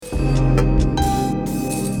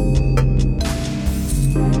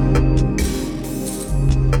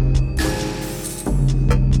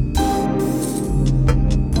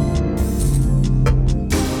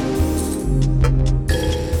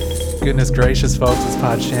Goodness gracious, folks, it's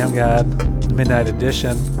Pod Shammgod, Midnight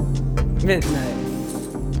Edition. Midnight.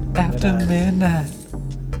 After midnight,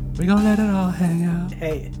 we gonna let it all hang out.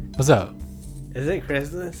 Hey, What's up? is it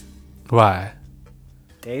Christmas? Why?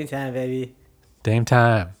 Daytime, baby. Dame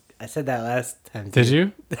time. I said that last time. Too. Did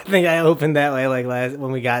you? I think I opened that way like last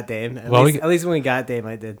when we got Dame. At least when we got Dame,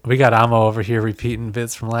 I did. We got Amo over here repeating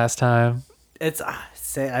bits from last time. It's I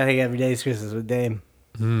think every day is Christmas with Dame.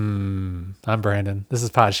 I'm Brandon. This is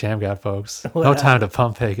Pod Shammgod, folks. What No up? time to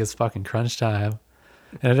pump fake. It's fucking crunch time.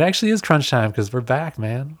 And it actually is crunch time because we're back,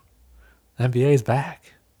 man. The NBA's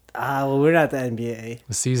back. Well, we're not the NBA.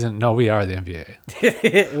 The season, no, we are the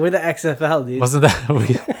NBA. We're the XFL, dude. Wasn't that,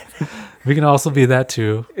 we can also be that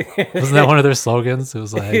too. Wasn't that one of their slogans? It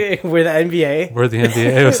was like, We're the NBA. we're the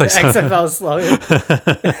NBA. It was like The XFL slogan.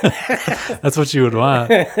 That's what you would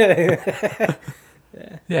want.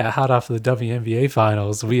 Yeah, hot off the WNBA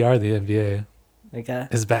finals, we are the NBA Okay.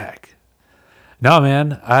 is back. No,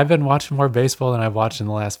 man, I've been watching more baseball than I've watched in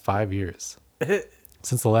the last 5 years.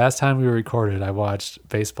 Since the last time we recorded, I watched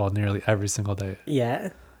baseball nearly every single day,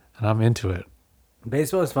 Yeah. and I'm into it.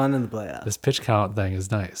 Baseball is fun in the playoffs. This pitch count thing is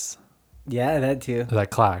nice. Yeah, that too. That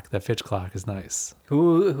pitch clock is nice.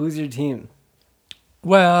 Who's your team?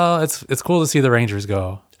 Well, it's cool to see the Rangers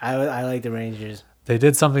go. I like the Rangers. They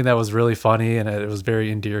did something that was really funny, and it was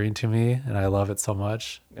very endearing to me, and I love it so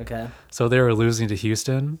much. Okay. So they were losing to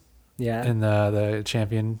Houston Yeah. in the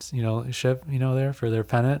champions, ship, there for their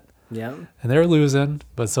pennant. Yeah. And they were losing,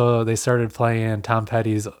 but so they started playing Tom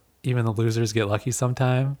Petty's "Even the Losers Get Lucky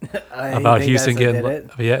Sometime" about Houston getting.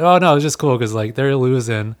 Yeah. Oh no, it was just cool because like they're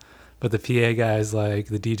losing, but the PA guys, like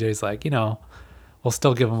the DJ's, like we'll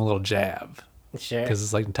still give them a little jab. Sure. Because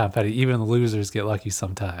it's like Tom Petty, even the losers get lucky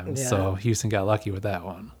sometimes. Yeah. So Houston got lucky with that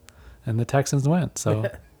one. And the Texans went. So,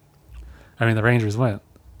 I mean, the Rangers went.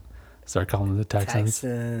 Start calling them the Texans.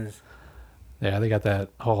 Yeah, they got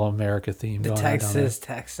that whole America theme going on.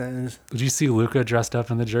 Texans. Did you see Luka dressed up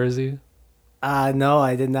in the jersey? No,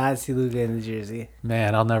 I did not see Luka in the jersey.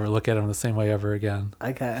 Man, I'll never look at him the same way ever again.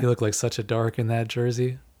 Okay. He looked like such a dork in that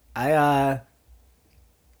jersey. You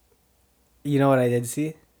know what I did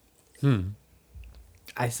see?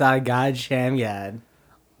 I saw God Shammgod.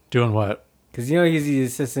 Doing what? Because he's the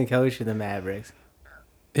assistant coach for the Mavericks.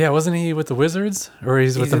 Yeah, wasn't he with the Wizards? Or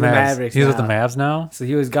he's with the with the Mavs? Mavericks He's with now. the Mavs now? So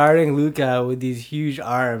he was guarding Luka with these huge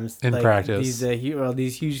arms. In practice.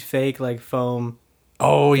 These huge fake like foam.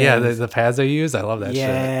 Oh, yeah, things. the pads they use. I love that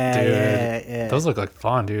Yeah, shit. Dude, yeah. those look like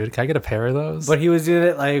fun, dude. Can I get a pair of those? But he was doing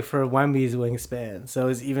it like for Wemby's wingspan. So it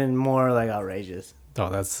was even more like outrageous. Oh,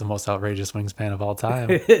 that's the most outrageous wingspan of all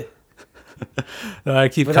time. I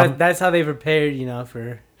keep But that's how they prepared,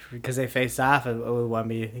 for because they faced off with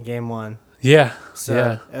Wemby in game one. Yeah. So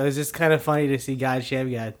yeah. it was just kind of funny to see God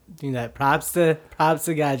Shammgod doing that. Props to God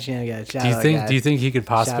Shammgod. Shout Do you out, think God. do you think he could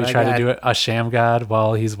possibly Shout try out, to God. do a sham god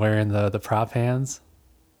while he's wearing the prop hands?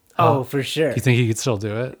 Oh, for sure. Do you think he could still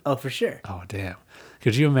do it? Oh, for sure. Oh, damn.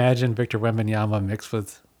 Could you imagine Victor Wembanyama mixed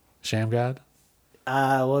with sham god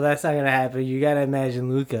Well, that's not gonna happen. You gotta imagine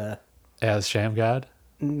Luka. as sham god?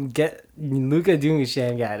 Get Luka doing a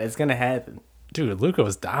Shammgod. It's gonna happen. Dude, Luka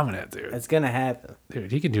was dominant, dude. It's gonna happen.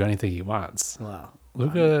 Dude, he can do anything he wants. Wow.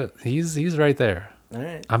 Luka, he's right there. All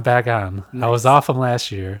right. I'm back on. I was Nice. off him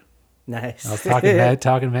last year. Nice. I was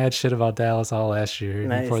talking mad shit about Dallas all last year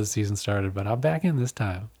Nice. before the season started, but I'm back in this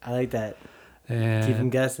time. I like that. And Keep him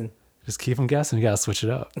guessing. just keep them guessing. You gotta switch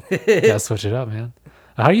it up. Gotta switch it up, man.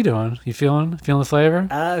 How you doing? You feeling the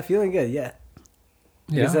flavor? Feeling good. Yeah.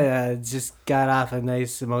 Yeah. Because I just got off a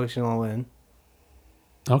nice emotional win.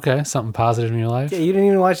 Okay, something positive in your life, Yeah, you didn't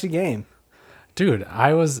even watch the game. dude.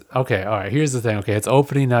 I was okay. All right, here's the thing. Okay, it's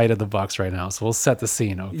opening night of the Bucks right now, so we'll set the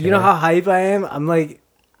scene. Okay. You know how hype I am? I'm like,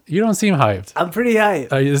 you don't seem hyped. I'm pretty hyped.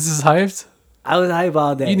 This is hyped. I was hype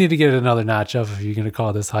all day. You need to get another notch up if you're gonna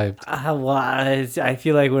call this hyped. Well, I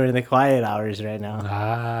feel like we're in the quiet hours right now.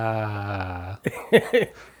 Ah,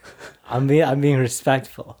 I'm being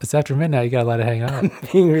respectful. it's after midnight. You gotta let it hang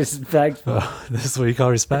out. Being respectful. Oh, this is what you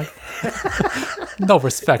call respect? No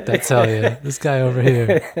respect, I tell you. This guy over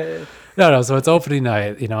here. No. So it's opening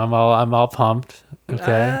night. I'm all pumped.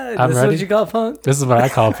 Okay, I'm This is ready. what you call punk? This is what I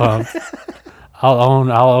call pumped. I'll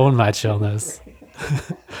own my chillness.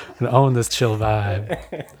 And own this chill vibe.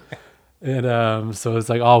 And so it's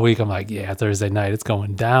like all week. I'm like, yeah, Thursday night, it's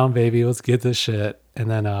going down, baby. Let's get this shit.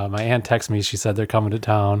 And then my aunt texted me. She said they're coming to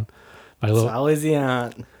town. It's always the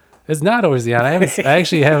aunt. It's not always the aunt. I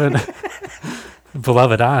actually haven't.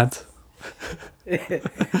 Beloved aunt.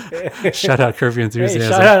 Shout out Curvy Hey,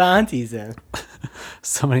 Enthusiasm. shout out aunties then.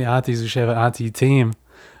 So many aunties. We should have an auntie team.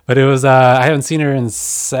 But it was I haven't seen her in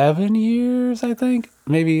 7 years, I think.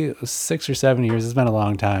 Maybe 6 or 7 years. It's been a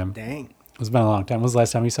long time. Dang. It's been a long time. When was the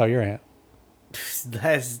last time you saw your aunt?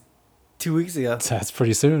 That's 2 weeks ago. That's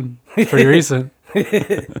pretty soon. Pretty recent.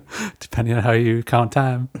 Depending on how you count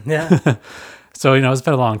time. Yeah. So, it's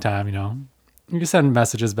been a long time, You can send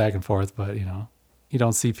messages back and forth, but, you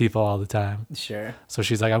don't see people all the time. Sure. So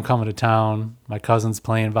she's like, I'm coming to town. My cousin's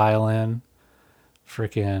playing violin.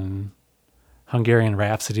 Freaking Hungarian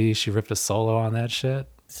Rhapsody. She ripped a solo on that shit.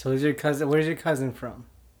 So where's your cousin from?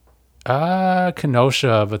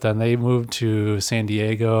 Kenosha, but then they moved to San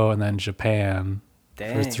Diego and then Japan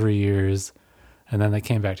for 3 years. And then they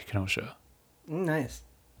came back to Kenosha. Nice.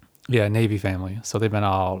 Yeah, Navy family. So they've been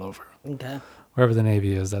all over. Okay. Wherever the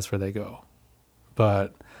Navy is, that's where they go.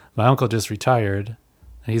 But my uncle just retired,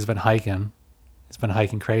 and he's been hiking. He's been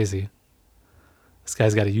hiking crazy. This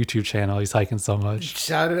guy's got a YouTube channel. He's hiking so much.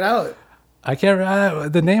 Shout it out. I can't remember.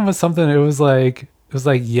 The name was something. It was like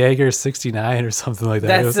Jaeger 69 or something like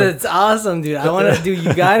that. That's awesome, dude. I want to do.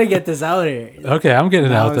 You got to get this out here. Okay, I'm getting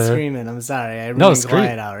it out I'm there. Screaming. I'm sorry. I ruined No, scream.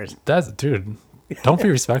 quiet hours. Dude. Don't be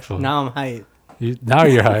respectful. Now I'm hyped. Now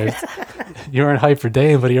you're hyped. You weren't hyped for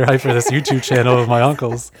Dave, but you're hyped for this YouTube channel of my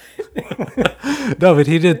uncle's. No, but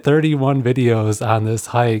he did 31 videos on this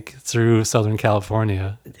hike through Southern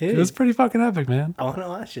California. Dude, it was pretty fucking epic, man. I want to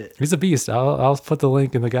watch it. He's a beast. I'll put the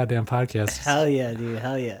link in the goddamn podcast. Hell yeah, dude.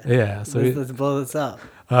 Hell yeah. Yeah. So let's blow this up.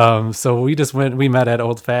 So we met at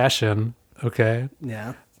Old Fashioned. Okay.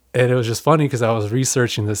 Yeah. And it was just funny because I was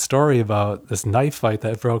researching this story about this knife fight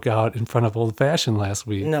that broke out in front of Old Fashioned last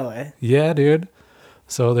week. No way. Yeah, dude.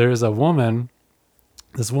 So there's a woman.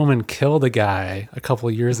 This woman killed a guy a couple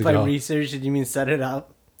of years ago. By research, did you mean set it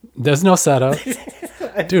up? There's no setup.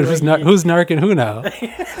 Dude, who's narking who now?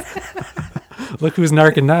 Look who's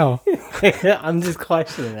narking now. I'm just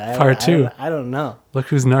questioning. Part 2. I don't know. Look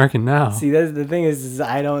who's narking now. See, that's the thing is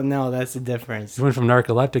I don't know. That's the difference. You went from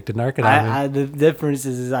narcoleptic to narcoleptic. The difference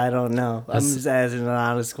is I don't know. I'm just asking an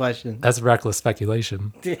honest question. That's reckless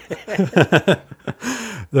speculation.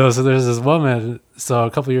 So there's this woman. So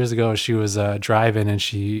a couple of years ago, she was driving and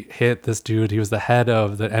she hit this dude. He was the head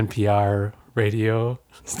of the NPR radio.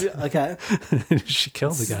 Okay. She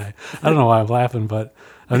killed the guy. I don't know why I'm laughing, but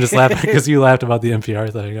I'm just laughing because you laughed about the NPR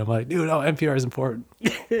thing. I'm like, dude, no, NPR is important.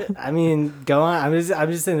 I mean, go on. I'm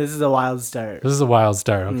just saying this is a wild start. This is a wild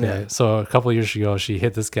start. Okay. Yeah. So a couple of years ago, she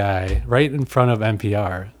hit this guy right in front of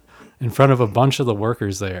NPR, in front of a bunch of the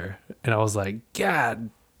workers there. And I was like, God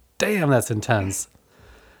damn, that's intense.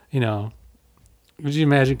 Would you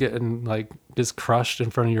imagine getting like just crushed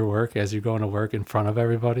in front of your work as you're going to work in front of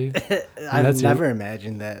everybody? I've never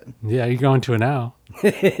imagined that. Yeah, you're going to it now.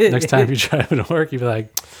 Next time you're driving to work, you'd be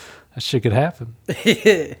like, that shit could happen.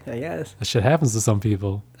 I guess. That shit happens to some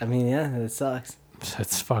people. I mean, yeah, it sucks. It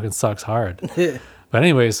fucking sucks hard. But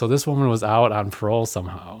anyway, so this woman was out on parole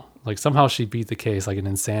somehow. Like somehow she beat the case, like an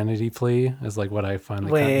insanity plea is like what I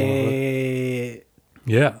finally came up with. Wait.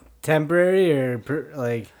 Yeah. Temporary or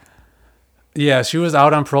like... Yeah, she was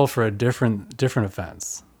out on parole for a different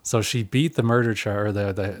offense. So she beat the murder charge, or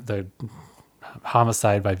the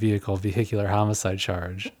homicide by vehicular homicide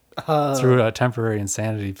charge through a temporary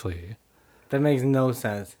insanity plea. That makes no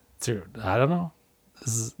sense. Dude, I don't know.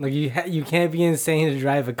 Like you can't be insane to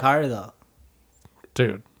drive a car though.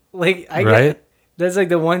 Dude. Like right? That's like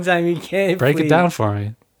the one time you can't break it down for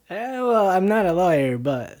me. Well, I'm not a lawyer,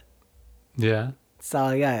 but yeah, that's all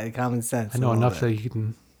I got. Common sense. I know enough that you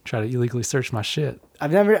can try to illegally search my shit.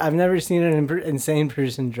 I've never seen an insane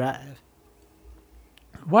person drive.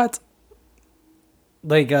 What?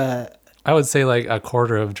 Like I would say like a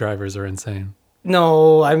quarter of drivers are insane.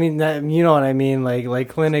 No, I mean that, you know what I mean. Like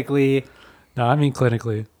clinically. No, I mean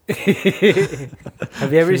clinically.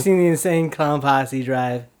 Have you ever seen the insane clown posse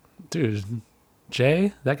drive? Dude,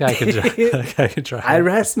 Jay, that guy could drive. That guy could drive. I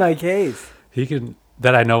rest my case. He can.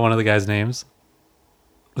 That I know one of the guys' names.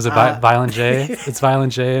 Was it Violent J? It's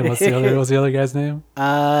Violent J. And what's the other guy's name?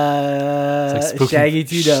 Like Shaggy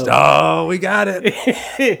Two-Dope. Oh, we got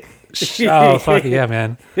it. Oh, fuck yeah,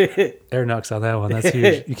 man. Air knucks on that one. That's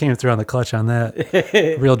huge. You came through on the clutch on that.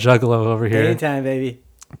 Real juggalo over here. Anytime, baby.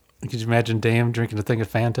 Could you imagine Dame drinking a thing of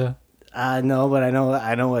Fanta? No, but I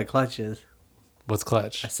know what clutch is. What's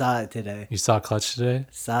clutch? I saw it today. You saw clutch today?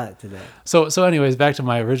 Saw it today. So anyways, back to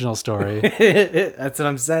my original story. That's what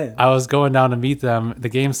I'm saying. I was going down to meet them. The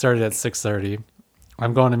game started at 6:30.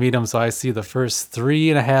 I'm going to meet them, so I see the first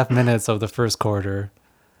 3.5 minutes of the first quarter,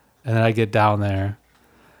 and then I get down there,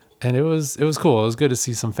 and it was cool. It was good to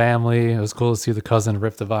see some family. It was cool to see the cousin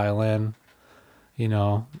rip the violin.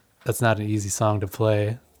 That's not an easy song to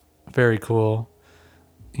play. Very cool.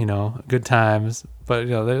 good times. But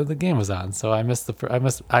the game was on, so I missed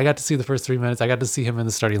I got to see the first 3 minutes. I got to see him in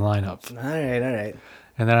the starting lineup. All right.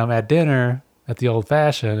 And then I'm at dinner at the Old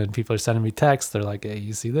Fashioned, and people are sending me texts. They're like, "Hey,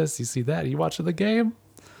 you see this? You see that? Are you watching the game?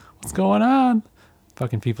 What's going on?"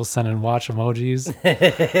 Fucking people sending watch emojis,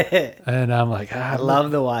 and I'm like, I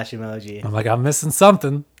love the watch emoji. I'm like, I'm missing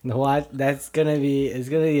something. The watch it's gonna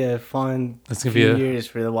be a fun few years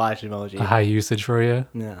for the watch emoji. A high usage for you.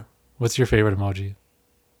 No. What's your favorite emoji?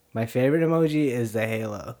 My favorite emoji is the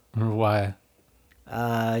halo. Why?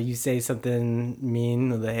 You say something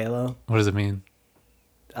mean with the halo. What does it mean?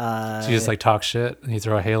 So you just like talk shit and you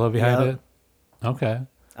throw a halo behind it? Okay.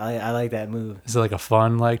 I like that move. Is it like a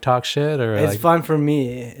fun like talk shit or it's like, fun for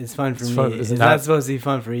me. It's fun for me. It's not supposed to be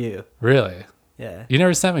fun for you. Really? Yeah. You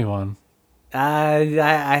never sent me one. I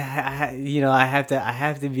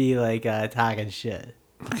have to be like talking shit.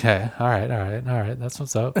 Okay. All right. That's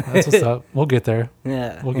what's up. We'll get there.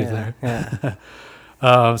 Yeah. We'll get there.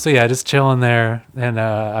 Yeah. So yeah, just chilling there, and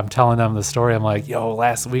I'm telling them the story. I'm like, "Yo,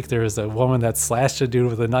 last week there was a woman that slashed a dude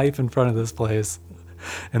with a knife in front of this place,"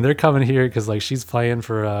 and they're coming here because like she's playing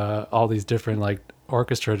for all these different like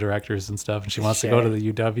orchestra directors and stuff, and she wants to go to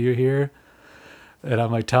the UW here. And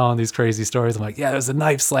I'm like telling these crazy stories. I'm like, "Yeah, there's a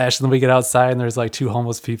knife slash," and then we get outside, and there's like two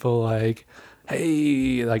homeless people like,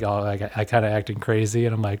 "Hey," like all like I kind of acting crazy,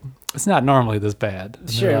 and I'm like, "It's not normally this bad." And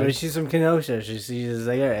sure, like, but she's from Kenosha. She's just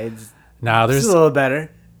like, all right. There's a little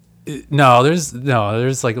better.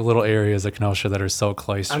 There's like little areas of Kenosha that are so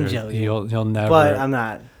cloistered. I'm joking. You'll never. But I'm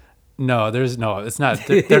not. No, it's not.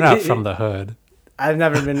 They're not from the hood. I've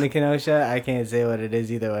never been to Kenosha. I can't say what it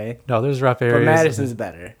is either way. No, there's rough areas. But Madison's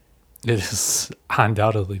better. It is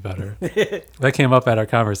undoubtedly better. That came up at our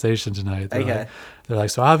conversation tonight. They're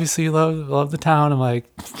like, so obviously you love the town. I'm like,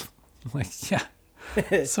 yeah.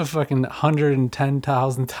 It's so fucking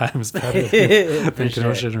 110,000 times better than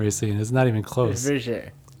Kenosha and Racine. It's not even close. For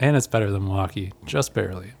sure. And it's better than Milwaukee, just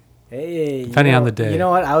barely. Hey, depending on the day. You know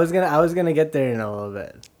what? I was gonna get there in a little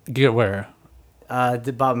bit. Get where?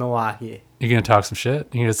 About Milwaukee. You're gonna talk some shit?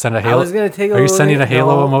 You're gonna send a halo? I was gonna take. Are you sending a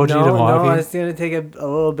halo emoji to Milwaukee? No, I was gonna take a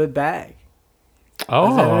little bit back. Oh, I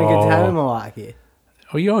was having a good time in Milwaukee.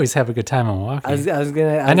 Oh, you always have a good time in Milwaukee.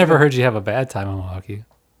 I never heard you have a bad time in Milwaukee.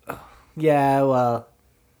 Yeah, well,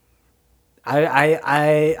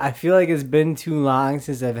 I feel like it's been too long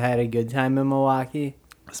since I've had a good time in Milwaukee.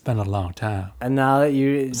 It's been a long time. And now that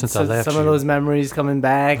I left some of those memories coming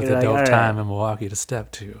back. It's a dope time in Milwaukee to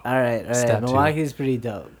step to. All right. Milwaukee's pretty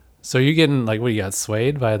dope. So you're getting like, what, you got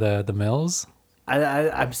swayed by the mills?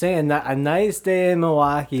 I'm saying that a nice day in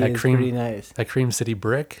Milwaukee is pretty nice. That Cream City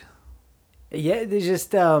brick? Yeah, there's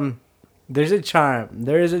just there's a charm.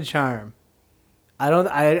 There is a charm.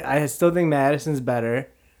 I still think Madison's better.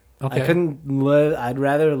 Okay. I'd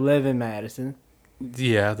rather live in Madison.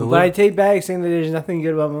 Yeah, but I take back saying that there's nothing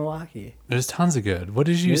good about Milwaukee. There's tons of good. What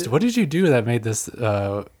did you do that made this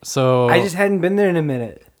so I just hadn't been there in a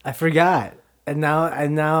minute. I forgot. And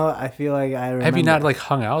now I feel like I remember. Have you not like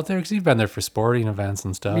hung out there? Because you've been there for sporting events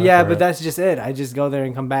and stuff. Yeah, but that's just it. I just go there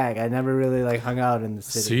and come back. I never really like hung out in the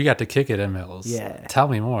city. So you got to kick it in Mills. Yeah. Tell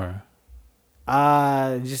me more.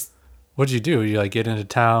 Just. What'd you do? You like get into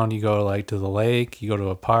town? You go like to the lake? You go to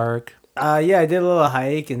a park? Yeah, I did a little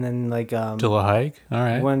hike and then like did a little hike. All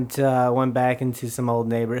right. Went back into some old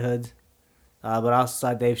neighborhoods, but I also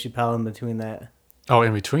saw Dave Chappelle in between that. Oh,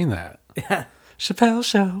 in between that. Yeah. Chappelle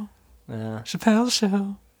show. Yeah. Chappelle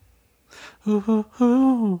show. Ooh, ooh,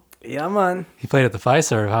 ooh. Yeah, man. He played at the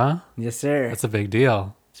Fiserv, huh? Yes, sir. That's a big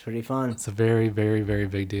deal. It's pretty fun. It's a very, very, very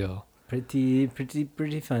big deal. Pretty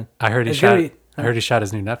fun. I heard he shot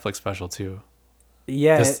his new Netflix special too.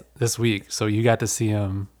 Yeah. This week. So you got to see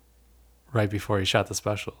him right before he shot the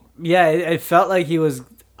special. Yeah, it felt like he was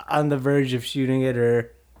on the verge of shooting it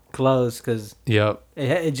or close because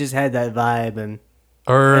it just had that vibe and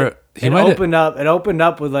it opened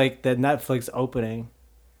up with like the Netflix opening.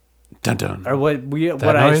 Dun dun. Or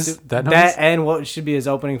that and what should be his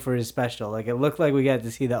opening for his special. Like it looked like we got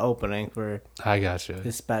to see the opening for. I gotcha.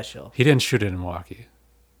 His special. He didn't shoot it in Milwaukee.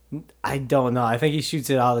 I don't know. I think he shoots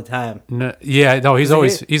it all the time. No, yeah, no, he's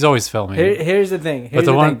always filming. Here's the thing. But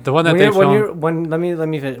the one that they filmed. Let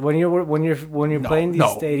me finish. When you're playing these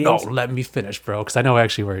stadiums. No, let me finish, bro, because I know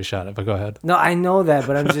actually where he shot it. But go ahead. No, I know that,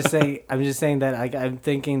 but I'm just saying. I'm just saying that I'm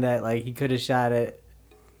thinking that like he could have shot it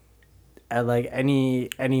at like any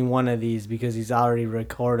one of these because he's already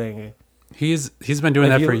recording. He's been doing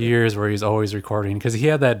that for years, where he's always recording. Because he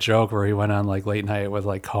had that joke where he went on like late night with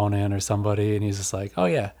like Conan or somebody, and he's just like, oh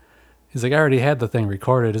yeah. He's like, I already had the thing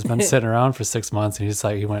recorded. It's been sitting around for 6 months. And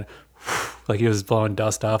he went, like he was blowing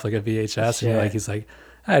dust off like a VHS. Sure. And he's like,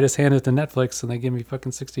 I just hand it to Netflix and they give me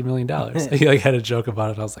fucking $60 million. He like had a joke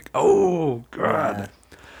about it. I was like, oh god.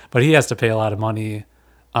 Yeah. But he has to pay a lot of money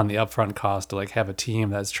on the upfront cost to like have a team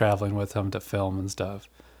that's traveling with him to film and stuff.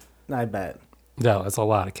 I bet. No, it's a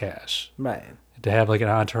lot of cash. Right. To have like an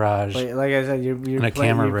entourage. Like I said, you're a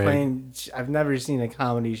camera rig. Playing, I've never seen a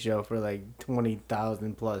comedy show for like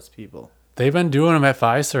 20,000 plus people. They've been doing them at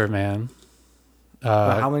Pfizer, man.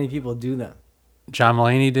 But how many people do them? John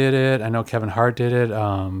Mulaney did it. I know Kevin Hart did it.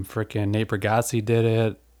 Freaking Nate Bargatze did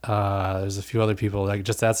it. There's a few other people. Like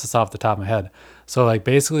that's just off the top of my head. So like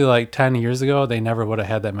basically like 10 years ago, they never would have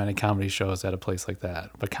had that many comedy shows at a place like that.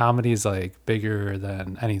 But comedy is like bigger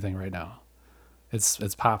than anything right now.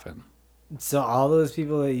 It's popping. So all those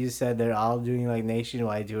people that you said, they're all doing like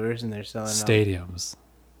nationwide tours and they're selling stadiums.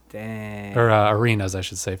 Dang. Or arenas, I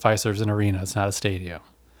should say. Pfizer's an arena. It's not a stadium.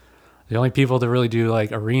 The only people that really do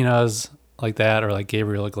like arenas like that are like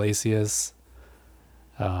Gabriel Iglesias.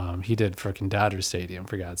 He did freaking Dodger Stadium,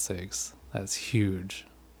 for God's sakes. That's huge.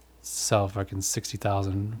 Sell fucking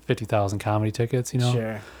 60,000, 50,000 comedy tickets, you know?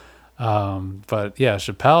 Sure. But yeah,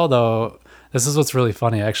 Chappelle, though, this is what's really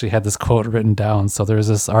funny. I actually had this quote written down. So there's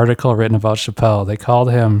this article written about Chappelle. They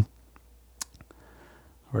called him,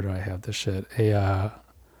 where do I have this shit? A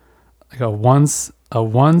once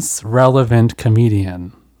relevant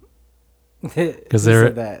comedian. Because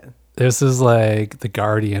this is like The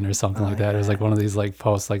Guardian or something like that. It was like one of these like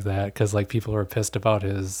posts like that because like people were pissed about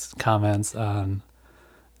his comments on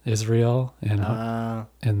Israel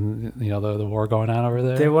and you know the war going on over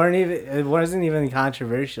there. It wasn't even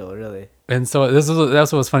controversial really. And so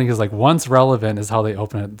that's what was funny because like once relevant is how they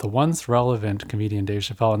open it. The once relevant comedian Dave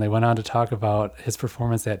Chappelle, and they went on to talk about his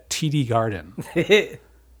performance at TD Garden.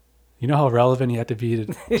 You know how relevant you have to be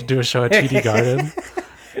to do a show at TD Garden?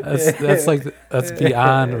 That's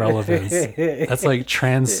beyond relevance. That's like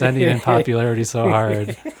transcending in popularity so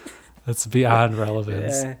hard. That's beyond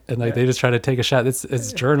relevance. Yeah, and like they just try to take a shot.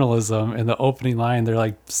 It's journalism. In the opening line, they're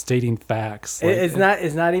like stating facts. Like,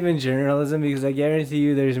 it's not even journalism because I guarantee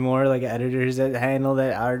you, there's more like editors that handle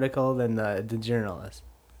that article than the journalist.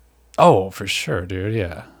 Oh, for sure, dude.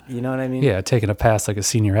 Yeah. You know what I mean? Yeah, taking a pass like a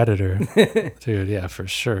senior editor, dude. Yeah, for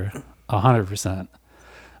sure, 100%.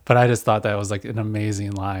 But I just thought that was like an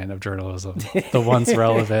amazing line of journalism. The once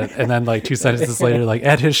relevant, and then like 2 sentences later, like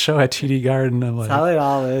at his show at TD Garden, I'm like, that's how it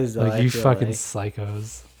all is. Though, like you fucking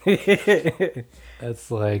psychos.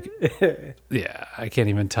 It's like, yeah, I can't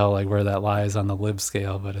even tell like where that lies on the lib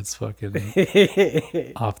scale, but it's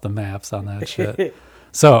fucking off the maps on that shit.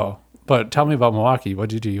 So, but tell me about Milwaukee.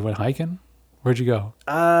 What'd you do? You went hiking? Where'd you go?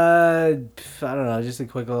 I don't know, just a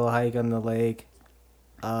quick little hike on the lake.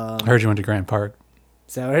 I heard you went to Grant Park.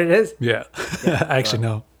 Is that what it is? Yeah. I actually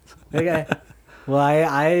know. Okay. Well,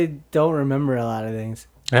 I don't remember a lot of things.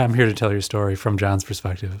 Yeah, I'm here to tell your story from John's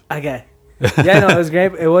perspective. Okay. Yeah, no, it was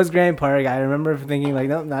great. It was Grant Park. I remember thinking like,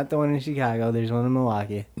 nope, not the one in Chicago. There's one in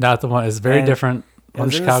Milwaukee. Not the one. It's very different. It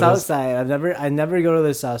was in the south side. I never go to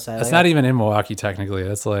the south side. It's not even in Milwaukee technically.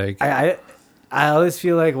 It's like I always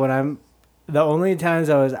feel like when the only times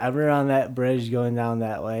I was ever on that bridge going down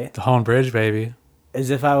that way. The Hone Bridge, baby. As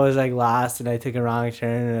if I was like lost and I took a wrong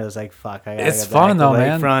turn and I was like, fuck, I gotta It's fun though,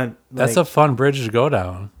 man. Front. That's a fun bridge to go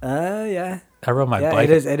down. Yeah. I rode my bike.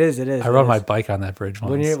 It is. I rode my bike on that bridge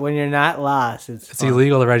once. When you're not lost, it's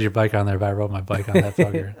illegal to ride your bike on there, but I rode my bike on that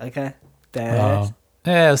fucker. Okay. Yeah,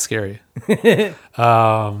 it was scary.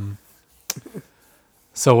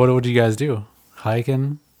 So what would you guys do?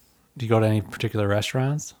 Hiking? Do you go to any particular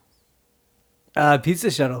restaurants? Pizza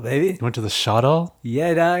Shuttle, baby. You went to the Shuttle?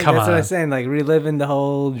 Yeah, dog. That's what I'm saying. Like reliving the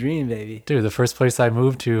whole dream, baby. Dude, the first place I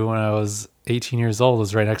moved to when I was 18 years old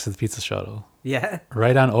was right next to the Pizza Shuttle. Yeah.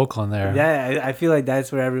 Right on Oakland there. Yeah, I feel like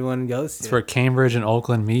that's where everyone goes to. It's where Cambridge and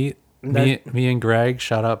Oakland meet. Me and Greg,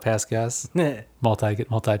 shout out past guests.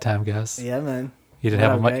 multi-time guests. Yeah, man. He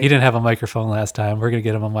didn't have a microphone last time. We're gonna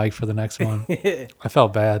get him a mic for the next one. I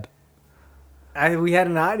felt bad. We had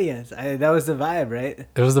an audience. That was the vibe, right?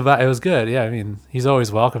 It was the vibe. It was good. Yeah, I mean, he's always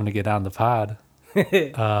welcome to get on the pod.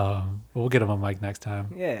 We'll get him a mic next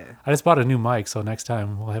time. Yeah. I just bought a new mic, so next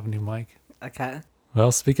time we'll have a new mic. Okay.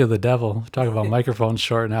 Well, speak of the devil, talk about microphones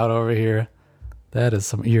shorting out over here. That is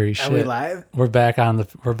some eerie shit. Are we live? We're back on.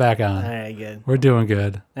 All right, good. We're doing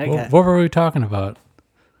good. Okay. What were we talking about?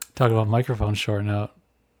 Talking about microphones shorting out.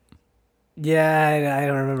 Yeah, I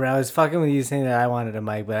don't remember. I was fucking with you saying that I wanted a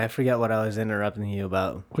mic, but I forget what I was interrupting you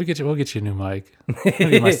about. We'll get you a new mic. I'll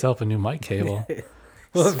get myself a new mic cable.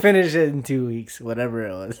 We'll finish it in 2 weeks, whatever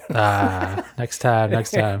it was. Next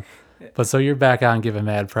time. But so you're back on giving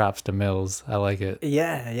mad props to Mills. I like it.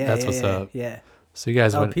 Yeah. That's what's up. Yeah. So you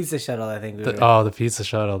guys went Pizza Shuttle. I think the Pizza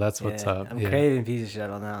Shuttle. That's what's up. I'm craving Pizza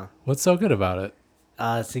Shuttle now. What's so good about it?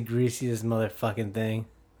 It's the greasiest motherfucking thing.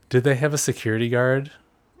 Did they have a security guard?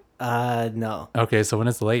 No. Okay, so when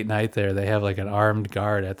it's late night there, they have like an armed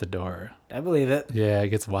guard at the door. I believe it. Yeah, it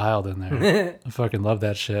gets wild in there. I fucking love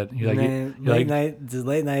that shit. Late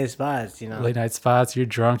night spots, Late night spots, you're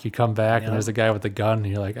drunk, you come back, and there's a guy with a gun, and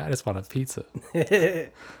you're like, I just want a pizza.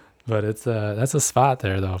 But it's that's a spot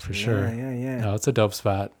there, though, for sure. Yeah. No, it's a dope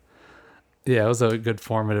spot. Yeah, it was a good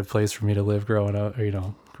formative place for me to live growing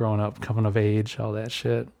up, coming of age, all that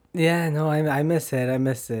shit. Yeah, no, I miss it. I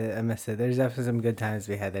miss it. There's definitely some good times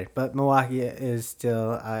we had there. But Milwaukee is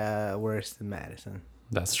still worse than Madison.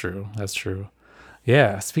 That's true.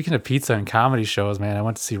 Yeah, speaking of pizza and comedy shows, man, I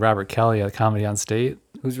went to see Robert Kelly at Comedy on State.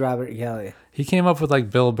 Who's Robert Kelly? He came up with like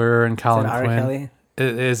Bill Burr and Colin Quinn. R. Kelly?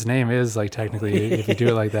 His name is like technically, if you do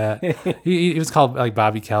it like that. He was called like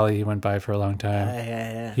Bobby Kelly. He went by for a long time.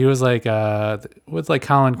 Yeah. He was like with like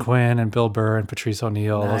Colin Quinn and Bill Burr and Patrice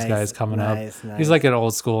O'Neal, those guys coming up. Nice. He's like an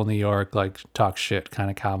old school New York, like talk shit kind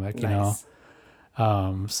of comic, you know.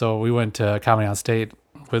 So we went to Comedy on State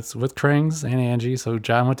with Krings and Angie. So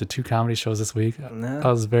John went to 2 comedy shows this week. I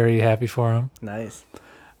was very happy for him. Nice.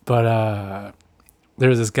 But there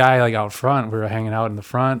was this guy like out front. We were hanging out in the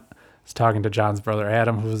front. I was talking to John's brother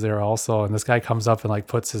Adam, who was there also, and this guy comes up and like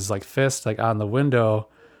puts his like fist like on the window,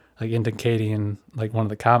 like indicating like one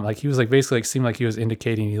of the like he was like basically like seemed like he was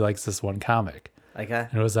indicating he likes this one comic. Okay.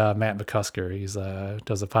 And it was Matt McCusker. He's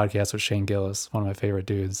does a podcast with Shane Gillis, one of my favorite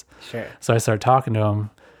dudes. Sure. So I started talking to him,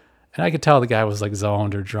 and I could tell the guy was like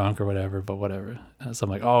zoned or drunk or whatever, but whatever. And so I'm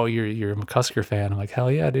like, oh, you're a McCusker fan? I'm like,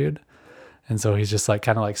 hell yeah, dude. And so he's just like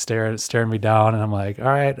kind of like staring me down, and I'm like, all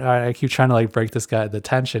right. I keep trying to like break this guy the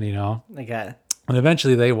tension, you know. Okay. And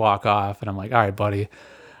eventually they walk off, and I'm like, all right, buddy.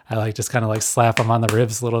 I like just kind of like slap him on the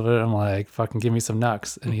ribs a little bit. I'm like, fucking give me some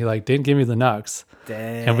nucks. And he like didn't give me the nucks.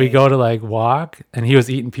 Dang. And we go to like walk, and he was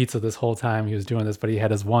eating pizza this whole time he was doing this, but he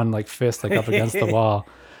had his one like fist like up against the wall.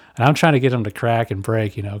 And I'm trying to get him to crack and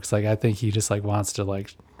break, you know, because like I think he just like wants to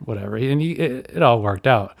like whatever. And it all worked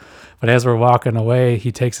out. But as we're walking away,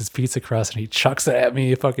 he takes his pizza crust and he chucks it at me.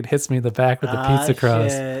 He fucking hits me in the back with the pizza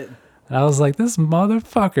crust. Shit. And I was like, this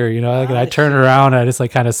motherfucker, you know, like, and I turn around and I just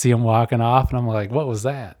like kind of see him walking off, and I'm like, what was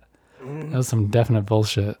that? That was some definite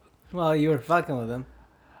bullshit. Well, you were fucking with him.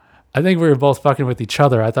 I think we were both fucking with each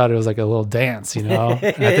other. I thought it was like a little dance, you know.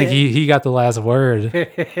 I think he got the last word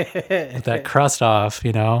with that crust off,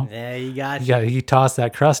 you know. Yeah, he got you. He tossed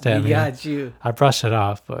that crust at me. He got you. I brushed it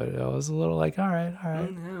off, but it was a little like, all right.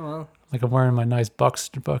 Yeah, well. Like I'm wearing my nice Bucks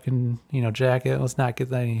fucking, you know, jacket. Let's not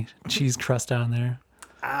get any cheese crust on there.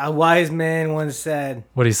 A wise man once said.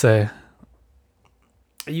 What'd he say?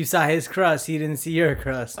 You saw his crust. He didn't see your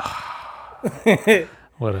crust.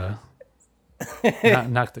 What a...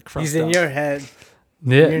 knock the crust He's in off. Your head.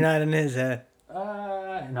 Yeah. You're not in his head.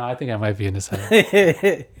 No, I think I might be in his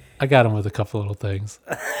head. I got him with a couple little things.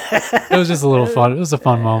 It was just a little fun. It was a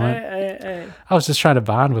fun moment. I was just trying to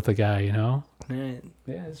bond with the guy, you know? Right.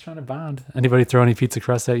 Yeah, just trying to bond. Anybody throw any pizza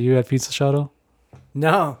crust at you at Pizza Shuttle?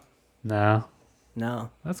 No. No.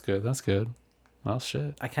 That's good. Well,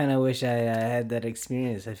 shit. I kind of wish I had that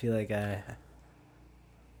experience. I feel like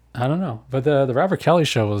I don't know, but the Robert Kelly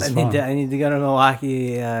show was fun. I need to go to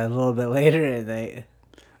Milwaukee a little bit later at night.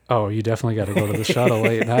 Oh, you definitely got to go to the Shuttle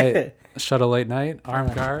late night. Shuttle late night,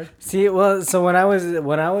 armed guard. See, well, so when I was in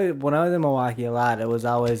Milwaukee a lot, it was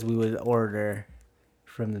always we would order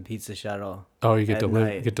from the Pizza Shuttle. Oh, you get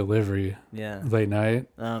delivery. Yeah. Late night.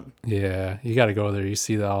 Yeah, you got to go there. You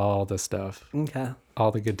see all the stuff. Okay.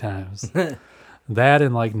 All the good times. That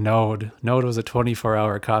and like Node. Node was a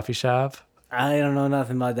 24-hour coffee shop. I don't know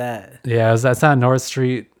nothing about that. Yeah, that's on North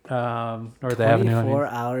Street, North Avenue.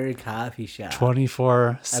 24-hour coffee shop.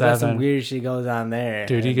 24/7. I bet some weird shit goes on there.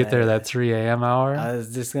 Dude, you get there that 3 a.m. hour. I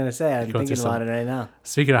was just going to say, I'm thinking about it right now.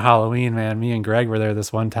 Speaking of Halloween, man, me and Greg were there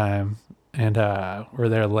this one time, and we're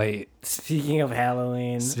there late. Speaking of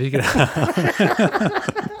Halloween.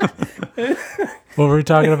 What were we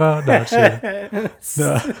talking about? No, shit.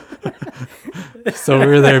 No. So we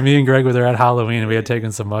were there, me and Greg were there at Halloween, and we had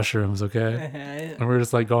taken some mushrooms, okay? And we were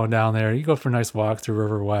just like going down there. You go for a nice walk through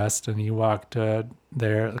River West, and you walk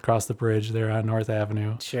there across the bridge there on North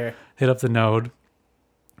Avenue. Sure. Hit up the Node,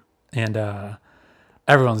 and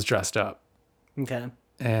everyone's dressed up. Okay.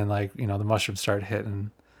 And like, you know, the mushrooms start hitting.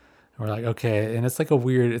 And we're like, okay. And it's like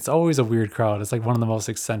it's always a weird crowd. It's like one of the most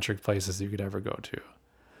eccentric places you could ever go to.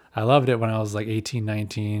 I loved it when I was like 18,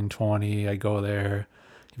 19, 20. I'd go there.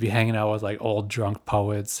 You'd be hanging out with like old drunk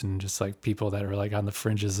poets and just like people that are like on the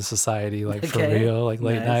fringes of society, like for real, like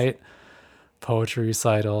late night. poetry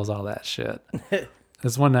recitals, all that shit.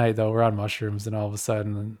 This one night though, we're on mushrooms, and all of a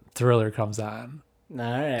sudden, Thriller comes on. All right.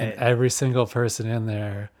 And every single person in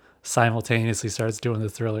there simultaneously starts doing the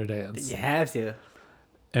Thriller dance. You have to.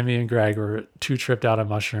 And me and Greg were too tripped out on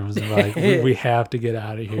mushrooms, and we're like, we have to get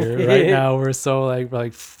out of here right now. We're so like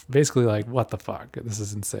basically like, what the fuck? This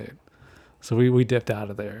is insane. So we dipped out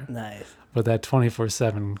of there. Nice. But that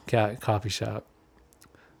 24/7 coffee shop,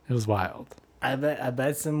 it was wild. I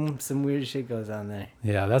bet some weird shit goes on there.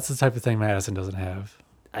 Yeah, that's the type of thing Madison doesn't have.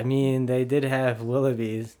 I mean, they did have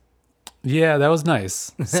Willoughby's. Yeah, that was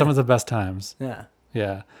nice. Some of the best times. Yeah.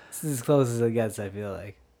 Yeah. This is as close as it gets, I feel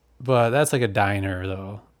like. But that's like a diner,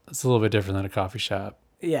 though. It's a little bit different than a coffee shop.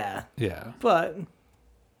 Yeah. Yeah. But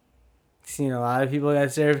seen a lot of people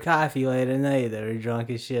that served coffee late at night that were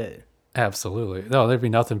drunk as shit. Absolutely. No, there'd be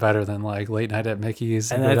nothing better than like late night at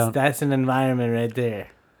Mickey's. And that's an environment right there.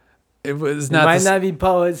 It was not. It might not be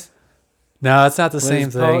poets. No, it's not the same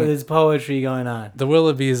thing. There's poetry going on. The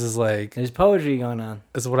Willoughby's is like... There's poetry going on.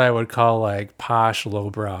 It's what I would call like posh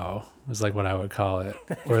lowbrow. Is like what I would call it.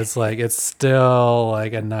 Where it's like, it's still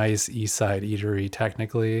like a nice East Side eatery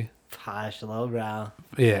technically. Posh lowbrow.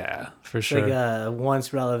 Yeah, for sure. Like a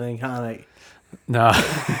once relevant comic. No. All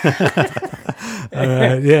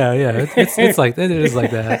right. Yeah. It's like, it is like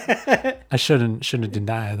that. I shouldn't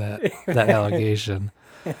deny that allegation.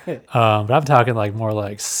 But I'm talking like more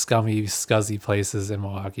like scummy, scuzzy places in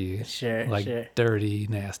Milwaukee. Sure. Like dirty,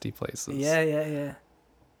 nasty places. Yeah.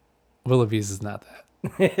 Willoughby's is not that.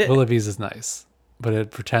 Willoughby's is nice, but it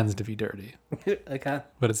pretends to be dirty. Okay.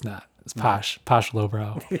 But it's not. It's posh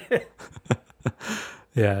lowbrow.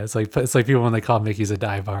 Yeah, it's like people when they call Mickey's a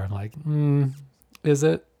dive bar. I'm like, is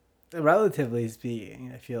it? Relatively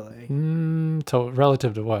speaking, I feel like.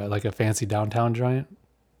 Relative to what? Like a fancy downtown joint?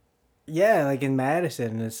 Yeah, like in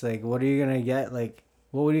Madison, it's like, what are you gonna get? Like,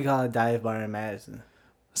 what would you call a dive bar in Madison?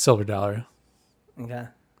 Silver Dollar. Okay.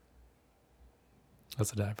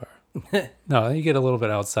 That's a dive bar. No, you get a little bit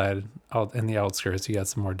out in the outskirts. You got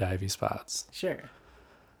some more divey spots. Sure.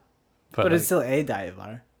 But like, it's still a dive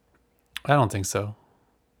bar. I don't think so.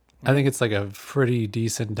 I think it's like a pretty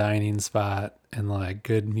decent dining spot and like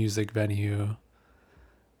good music venue.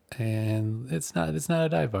 And it's not a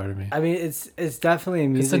dive bar to me. I mean, it's definitely a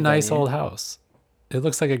music It's a nice venue. old house. It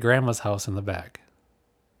looks like a grandma's house in the back.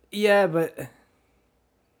 Yeah, but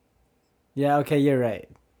yeah, okay, you're right.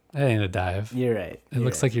 It ain't a dive. You're right. It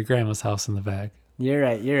looks like your grandma's house in the back. You're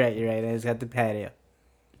right. And it's got the patio.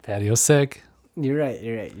 Patio's sick. You're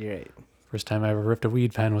right. First time I ever ripped a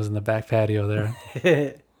weed pen was in the back patio there.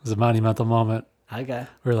 It was a monumental moment. Okay.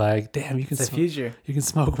 We're like, damn, you can future. You can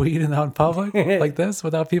smoke weed out in public like this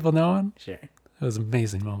without people knowing? Sure. It was an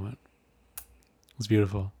amazing moment. It was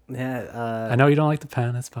beautiful. Yeah. I know you don't like the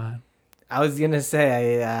pen. That's fine. I was going to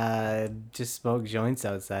say I just smoke joints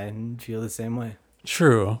outside and feel the same way.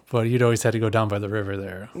 True, but you'd always had to go down by the river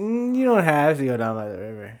there. You don't have to go down by the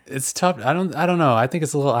river. It's tough. I don't know. I think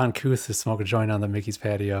it's a little uncouth to smoke a joint on the Mickey's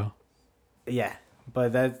patio. Yeah,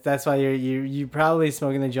 but that's why you're probably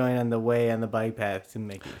smoking the joint on the way on the bike path to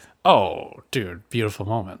Mickey's. Oh, dude, beautiful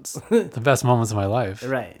moments. The best moments of my life.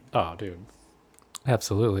 Right. Oh, dude.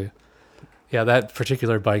 Absolutely. Yeah, that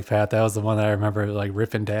particular bike path, that was the one that I remember like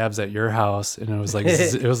ripping dabs at your house, and it was like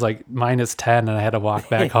 -10, and I had to walk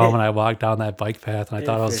back home, and I walked down that bike path, and I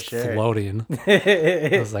thought I was floating.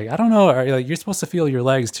 I was like, I don't know, you're supposed to feel your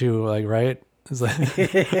legs too, like, right? It's like,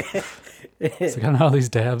 it's like I don't know how these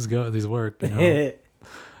dabs go, these work, you know?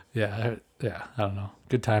 Yeah, I don't know.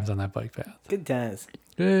 Good times on that bike path. Good times.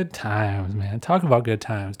 Good times, man. Talk about good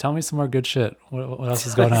times. Tell me some more good shit. What else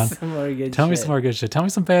is going on? Tell me some more good shit. Tell me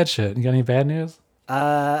some bad shit. You got any bad news?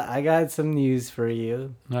 I got some news for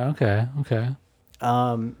you. Okay.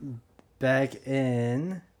 Back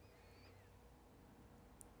in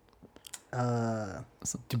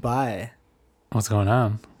Dubai. What's going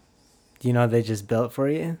on? Do you know what they just built for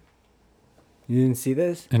you? You didn't see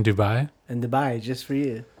this? In Dubai? In Dubai, just for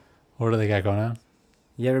you. What do they got going on?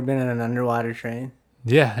 You ever been on an underwater train?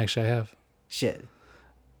 Yeah, actually I have. Shit.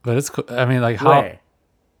 But it's cool. I mean, like how? Where?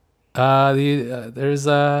 There's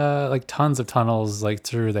like tons of tunnels like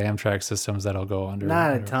through the Amtrak systems that'll go under.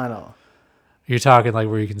 Not a tunnel. You're talking like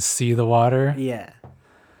where you can see the water? Yeah.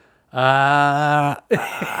 I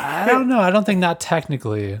don't know. I don't think not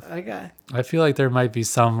technically. Okay. I feel like there might be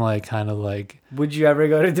some like kind of like. Would you ever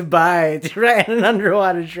go to Dubai to ride an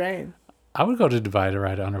underwater train? I would go to Dubai to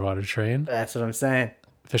ride an underwater train. That's what I'm saying.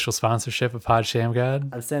 Official sponsorship of Pod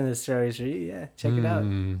Shammgod. I'm sending the stories for you. Yeah, check it out.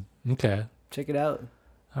 Okay. Check it out.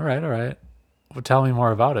 All right. Well, tell me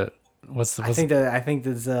more about it. I think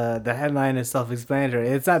the headline is self-explanatory.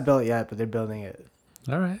 It's not built yet, but they're building it.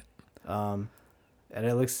 All right. And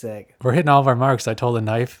it looks sick. We're hitting all of our marks. I told a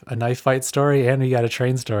knife fight story, and we got a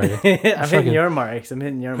train story. I'm hitting your marks.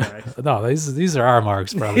 No, these are our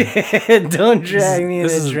marks, brother. Don't drag me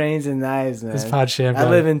into trains and knives, man. This pod Shammgod. I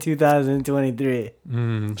live in 2023.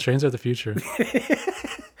 Trains are the future.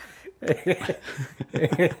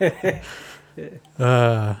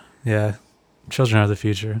 Yeah. Children are the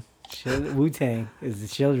future. Wu-Tang is the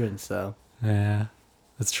children, so. Yeah,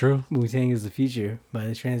 that's true. Wu-Tang is the future by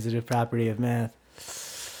the transitive property of math.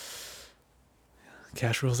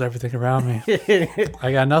 Cash rules everything around me.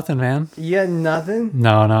 I got nothing, man. You got nothing?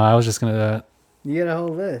 No, I was just gonna. You got a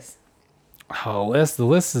whole list. Whole list? The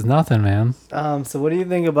list is nothing, man. So what do you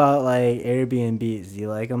think about like Airbnbs? Do you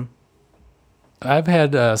like them? I've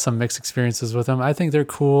had some mixed experiences with them. I think they're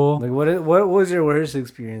cool. Like, what was your worst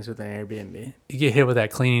experience with an Airbnb? You get hit with that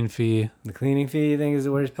cleaning fee. The cleaning fee, you think, is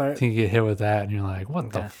the worst part? I think you get hit with that, and you're like,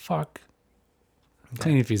 "What the fuck?" Okay.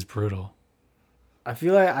 Cleaning fee is brutal. I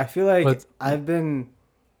feel like I've been.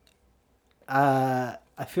 I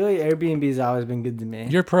feel like Airbnb's always been good to me.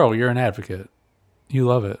 You're pro. You're an advocate. You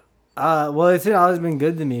love it. Well, it's always been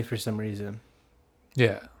good to me for some reason.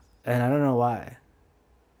 Yeah. And I don't know why.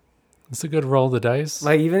 It's a good roll of the dice.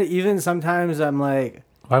 Like even sometimes I'm like,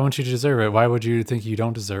 why wouldn't you deserve it? Why would you think you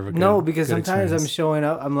don't deserve a good No, because good sometimes experience? I'm showing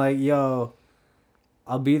up. I'm like, yo,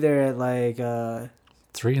 I'll be there at like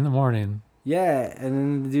 3 a.m. Yeah, and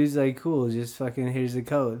then the dude's like, cool, just fucking here's the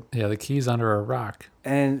code. Yeah, the key's under a rock.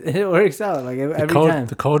 And it works out like every time.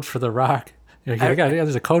 The code for the rock.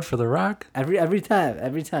 There's a code for the rock. Every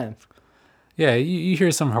time. Yeah, you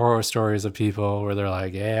hear some horror stories of people where they're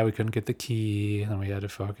like, yeah, we couldn't get the key, and we had to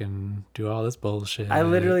fucking do all this bullshit.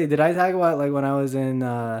 Did I talk about like when I was in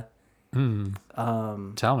tell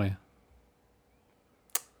me.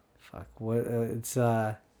 Fuck, what it's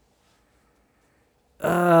the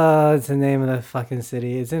name of the fucking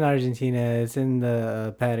city. It's in Argentina. It's in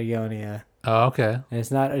the Patagonia. Oh, okay. And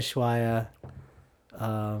it's not Ushuaia,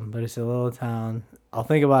 but it's a little town. I'll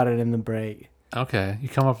think about it in the break. Okay, you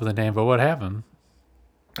come up with a name, but what happened?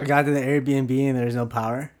 I got to the Airbnb and there's no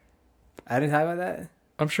power. I didn't talk about that.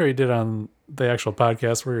 I'm sure you did on the actual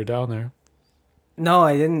podcast where you're down there. No,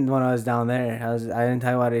 I didn't when I was down there. I didn't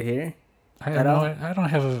talk about it here. I don't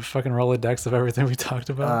have a fucking Rolodex of everything we talked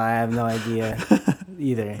about. I have no idea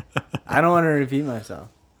either. I don't want to repeat myself.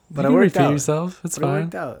 But you I worked repeat out. yourself. It's fine. It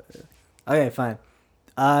worked out. Okay, fine.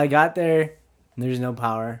 I got there. And there's no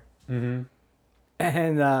power. Mm-hmm.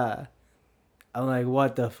 And I'm like,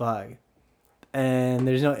 what the fuck? And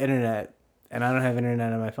there's no internet. And I don't have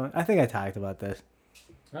internet on my phone. I think I talked about this.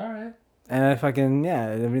 All right. And I fucking,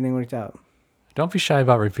 everything worked out. Don't be shy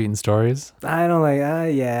about repeating stories. I don't like,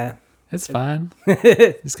 yeah. It's fine. You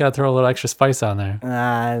just got to throw a little extra spice on there.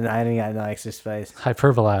 I didn't got no extra spice.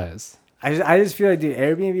 Hyperbolize. I just feel like, dude,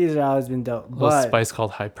 Airbnbs have always been dope. A little spice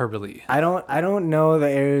called hyperbole. I don't know the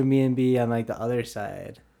Airbnb on like the other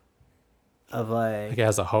side of like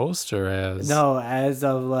as a host or as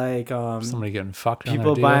of like somebody getting fucked.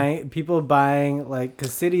 People buying like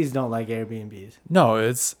because cities don't like Airbnbs. No,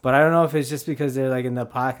 it's. But I don't know if it's just because they're like in the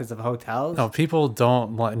pockets of hotels. No, people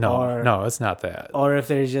don't like. No, it's not that. Or if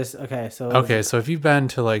there's just so if you've been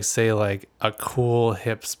to like say like a cool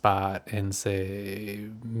hip spot in say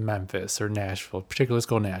Memphis or Nashville, particularly let's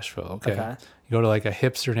go Nashville. Okay. You go to like a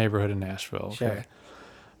hipster neighborhood in Nashville. Okay. Sure.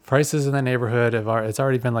 Prices in that neighborhood it's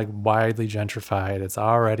already been like widely gentrified. It's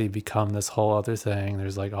already become this whole other thing.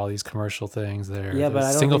 There's like all these commercial things there. Yeah, but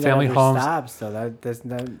I don't single think family that ever homes. Stops though. That's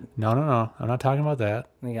not. No. I'm not talking about that.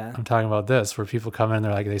 Yeah. I'm talking about this, where people come in,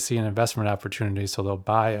 they're like they see an investment opportunity, so they'll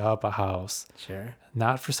buy up a house. Sure.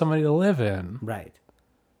 Not for somebody to live in. Right.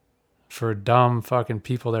 For dumb fucking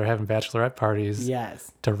people that are having bachelorette parties.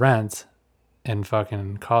 Yes. To rent. And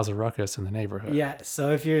fucking cause a ruckus in the neighborhood. Yeah,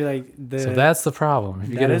 so if you're like so that's the problem. If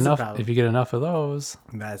you get enough of those,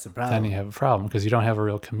 that's the problem. Then you have a problem because you don't have a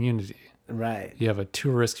real community. Right. You have a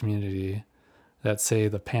tourist community that say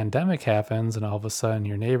the pandemic happens and all of a sudden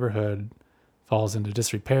your neighborhood falls into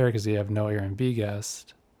disrepair because you have no Airbnb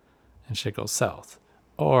guests and shit goes south.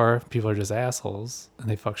 Or people are just assholes and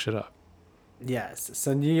they fuck shit up. Yes.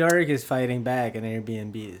 So New York is fighting back on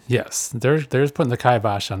Airbnbs. Yes. They're putting the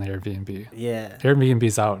kibosh on the Airbnb. Yeah.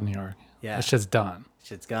 Airbnb's out in New York. Yeah. That shit's done.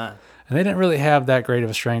 Shit's gone. And they didn't really have that great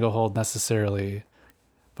of a stranglehold necessarily.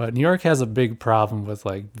 But New York has a big problem with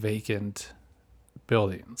like vacant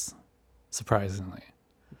buildings, surprisingly.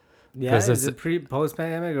 Yeah. Is it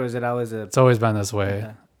post-pandemic or is it always It's always been this way.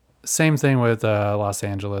 Okay. Same thing with Los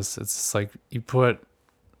Angeles. It's just like you put...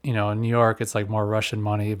 in New York, it's like more Russian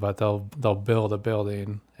money, but they'll build a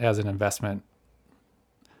building as an investment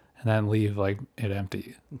and then leave like it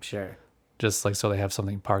empty. Sure. just like so they have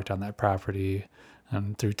something parked on that property,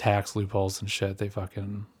 and through tax loopholes and shit, they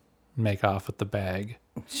fucking make off with the bag.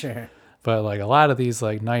 Sure. But like a lot of these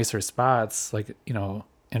like nicer spots, like, you know,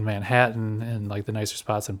 in Manhattan and like the nicer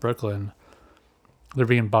spots in Brooklyn, they're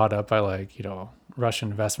being bought up by like, you know,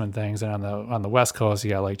 Russian investment things, and on the West Coast you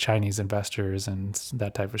got like Chinese investors and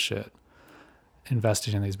that type of shit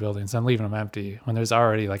investing in these buildings and leaving them empty when there's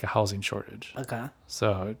already like a housing shortage. Okay.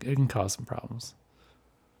 So it can cause some problems.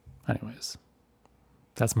 Anyways,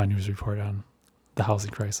 that's my news report on the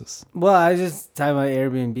housing crisis. Well, I just talking about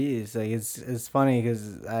Airbnbs. Like it's funny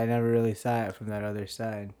because I never really saw it from that other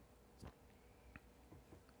side.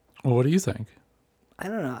 Well, what do you think? I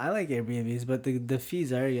don't know. I like Airbnbs, but the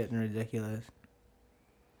fees are getting ridiculous.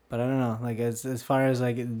 But I don't know. Like as far as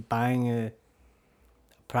like buying a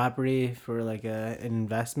property for like an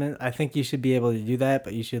investment, I think you should be able to do that,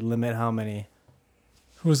 but you should limit how many.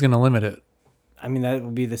 Who's going to limit it? I mean, that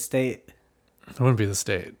would be the state. It wouldn't be the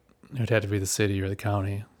state. It would have to be the city or the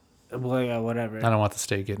county. Well, yeah, whatever. I don't want the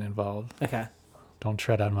state getting involved. Okay. Don't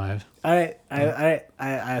tread on my... All right.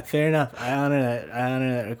 I fair enough. I honor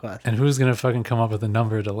that request. And who's going to fucking come up with a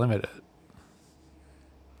number to limit it?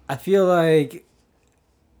 I feel like...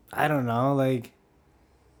 I don't know, like...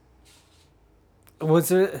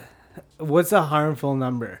 What's a harmful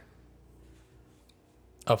number?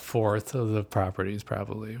 A fourth of the properties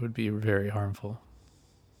probably would be very harmful.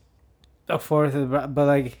 A fourth of the... But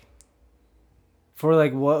like... For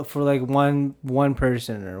like what? For like one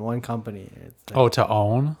person or one company. It's like, to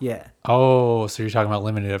own? Yeah. Oh, so you're talking about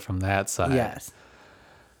limiting it from that side? Yes.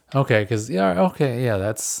 Okay, that's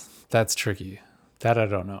tricky. That I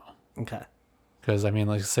don't know. Okay. Because I mean,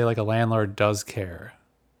 like say like a landlord does care,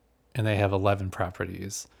 and they have 11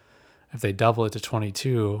 properties. If they double it to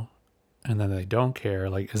 22, and then they don't care,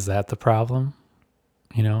 like is that the problem?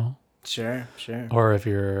 You know? Sure. Or if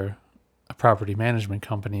you're a property management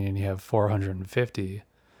company and you have 450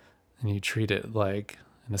 and you treat it like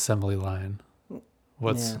an assembly line,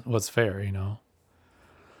 what's fair, you know?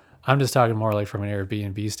 I'm just talking more like from an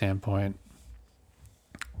Airbnb standpoint,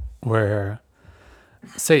 where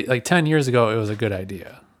say like 10 years ago it was a good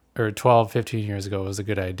idea, or 12, 15 years ago it was a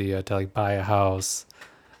good idea to like buy a house,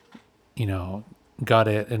 you know, gut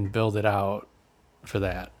it and build it out for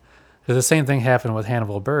that. Because the same thing happened with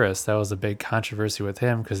Hannibal Buress. That was a big controversy with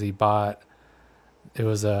him because he bought, it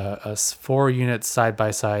was a 4-unit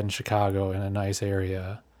side-by-side in Chicago in a nice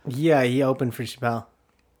area. Yeah, he opened for Chappelle.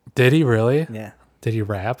 Did he really? Yeah. Did he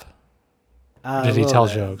rap? Did he tell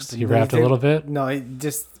jokes? He rapped a little bit? No,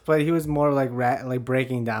 but he was more like like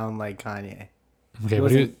breaking down like Kanye. Okay, but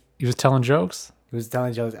he was telling jokes? He was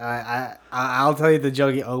telling jokes. I'll tell you the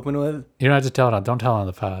joke he opened with. You don't have to tell it. Don't tell it on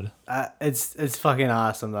the pod. It's fucking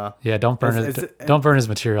awesome though. Yeah, don't burn his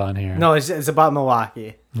material on here. No, it's about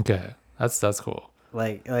Milwaukee. Okay, that's cool.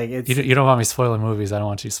 Like it's you don't want me spoiling movies. I don't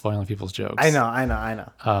want you spoiling people's jokes. I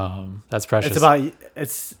know. That's precious. It's about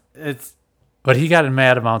it's. But he got in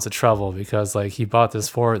mad amounts of trouble because like he bought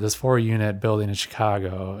this 4-unit building in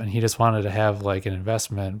Chicago and he just wanted to have like an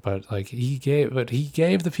investment, but he gave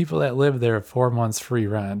the people that lived there 4 months free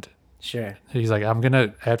rent. Sure. He's like,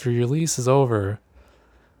 after your lease is over,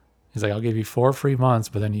 he's like, I'll give you 4 free months,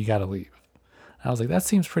 but then you got to leave. I was like, that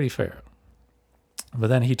seems pretty fair.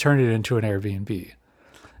 But then he turned it into an Airbnb.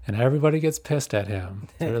 And everybody gets pissed at him.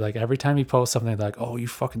 They're like, every time he posts something like, oh, you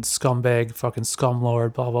fucking scumbag, fucking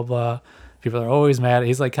scumlord, blah, blah, blah. People are always mad.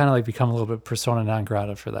 He's like kind of like become a little bit persona non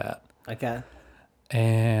grata for that. Okay.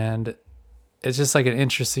 And it's just like an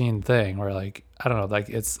interesting thing where like, I don't know, like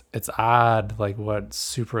it's odd like what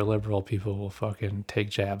super liberal people will fucking take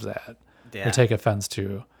jabs at or take offense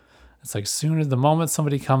to. It's like the moment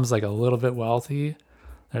somebody comes like a little bit wealthy,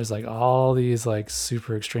 there's like all these like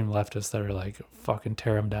super extreme leftists that are like fucking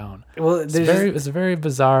tear them down. Well, it's a very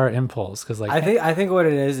bizarre impulse because like I think what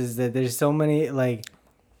it is that there's so many like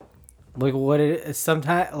what it is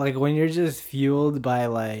sometimes like when you're just fueled by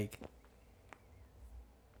like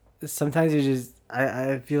sometimes you just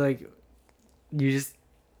I feel like you just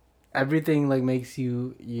everything like makes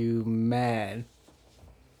you mad.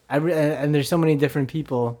 And there's so many different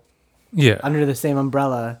people under the same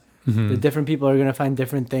umbrella. Mm-hmm. The different people are going to find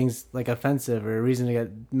different things like offensive or a reason to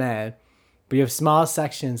get mad. But you have small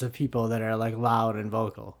sections of people that are like loud and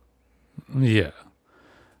vocal. Yeah.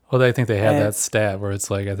 Well, I think they had that stat where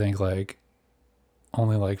it's like, I think like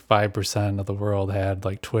only like 5% of the world had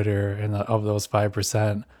like Twitter, and of those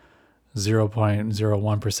 5%,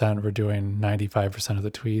 0.01% were doing 95% of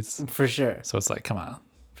the tweets. For sure. So it's like, come on.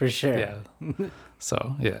 For sure. Yeah.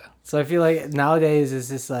 So, yeah. So I feel like nowadays it's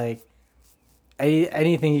just like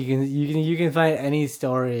anything you can find any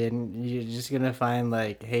story and you're just going to find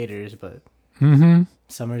like haters, but Mm-hmm.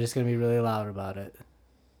 Some are just gonna be really loud about it.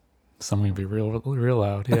 Some are gonna be real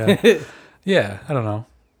loud. Yeah. Yeah. I don't know.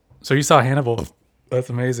 So you saw Hannibal? That's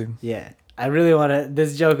amazing. Yeah. I really want to.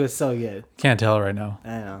 This joke is so good. Can't tell right now.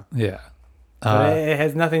 I know. Yeah. But it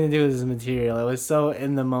has nothing to do with his material. It was so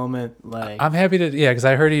in the moment. Like I'm happy to, because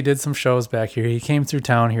I heard he did some shows back here. He came through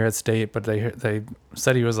town here at State, but they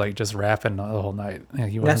said he was like just rapping the whole night.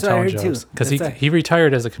 He wasn't telling jokes because he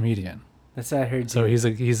retired as a comedian. That's what I heard too. So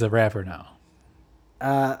he's a rapper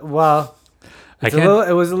now. Well,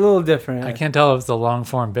 it was a little different. I can't tell if it's a long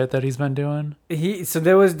form bit that he's been doing. So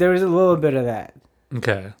there was a little bit of that.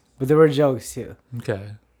 Okay. But there were jokes too.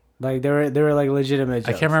 Okay. Like there were like legitimate jokes.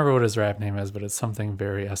 I can't remember what his rap name is, but it's something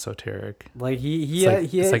very esoteric. Like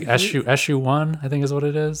it's like SU1, I think is what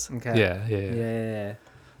it is. Okay.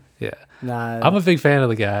 Yeah. Nah. I'm a big fan of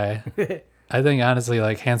the guy. I think honestly,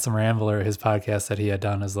 like Handsome Rambler, his podcast that he had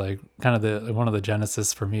done is like kind of one of the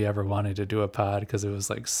genesis for me ever wanting to do a pod because it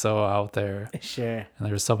was like so out there. Sure. And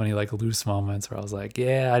there were so many like loose moments where I was like,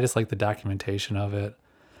 yeah, I just like the documentation of it.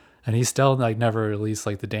 And he still like never released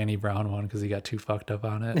like the Danny Brown one because he got too fucked up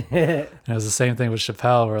on it. And it was the same thing with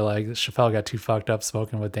Chappelle, where like Chappelle got too fucked up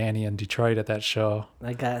smoking with Danny in Detroit at that show.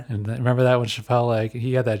 Okay. And remember that when Chappelle like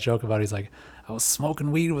he had that joke about he's like, I was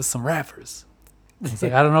smoking weed with some rappers. It's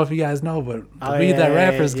like I don't know if you guys know, but the weed that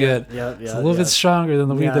rappers get is a little bit stronger than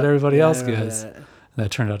the weed that everybody else gets. And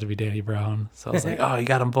that turned out to be Danny Brown. So I was like, oh, you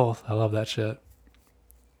got them both. I love that shit.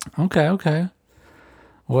 Okay.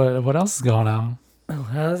 What else is going on?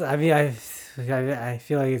 I mean, I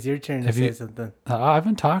feel like it's your turn to say something. I've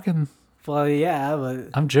been talking. Well, yeah,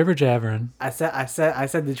 but I'm jibber jabbering. I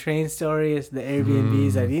said the train stories, the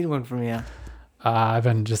Airbnbs. I need one from you. I've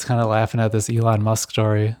been just kind of laughing at this Elon Musk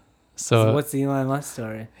story. So what's the Elon Musk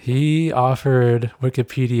story? He offered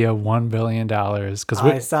Wikipedia $1 billion because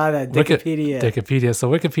I saw that Wikipedia. So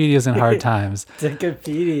Wikipedia's in hard times.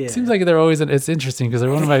 Wikipedia. It seems like they're always. It's interesting because they're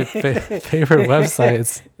one of my favorite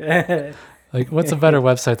websites. Like, what's a better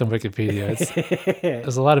website than Wikipedia?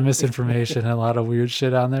 There's a lot of misinformation and a lot of weird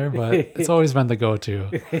shit on there, but it's always been the go-to.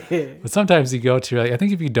 But sometimes you go to, like, I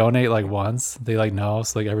think if you donate, like, once, they, like, know.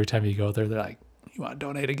 So, like, every time you go there, they're like, you want to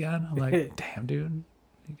donate again? I'm like, damn, dude.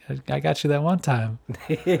 I got you that one time.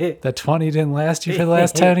 That 20 didn't last you for the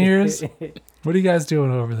last 10 years? What are you guys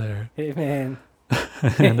doing over there? Hey, man.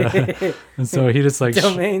 and so he just, like...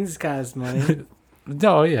 Domains cost money.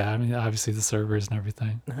 No, yeah. I mean, obviously the servers and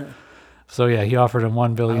everything. So, yeah, he offered him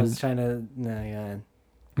 $1 billion. I was trying to... No, go ahead.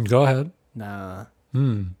 Go ahead. No.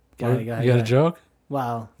 Go ahead. You got a joke?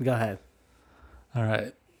 Wow. Go ahead. All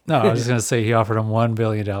right. No, I was just going to say he offered him $1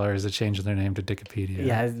 billion to change their name to Wikipedia.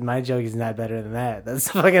 Yeah, my joke is not better than that. That's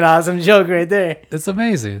a fucking awesome joke right there. It's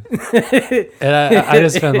amazing. And I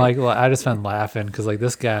just been laughing because, like,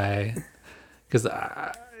 this guy... Because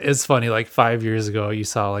it's funny, like, 5 years ago, you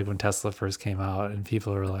saw, like, when Tesla first came out and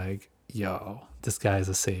people were like, yo... This guy is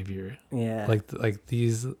a savior. Yeah. Like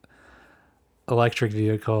these electric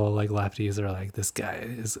vehicle like lefties are like, this guy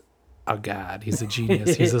is a god. He's a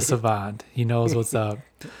genius. He's a savant. He knows what's up.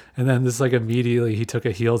 And then this like immediately he took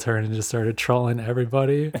a heel turn and just started trolling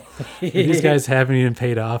everybody. These guys haven't even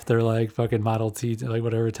paid off their like fucking Model T, like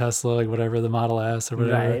whatever Tesla, like whatever the Model S or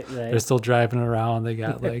whatever. Right. They're still driving around. They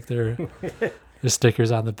got like their stickers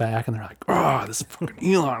on the back and they're like, oh, this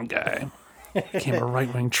fucking Elon guy. Became a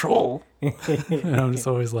right-wing troll. And I'm just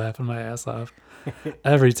always laughing my ass off.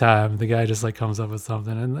 Every time the guy just like comes up with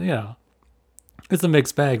something and you know, it's a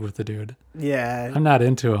mixed bag with the dude. Yeah. I'm not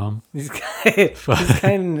into him. He's kind of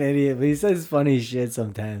an idiot, but he says funny shit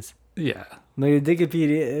sometimes. Yeah. Like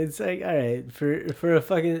Wikipedia, it's like, all right, for a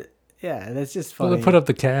fucking, yeah, that's just funny. Well, they put up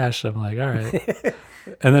the cash. I'm like, all right.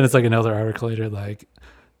 And then it's like another article later, like,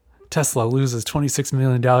 Tesla loses $26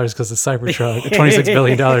 million because of Cybertruck, $26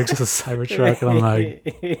 billion because of Cybertruck. And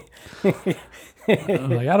I'm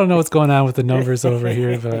like, I don't know what's going on with the numbers over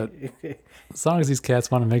here, but as long as these cats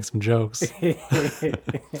want to make some jokes.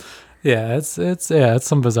 Yeah, it's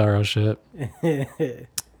some bizarro shit.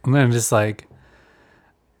 And then just like,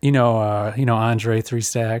 you know, Andre 3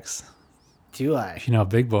 Stacks. Do I? You know,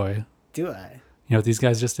 Big Boy. Do I? You know what these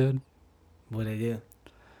guys just did? What'd they do?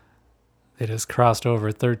 They just crossed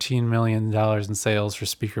over $13 million in sales for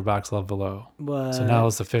Speaker Box Love Below. What? So now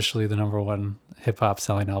it's officially the #1 hip hop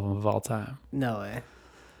selling album of all time. No way.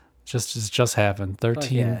 Just happened.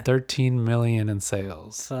 13 million in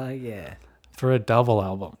sales. Fuck yeah. For a double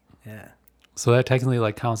album. Yeah. So that technically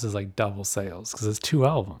like counts as like double sales because it's 2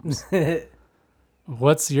 albums.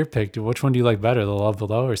 What's your pick? Which one do you like better, the Love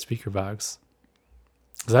Below or Speaker Box?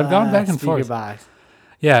 Because I've gone back and forth. Speaker Box.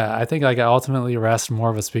 Yeah, I think like I ultimately rest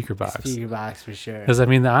more of a Speaker Box. Speaker Box for sure. Because I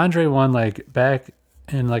mean the Andre one, like back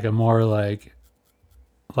in like a more like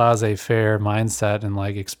laissez-faire mindset and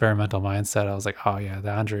like experimental mindset, I was like, oh yeah,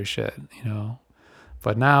 the Andre shit, you know.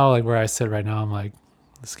 But now, like where I sit right now, I'm like,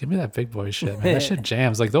 just give me that big boy shit, man. That shit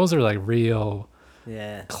jams. Like those are like real,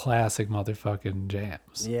 classic motherfucking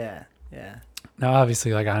jams. Yeah, yeah. Now,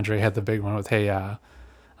 obviously, like Andre had the big one with Hey Ya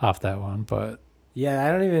off that one, but yeah,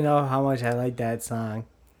 I don't even know how much I like that song.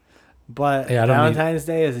 But yeah, Valentine's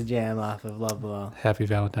Day is a jam off of Love Below. Happy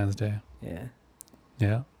Valentine's Day. Yeah.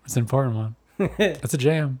 Yeah, it's an important one. It's a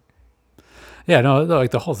jam. Yeah, no,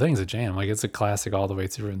 like the whole thing's a jam. Like it's a classic all the way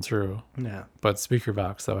through and through. Yeah. But Speaker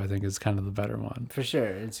Box, though, I think is kind of the better one. For sure.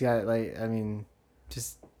 It's got like, I mean,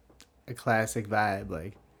 just a classic vibe.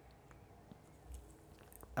 Like,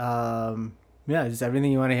 yeah, just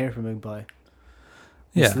everything you want to hear from Big Boy.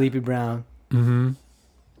 Yeah. Sleepy Brown. Mm-hmm.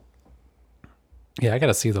 Yeah, I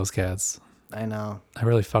gotta see those cats. I know. I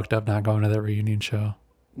really fucked up not going to that reunion show.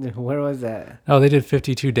 Where was that? Oh, they did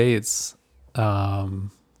 52 dates.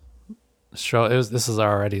 Show this is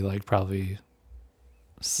already like probably.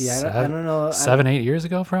 See, I don't know. 7-8 years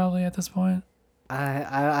ago, probably at this point.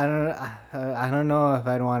 I don't know if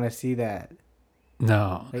I'd want to see that.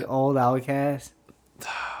 No. Like old Outkast.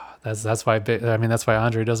 That's why. I mean, that's why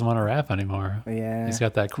Andre doesn't want to rap anymore. Yeah. He's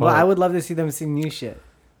got that quote. Well, I would love to see them sing new shit,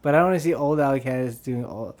 but I don't want to see old Outkast doing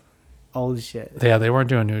old shit. Yeah, they weren't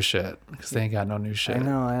doing new shit because they ain't got no new shit. I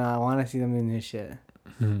know. I want to see them do new shit.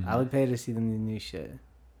 I would pay to see them do new shit.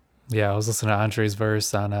 Yeah, I was listening to Andre's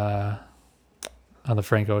verse on the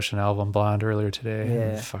Frank Ocean album Blonde earlier today. Yeah.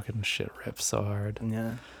 And fucking shit rips so hard.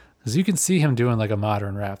 Yeah. Because you can see him doing like a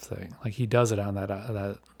modern rap thing. Like he does it on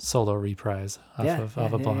that solo reprise off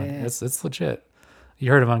of Blonde. Yeah. It's legit.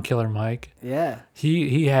 You heard him on Killer Mike. Yeah.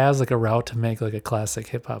 He has like a route to make like a classic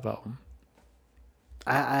hip hop album.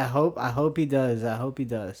 I hope he does. I hope he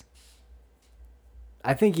does.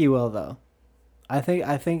 I think he will though. I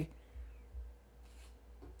think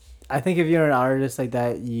if you're an artist like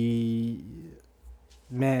that, you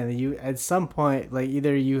at some point, like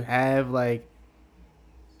either you have like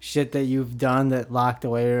shit that you've done that locked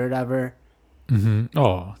away or whatever. Mm-hmm.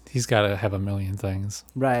 Oh, he's got to have a million things.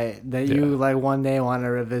 Right. That you like one day want to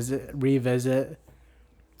revisit.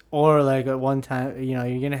 Or like at one time, you're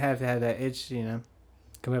going to have that itch,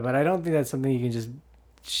 come in. But I don't think that's something you can just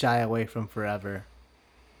shy away from forever.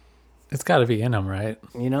 It's got to be in him, right?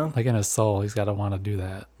 Like in his soul, he's got to want to do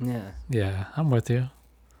that. Yeah. Yeah, I'm with you.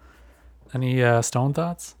 Any Stone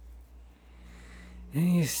thoughts?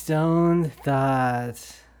 Any Stone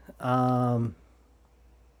thoughts? I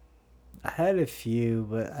had a few,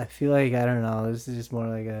 but I feel like, I don't know, this is just more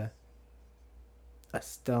like a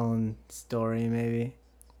Stone story, maybe.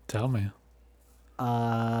 Tell me.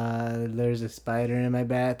 There's a spider in my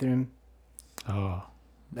bathroom. Oh.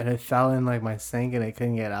 And it fell in like my sink and I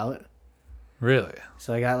couldn't get out. Really?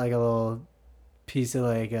 So I got like a little piece of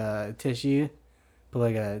like tissue, put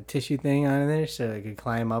like a tissue thing on there so I could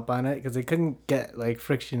climb up on it because I couldn't get like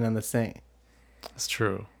friction on the sink. That's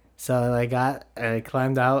true. So I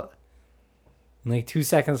climbed out. And like 2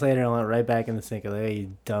 seconds later, I went right back in the sink. I'm like, hey,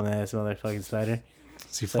 you dumbass motherfucking spider.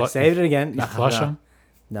 So I saved it again. You flush him?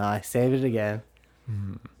 No, I saved it again.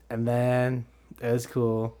 Mm. And then it was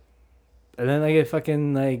cool. And then like it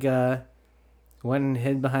fucking like went and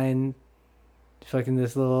hid behind fucking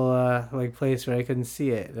this little like place where I couldn't see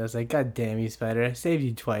it. And I was like, God damn you, spider! I saved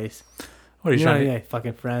you twice. What are you trying to? My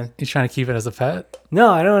fucking friend. You trying to keep it as a pet? No,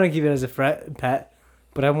 I don't want to keep it as a pet.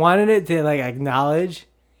 But I wanted it to like acknowledge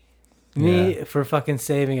me for fucking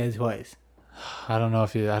saving it twice. I don't know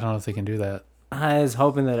if they can do that. I was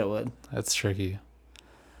hoping that it would. That's tricky.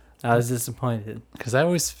 I was disappointed. Because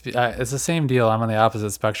it's the same deal. I'm on the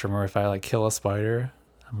opposite spectrum where if I like kill a spider,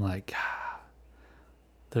 I'm like,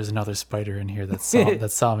 there's another spider in here that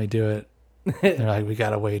saw me do it. They're like, we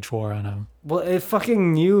gotta wage war on him. Well, it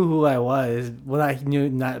fucking knew who I was. Well, I knew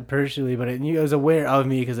not personally, but it was aware of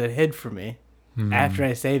me because it hid from me after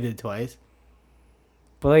I saved it twice.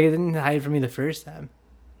 But like, it didn't hide from me the first time.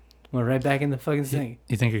 Went right back in the fucking sink.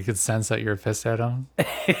 You think it could sense that you're pissed at him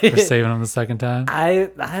for saving him the second time? I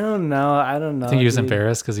don't know. I think he was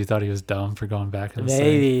embarrassed because he thought he was dumb for going back in the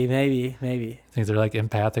sink. Maybe. Think they're like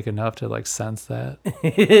empathic enough to like sense that?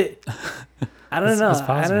 I don't know.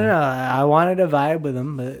 I don't know. I wanted to vibe with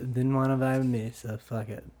him, but didn't want to vibe with me, so fuck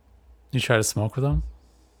it. You try to smoke with him?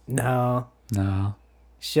 No.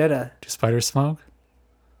 Shoulda. Do spiders smoke?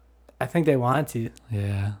 I think they want to.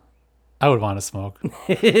 Yeah. I would want to smoke.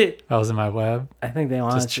 If I was in my web. I think they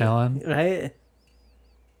want to. Just chilling. Right?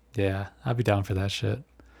 Yeah. I'd be down for that shit.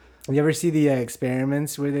 You ever see the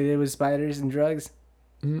experiments where they did with spiders and drugs?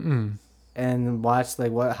 Mm-mm. And watch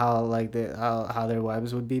like how their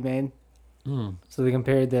webs would be made? So they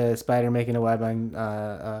compared the spider making a web on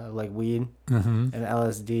like weed and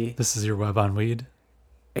LSD. This is your web on weed?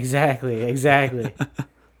 Exactly.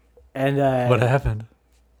 And what happened?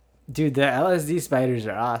 Dude, the LSD spiders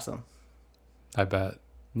are awesome. I bet.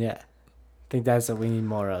 Yeah. I think that's what we need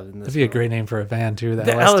more of in this. That'd be a great name for a band too. The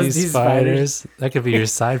LSD spiders. That could be your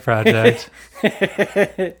side project.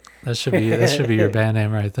 That should be your band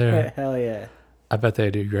name right there. Hell yeah. I bet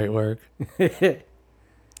they do great work. What'd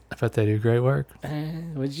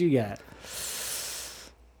you got?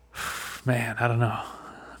 Man, I don't know.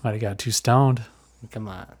 Might have got too stoned. Come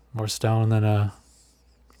on. More stoned than a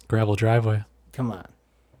gravel driveway. Come on.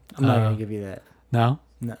 I'm not gonna give you that. No?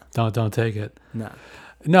 No. Don't take it. No.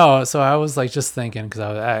 So I was like just thinking because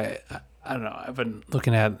I don't know. I've been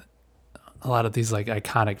looking at a lot of these like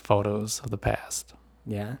iconic photos of the past.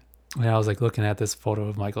 Yeah. And I was like looking at this photo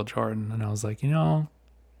of Michael Jordan, and I was like, there's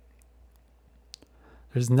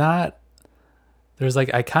like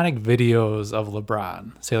iconic videos of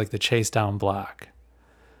LeBron, say like the chase down block,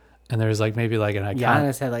 and there's like maybe like an iconic.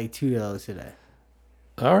 Giannis had like 2 of those today.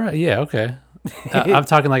 All right, yeah, okay. I'm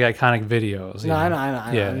talking like iconic videos. No, I know.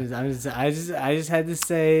 Yeah. I just had to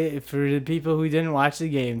say for the people who didn't watch the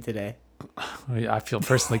game today. I feel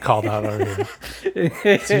personally called out already.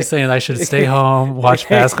 So you're saying I should stay home, watch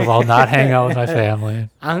basketball, not hang out with my family?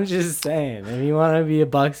 I'm just saying, if you want to be a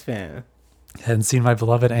Bucks fan. Hadn't seen my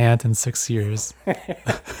beloved aunt in 6 years.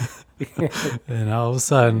 And all of a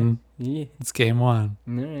sudden, it's game 1.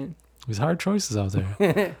 Right. There's hard choices out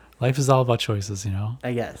there. Life is all about choices,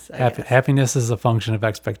 I guess. Happiness is a function of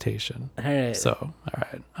expectation. All right. So,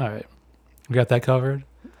 all right. We got that covered?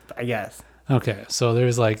 I guess. Okay, so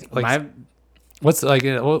there's like what's like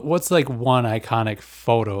one iconic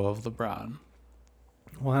photo of LeBron?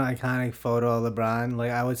 One iconic photo of LeBron,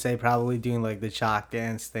 like I would say probably doing like the chalk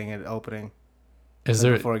dance thing at opening.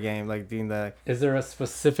 Before a game, like doing the. Is there a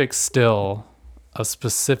specific still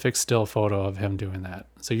photo of him doing that?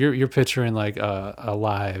 So you're picturing like a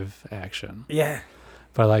live action. Yeah.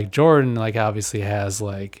 But like Jordan, like obviously has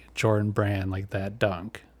like Jordan brand, like that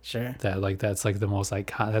dunk. Sure. That's like the most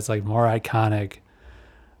iconic. That's like more iconic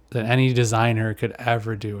than any designer could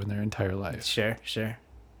ever do in their entire life. Sure.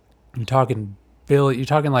 You're talking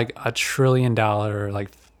like $1 trillion like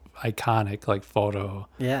iconic like photo.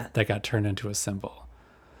 Yeah. That got turned into a symbol.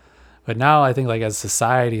 But now I think like as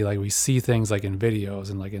society, like we see things like in videos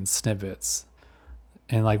and like in snippets,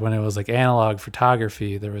 and like when it was like analog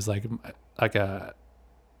photography, there was like a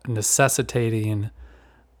necessitating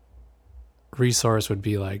resource would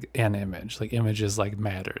be like an image. Like images like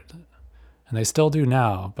mattered, and they still do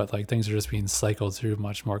now, but like things are just being cycled through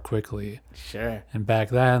much more quickly. Sure. And back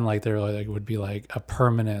then, like there like would be like a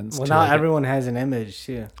permanence. Well, now like everyone has an image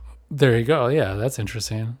too. There you go. Yeah, that's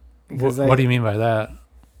interesting. What do you mean by that?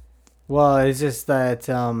 Well, it's just that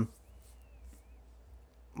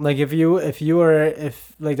like if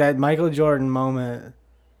like that Michael Jordan moment,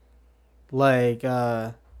 like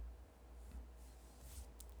I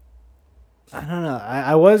don't know.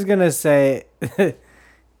 I was gonna say Well,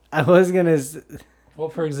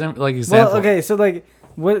 for example, Well, okay, so like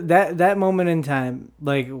what that moment in time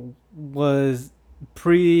like was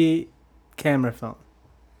pre-camera phone.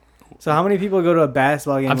 So how many people go to a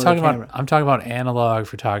basketball game with a camera? I'm talking about analog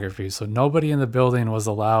photography. So nobody in the building was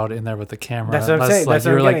allowed in there with the camera. That's what I'm saying. That's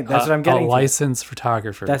what I'm getting. A licensed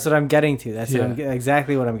photographer. That's what I'm getting to. That's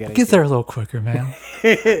exactly what I'm getting. Get there a little quicker, man.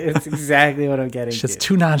 It's exactly what I'm getting to. It's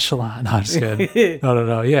too nonchalant. No, I'm just kidding.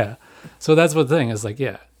 No. Yeah. So that's what the thing is like.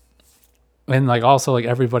 Yeah. And like also like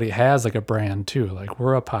everybody has like a brand too. Like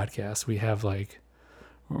we're a podcast.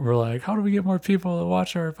 We're like, how do we get more people to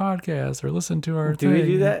watch our podcast or listen to our thing? Do we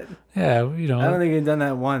do that? Yeah, I don't think we've done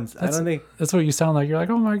that once. I don't think that's what you sound like. You're like,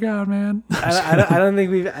 oh my god, man. I don't think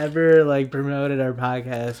we've ever like promoted our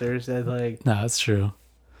podcast or said like. No, it's true.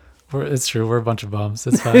 It's true. We're a bunch of bums.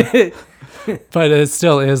 It's fine. But it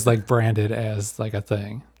still is like branded as like a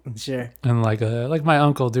thing. Sure. And like my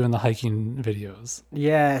uncle doing the hiking videos.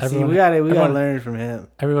 Yeah. We gotta learn from him.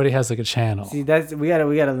 Everybody has like a channel. See, we gotta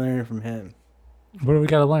learn from him. What do we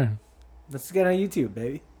gotta learn? Let's get on YouTube,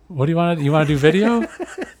 baby. What do you want to? You want to do video?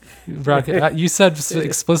 You said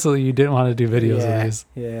explicitly you didn't want to do videos of these.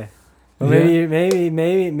 Yeah. Well,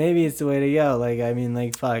 maybe it's the way to go. Like I mean,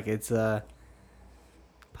 like fuck, it's Shammgod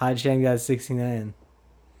 69.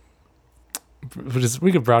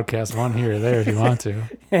 We could broadcast one here or there if you want to.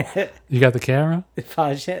 You got the camera?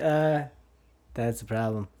 That's the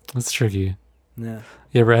problem. It's tricky. No.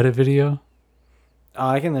 You ever edit video? Oh,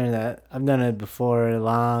 I can learn that. I've done it before a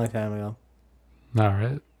long time ago. All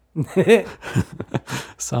right.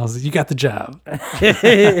 Sounds like you got the job.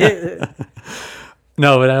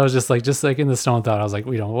 No, but I was just like in the stone thought, I was like,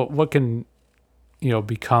 what can,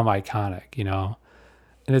 become iconic,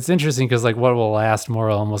 And it's interesting because like what will last more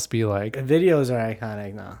will almost be like the videos are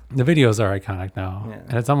iconic now. The videos are iconic now, yeah.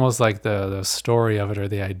 And it's almost like the story of it or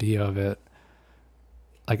the idea of it,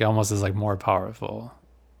 like almost is like more powerful,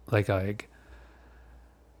 like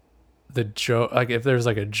the joke. Like if there's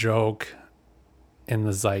like a joke in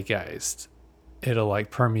the zeitgeist, it'll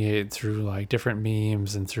like permeate through like different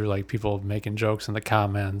memes and through like people making jokes in the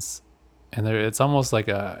comments, and it's almost like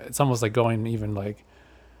going even like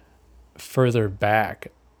further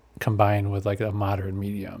back combined with like a modern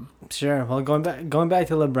medium. Sure. Well, going back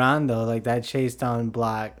to LeBron though, like that chase down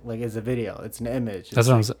block, like is a video. It's an image. That's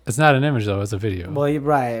what I'm saying. It's not an image though. It's a video. Well,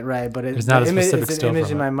 right. But it's not a specific it's an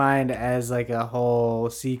image in my mind as like a whole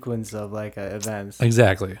sequence of like events.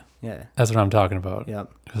 Exactly. Yeah. That's what I'm talking about.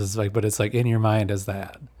 Yep. Because it's like, but it's like in your mind as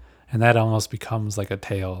that, and that almost becomes like a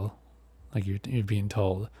tale, like you're being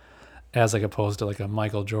told, as like opposed to like a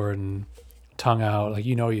Michael Jordan tongue out, like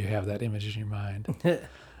you have that image in your mind.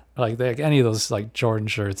 Like any of those like Jordan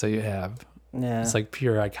shirts that you have. Yeah. It's like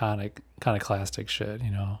pure iconic kind of classic shit,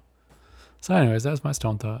 So anyways, that's my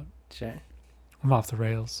stone thought. Sure. I'm off the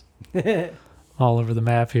rails. All over the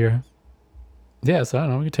map here. Yeah, so I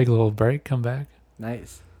don't know, we can take a little break, come back.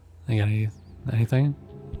 Nice. You got anything?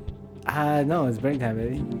 No, it's break time,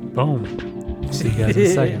 baby. Boom. See you guys in a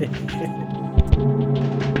second.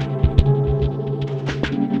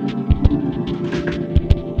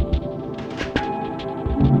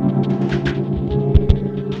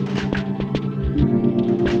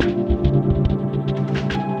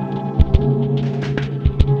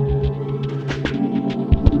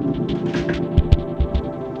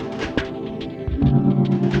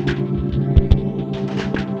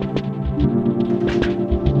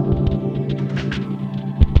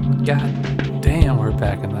 God damn, we're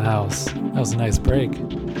back in the house. That was a nice break.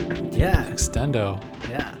 Yeah. Extendo.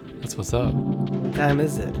 Yeah. That's what's up. What time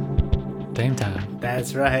is it? Dame time.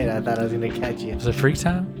 That's right. I thought I was going to catch you. Is it freak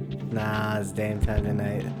time? Nah, it's Dame time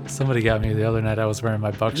tonight. Somebody got me the other night. I was wearing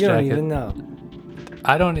my Bucks jacket. You don't even know.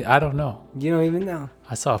 I don't know. You don't even know.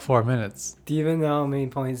 I saw 4 minutes. Do you even know how many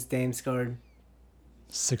points Dame scored?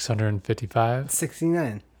 655?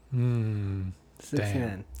 69. 69.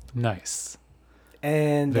 Damn. Nice.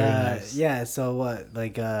 And nice. Yeah, so what?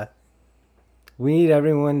 Like we need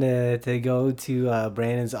everyone to go to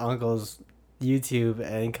Brandon's uncle's YouTube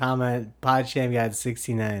and comment Pod Shammgod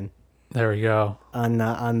 69. There we go. On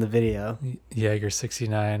the video. Jaeger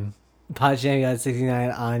 69. Pod Shammgod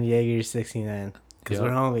 69 on Jaeger 69. Because we're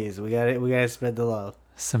homies. We gotta spread the love.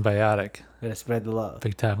 Symbiotic. We gotta spread the love.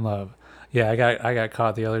 Big time love. Yeah, I got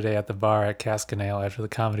caught the other day at the bar at Cascanale after the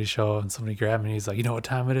comedy show, and somebody grabbed me and he's like, "You know what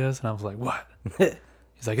time it is?" And I was like, "What?"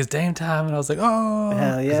 He's like, "It's Dame time," and I was like, "Oh!"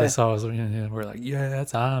 Hell yeah! Because I saw us, we're like, "Yeah,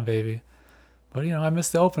 it's on, baby." But I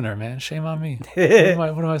missed the opener, man. Shame on me. What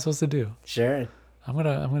am I supposed to do? Sure. I'm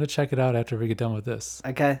gonna check it out after we get done with this.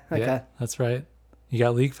 Okay. Yeah, that's right. You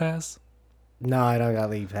got League Pass? No, I don't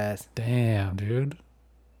got League Pass. Damn, dude.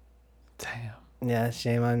 Damn. Yeah,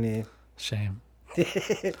 shame on me. Shame.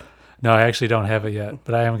 No, I actually don't have it yet,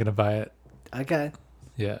 but I am gonna buy it. Okay.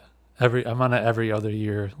 Yeah. I'm on an every other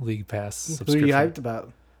year League Pass subscription. Who are you hyped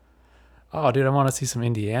about? Oh, dude, I want to see some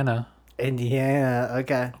Indiana.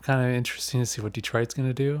 Okay. Kind of interesting to see what Detroit's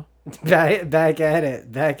gonna do. Back at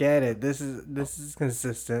it. This is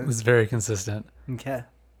consistent. It's very consistent. Okay.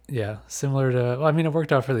 Yeah, similar to. Well, I mean, it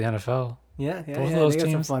worked out for the NFL. Yeah. Both of those they got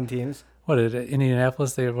teams. some fun teams. What did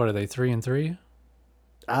Indianapolis? What are they? 3-3?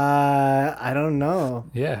 I don't know.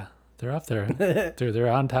 Yeah, they're up there.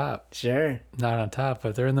 they're on top. Sure. Not on top,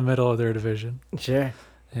 but they're in the middle of their division. Sure.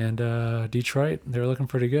 And Detroit, they're looking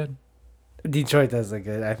pretty good. Detroit does look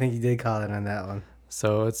good. I think you did call it on that one.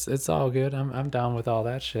 So it's all good. I'm down with all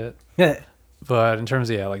that shit. But in terms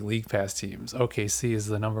of like League Pass teams, OKC is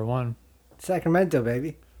the number one. Sacramento,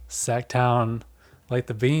 baby. Sacktown, light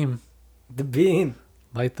the beam. The beam.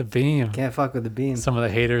 Light the beam. Can't fuck with the beam. Some of the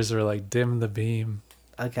haters were like, dim the beam.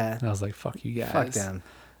 Okay. And I was like, fuck you guys. Fuck them.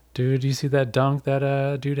 Dude, you see that dunk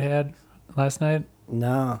that dude had last night?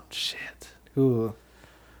 No. Shit. Who?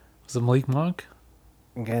 Was it Malik Monk?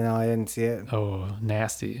 Okay, no, I didn't see it. Oh,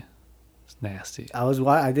 nasty. It's nasty.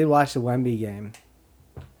 I did watch the Wemby game.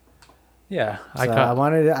 Yeah. I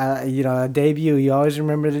wanted a debut. You always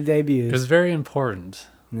remember the debuts. It was very important.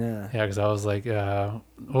 Yeah. Yeah, because I was like, what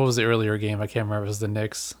was the earlier game? I can't remember. It was the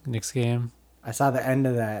Knicks game. I saw the end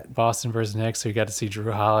of that. Boston versus Knicks, so you got to see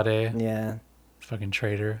Drew Holiday. Yeah. Fucking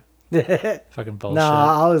traitor. Fucking bullshit. No,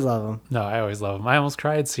 I always love him. No, I always love him. I almost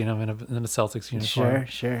cried seeing him in a Celtics uniform.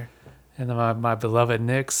 Sure. And then my beloved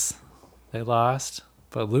Knicks, they lost.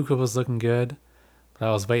 But Luka was looking good.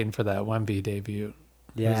 I was waiting for that Wemby debut.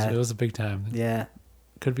 Yeah. It was a big time. Yeah.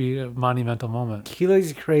 Could be a monumental moment. He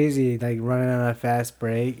looks crazy, like running on a fast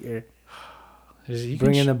break or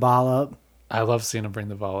bringing the ball up. I love seeing him bring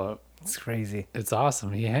the ball up. It's crazy. It's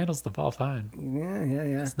awesome. He handles the ball fine.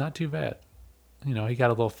 Yeah. It's not too bad. He got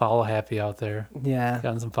a little foul happy out there. Yeah.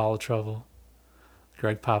 Got in some foul trouble.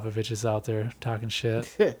 Greg Popovich is out there talking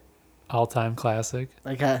shit. All-time classic.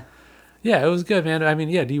 Okay. Yeah, it was good, man. I mean,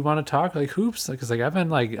 yeah. Do you want to talk like hoops? Because I've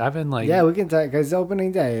been like. Yeah, we can talk. Cause it's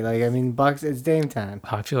opening day. Like, I mean, Bucks. It's Dame time.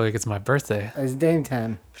 I feel like it's my birthday. It's Dame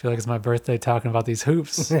time. I feel like it's my birthday talking about these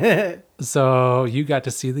hoops. So you got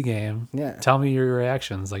to see the game. Yeah. Tell me your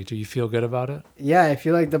reactions. Like, do you feel good about it? Yeah, I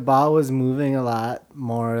feel like the ball was moving a lot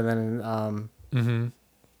more than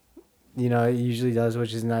it usually does,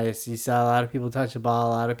 which is nice. You saw a lot of people touch the ball,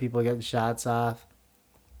 a lot of people getting shots off.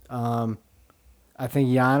 I think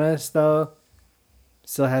Giannis though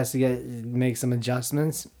still has to make some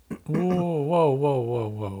adjustments.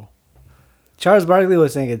 Whoa. Charles Barkley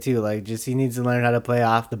was saying it too, like just he needs to learn how to play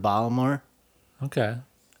off the ball more. Okay.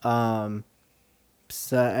 So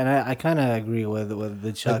and I kind of agree with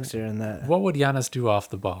the Chuckster in that. What would Giannis do off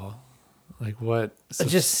the ball? Like what?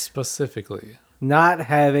 Just specifically. Not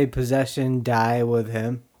have a possession die with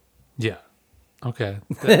him. Yeah. Okay.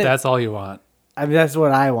 That's all you want. I mean, that's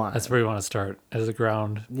what I want. That's where you want to start as a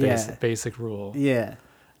ground basic rule. Yeah.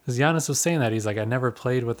 Because Giannis was saying that. He's like, I never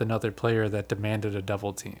played with another player that demanded a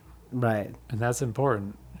double team. Right. And that's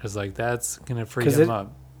important because, like, that's going to free him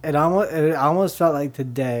up. It almost felt like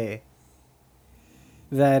today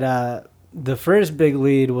that the first big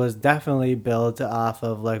lead was definitely built off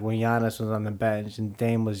of, like, when Giannis was on the bench and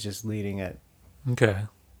Dame was just leading it. Okay.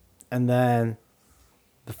 And then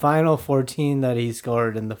the final 14 that he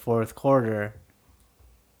scored in the fourth quarter,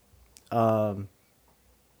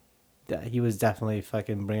 he was definitely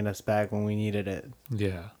fucking bringing us back when we needed it.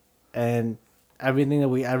 Yeah. And everything that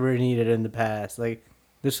we ever needed in the past. Like,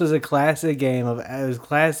 this was a classic game it was a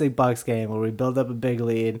classic Bucks game where we build up a big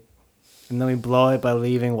lead and then we blow it by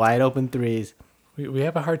leaving wide open threes. We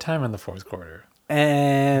have a hard time in the fourth quarter.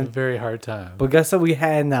 And a very hard time. But guess what we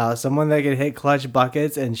had now? Someone that could hit clutch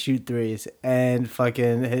buckets and shoot threes and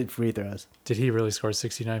fucking hit free throws. Did he really score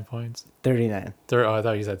 69 points? 39. I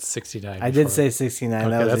thought you said 69. I did say 69. Okay,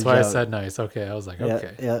 that was that's why I said nice. Okay, I was like,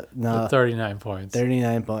 okay. Yeah, no. 39 points.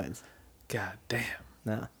 39 points. God damn.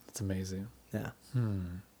 No. That's amazing. Yeah.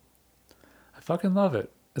 I fucking love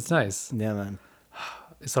it. It's nice. Yeah, man.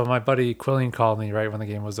 So my buddy Quillian called me right when the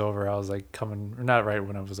game was over. I was like not right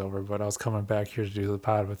when it was over, but I was coming back here to do the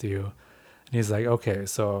pod with you. And he's like, okay,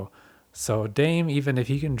 so Dame, even if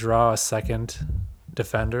he can draw a second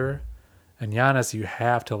defender, and Giannis, you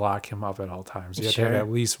have to lock him up at all times. You have to have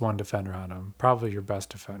at least one defender on him, probably your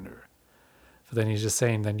best defender. But then he's just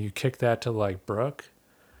saying, then you kick that to like Brook,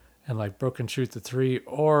 and like Brook can shoot the three,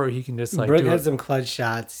 or he can just like Brook has some clutch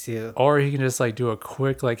shots too. Or he can just like do a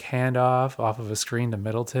quick like handoff off of a screen to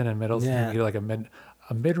Middleton, and Middleton can get like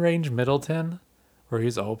a mid-range Middleton where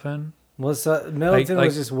he's open. Well, so Middleton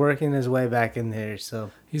was just working his way back in there,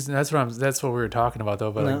 so that's what we were talking about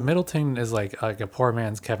though. But like Middleton is like a poor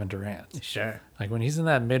man's Kevin Durant. Sure. Like when he's in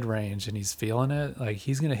that mid-range and he's feeling it, like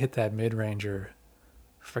he's gonna hit that mid-ranger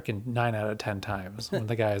freaking 9 out of 10 times when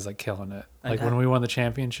the guy is like killing it. Like when we won the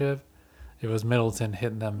championship, it was Middleton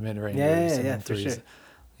hitting them mid-rangers and threes. For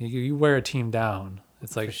sure. You wear a team down.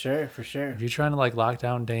 It's like for sure. If you're trying to like lock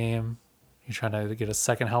down Dame, you're trying to get a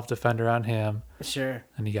second help defender on him. Sure.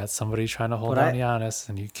 And you got somebody trying to hold down Giannis,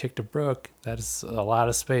 and you kick to Brook. That is a lot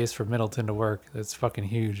of space for Middleton to work. That's fucking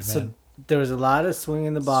huge, man. So there was a lot of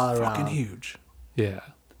swinging the ball around. Fucking huge. Yeah.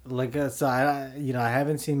 Like so, I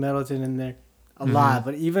haven't seen Middleton in there a lot,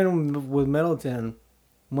 but even with Middleton,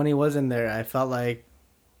 when he was in there, I felt like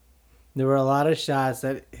there were a lot of shots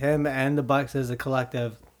that him and the Bucks as a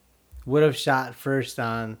collective would have shot first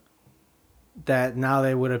on that now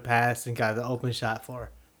they would have passed and got the open shot for.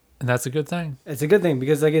 And that's a good thing. It's a good thing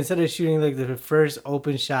because like instead of shooting like the first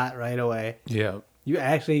open shot right away, you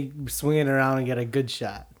actually swing it around and get a good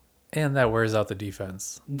shot. And that wears out the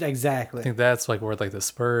defense. Exactly. I think that's like where like the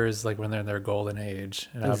Spurs, like when they're in their golden age,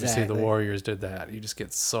 and obviously the Warriors did that. You just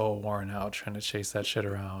get so worn out trying to chase that shit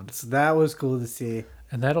around. So that was cool to see.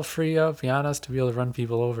 And that'll free up Giannis to be able to run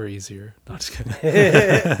people over easier. No, just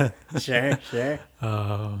kidding. Sure.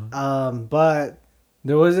 But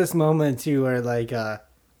there was this moment too where like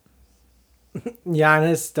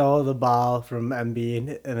Giannis stole the ball from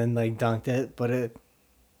Embiid and then like dunked it, but it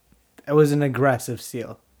was an aggressive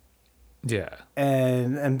steal. Yeah.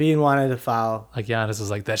 And Embiid wanted to foul. Like Giannis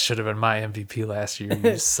was like, that should have been my MVP last year,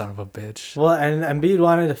 you son of a bitch. Well, and Embiid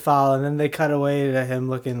wanted to foul, and then they cut away to him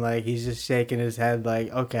looking like he's just shaking his head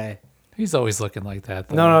like, okay. He's always looking like that,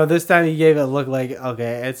 though. No, this time he gave it a look like,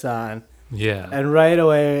 okay, it's on. Yeah. And right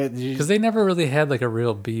away... Because they never really had, like, a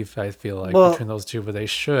real beef, I feel like, between those two, but they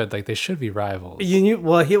should. Like, they should be rivals. You knew...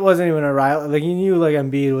 Well, he wasn't even a rival. Like, you knew, like,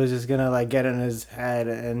 Embiid was just gonna, like, get in his head,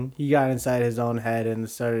 and he got inside his own head and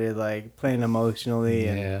started, like, playing emotionally.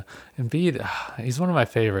 Yeah. Embiid, he's one of my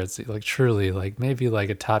favorites. Like, truly. Like, maybe, like,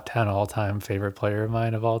 a top 10 all-time favorite player of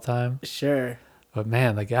mine of all time. Sure. But,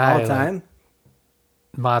 man, the guy... All time? Like,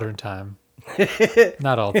 modern time.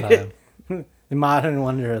 Not all time. The modern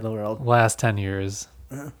wonder of the world. Last 10 years.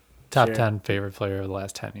 Top Sure. 10 favorite player of the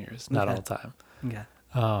last 10 years. Not all time. Yeah.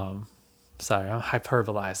 Sorry, I'm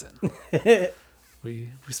hyperbolizing. we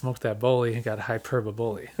smoked that bully and got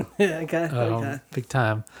hyperbole. Okay. Big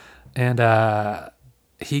time. And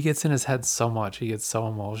he gets in his head so much. He gets so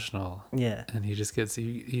emotional. Yeah. And he just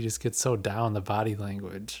gets so down the body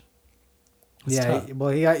language. It's yeah.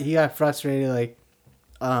 tough. He got frustrated.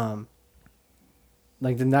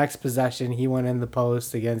 Like the next possession, he went in the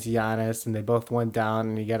post against Giannis, and they both went down,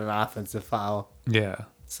 and he got an offensive foul. Yeah.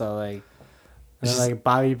 So like, and then, like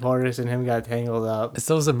Bobby Portis and him got tangled up. It's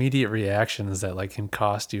those immediate reactions that like can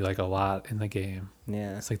cost you like a lot in the game.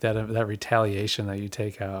 Yeah. It's like that retaliation that you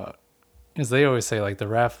take out. Because they always say like the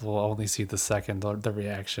ref will only see the second, the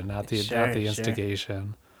reaction, not the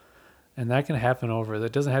instigation. And that can happen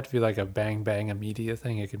it doesn't have to be like a bang bang immediate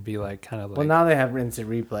thing. It can be like kind of like. Well, now they have instant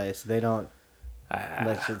replay, so they don't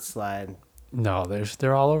let shit slide. No,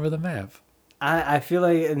 they're all over the map. I feel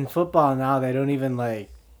like in football now they don't even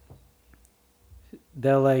like.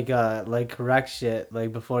 They'll like correct shit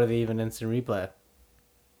like before they even instant replay.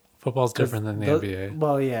 Football's different than the NBA.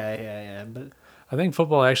 Well, yeah, but I think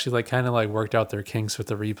football actually like kind of like worked out their kinks with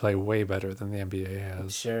the replay way better than the NBA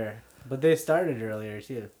has. Sure, but they started earlier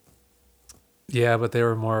too. Yeah, but they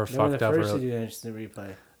were more they fucked up. They were the first to do instant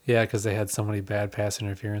replay. Yeah, because they had so many bad pass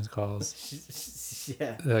interference calls.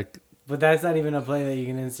 Yeah, like, but that's not even a play that you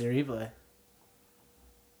can instant replay.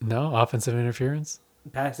 No, offensive interference.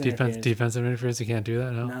 Defensive interference. You can't do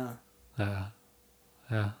that. No. Yeah.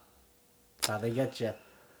 That's how they get you.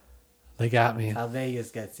 They got me. That's how Vegas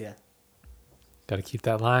gets you. Got to keep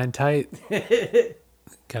that line tight.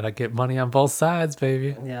 Got to get money on both sides,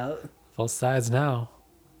 baby. Yeah. Both sides now.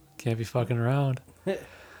 Can't be fucking around.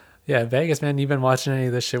 Yeah, Vegas, man. You been watching any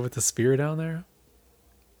of this shit with the Sphere down there?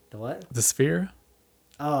 The what? The Sphere?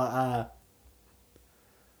 Oh,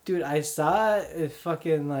 dude, I saw it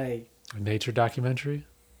fucking like... A nature documentary?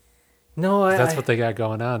 No, that's what they got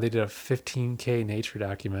going on. They did a 15K nature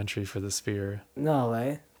documentary for the Sphere. No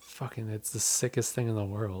way. Fucking, it's the sickest thing in the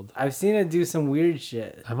world. I've seen it do some weird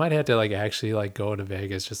shit. I might have to like actually like go to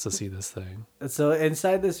Vegas just to see this thing. So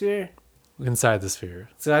inside the Sphere? Inside the Sphere.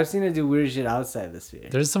 So I've seen it do weird shit outside the Sphere.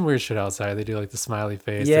 There's some weird shit outside. They do like the smiley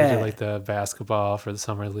face. Yeah. They do like the basketball for the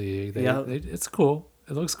summer league. It's cool.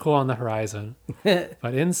 It looks cool on the horizon.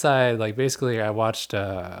 But inside, like basically I watched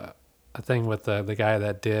a thing with the guy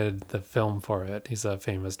that did the film for it. He's a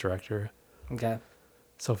famous director. Okay.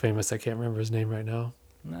 So famous I can't remember his name right now.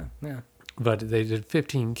 No, yeah. But they did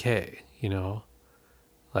 15K, you know.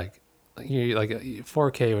 Like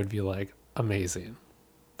 4K would be like amazing.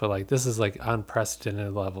 But like this is like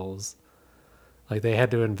unprecedented levels. Like they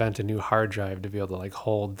had to invent a new hard drive to be able to like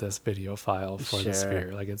hold this video file for the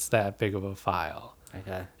Sphere. Like it's that big of a file.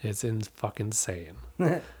 Okay. It's fucking insane.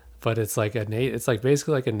 But it's like it's like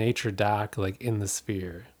basically like a nature doc like in the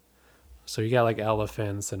Sphere. So you got like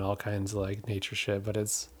elephants and all kinds of like nature shit, but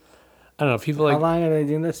it's I don't know, people like how long are they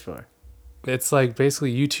doing this for? It's like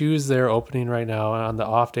basically U2's their opening right now on the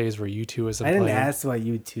off days where U2 isn't playing. I didn't ask about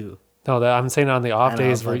U2. No, I'm saying on the off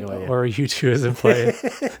days where U2 isn't playing.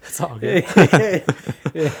 It's all good.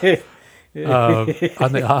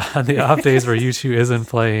 On the off days where U2 isn't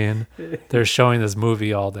playing, they're showing this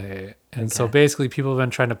movie all day. And so basically people have been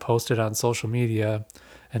trying to post it on social media,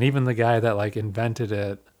 and even the guy that like invented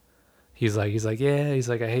it, he's like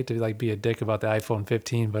I hate to like be a dick about the iPhone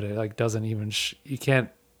 15, but it like doesn't even you can't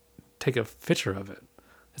take a picture of it.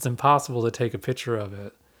 It's impossible to take a picture of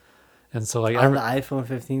it. And so like on the iPhone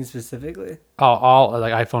 15 specifically? All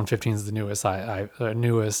like iPhone 15 is the newest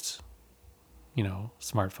newest, you know,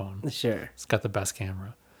 smartphone. Sure. It's got the best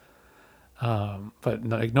camera. But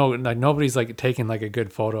nobody's like taking like a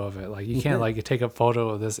good photo of it. Like you can't like take a photo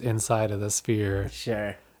of this inside of the Sphere.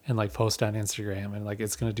 Sure. And like post on Instagram, and like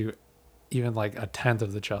it's gonna do even like a tenth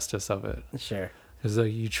of the justice of it. Sure. Because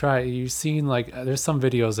you've seen like there's some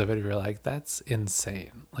videos of it where you're like, that's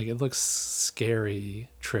insane. Like it looks scary,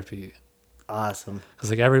 trippy. Awesome. Because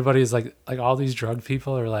like everybody's like all these drug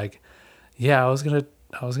people are like, yeah, I was gonna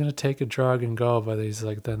take a drug and go, but he's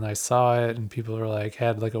like, then I saw it, and people are like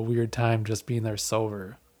had like a weird time just being there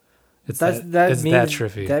sober. It's that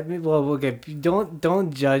trippy. That means, well, okay,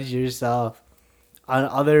 don't judge yourself on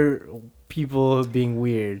other people being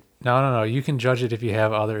weird. No. You can judge it if you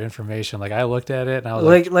have other information. Like I looked at it and I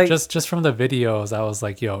was like just from the videos, I was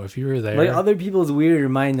like, yo, if you were there, like other people's weird or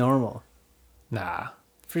mine normal. Nah,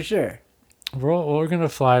 for sure. We're gonna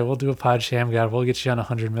fly. We'll do a pod Shammgod. We'll get you on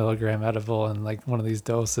 100 milligram edible and like one of these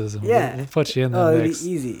doses, and we'll put you in the mix.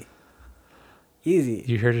 It'd be easy.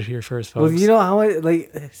 You heard it here first, folks. Well, you know how much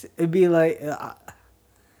it'd be like. You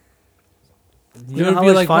know how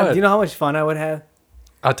much fun? Do you know how much fun I would have?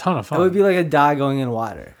 A ton of fun. It would be like a dog going in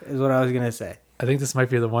water. Is what I was gonna say. I think this might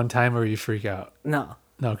be the one time where you freak out. No,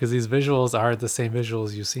 because these visuals aren't the same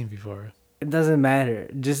visuals you've seen before. It doesn't matter.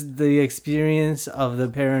 Just the experience of the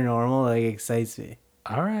paranormal like excites me.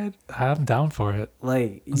 All right, I'm down for it.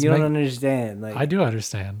 Like you don't understand. Like I do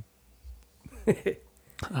understand.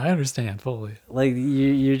 I understand fully. Like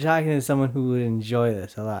you're talking to someone who would enjoy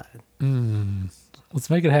this a lot. Let's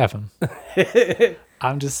make it happen.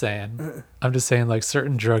 I'm just saying. Like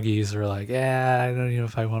certain druggies are like, yeah, I don't know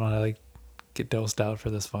if I want to like get dosed out for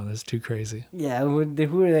this one. It's too crazy. Yeah, who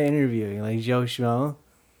are they interviewing? Like Joe Schmo?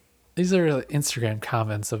 These are like Instagram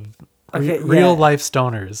comments of real life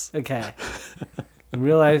stoners. Okay.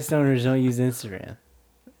 Real life stoners don't use Instagram.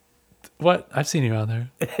 What? I've seen you on there.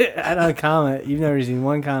 I don't comment. You've never seen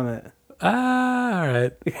one comment. All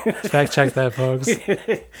right. Fact check that, folks.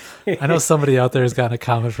 I know somebody out there has gotten a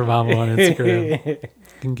comment from Amo on Instagram. I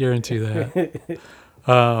can guarantee that.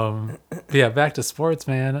 Yeah, back to sports,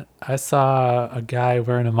 man. I saw a guy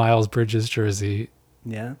wearing a Miles Bridges jersey.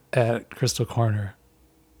 Yeah. At Crystal Corner.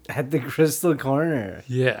 At the Crystal Corner.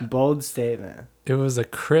 Yeah. Bold statement. It was a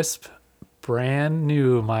crisp, brand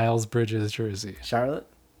new Miles Bridges jersey. Charlotte?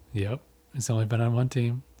 Yep. He's only been on one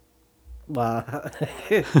team. Wow.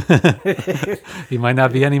 He might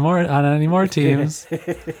not be on any more teams.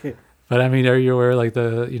 But I mean, are you aware like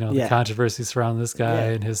the controversy surrounding this guy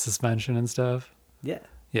and his suspension and stuff? Yeah.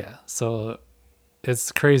 Yeah. So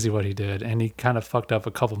it's crazy what he did, and he kind of fucked up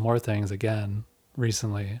a couple more things again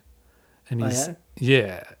recently. And he's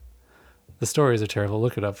the stories are terrible.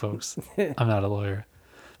 Look it up, folks. I'm not a lawyer.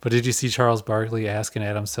 But did you see Charles Barkley asking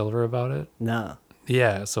Adam Silver about it? No.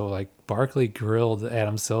 Yeah, so like Barkley grilled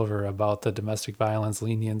Adam Silver about the domestic violence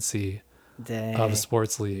leniency of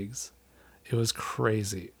sports leagues. It was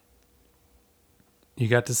crazy. You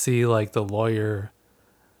got to see like the lawyer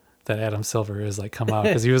that Adam Silver is like come out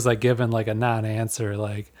because he was like given like a non-answer.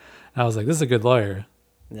 Like, and I was like, this is a good lawyer.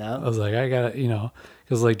 Yeah. I was like, I got to,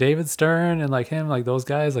 because like David Stern and like him, like those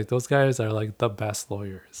guys are like the best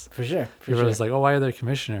lawyers. For sure. It's like, oh, why are they a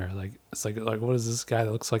commissioner? Like, it's like, what is this guy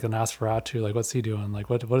that looks like a Nosferatu? Like, what's he doing? Like,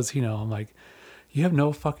 what does he know? I'm like, you have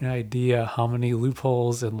no fucking idea how many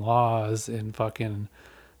loopholes and laws and fucking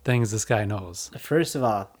things this guy knows. First of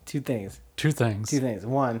all, two things.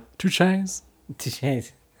 One. 2 chains. 2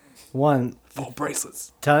 chains. One. 4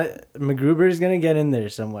 bracelets. MacGruber's gonna get in there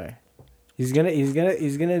somewhere. He's gonna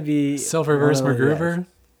be Silver versus MacGruber.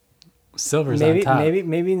 Silver's maybe, on top.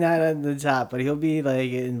 Maybe not at the top, but he'll be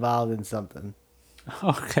like involved in something.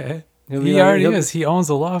 Okay. He already is. He owns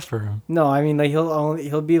a law firm. No, I mean like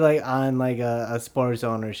he'll be like on like a sports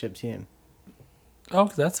ownership team. Oh,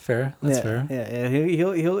 that's fair. That's fair. Yeah.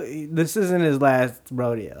 He'll. This isn't his last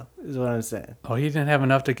rodeo, is what I'm saying. Oh, he didn't have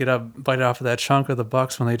enough to get a bite off of that chunk of the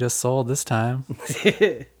Bucks when they just sold this time.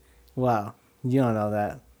 Wow, you don't know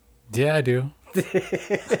that. Yeah, I do.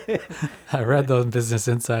 I read the Business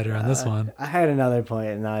Insider on this one. I had another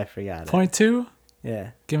point and now I forgot it. Point 2?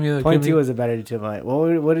 Yeah. Give me the point 2 was a better 2 point.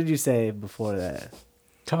 What did you say before that?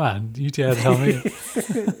 Come on, you gotta tell me.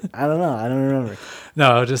 I don't know. I don't remember. No,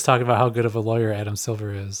 I was just talking about how good of a lawyer Adam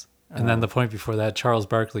Silver is. And then the point before that, Charles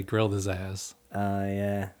Barkley grilled his ass.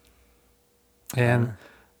 Yeah. And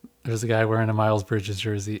there's a guy wearing a Miles Bridges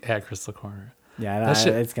jersey at Crystal Corner. Yeah,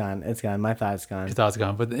 it's gone. It's gone. My thought's gone. Your thought's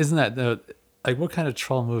gone. But isn't that like what kind of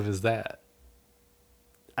troll move is that?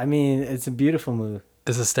 I mean, it's a beautiful move.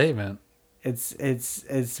 It's a statement.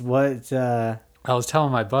 It's what I was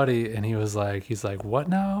telling my buddy, and he's like, what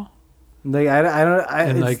now?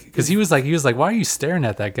 Like because he was like, why are you staring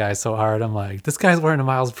at that guy so hard? I'm like, this guy's wearing a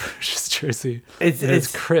Miles Bridges jersey.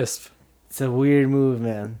 It's crisp. It's a weird move,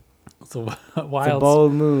 man. It's a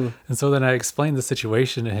bold move. And so then I explained the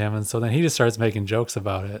situation to him, and so then he just starts making jokes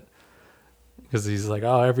about it. Because he's like,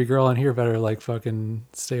 oh, every girl in here better like fucking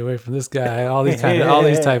stay away from this guy. All these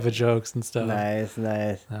type of jokes and stuff. Nice. And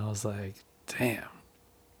I was like, damn.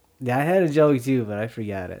 Yeah, I had a joke too, but I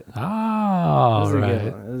forgot it. Oh, it was a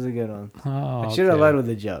good one. It was a good one. Oh, I should have led with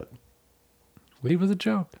a joke. Lead with a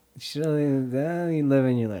joke. You live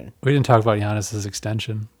and you learn. We didn't talk about Giannis's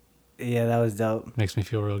extension. Yeah, that was dope. Makes me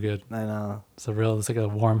feel real good. I know. It's like a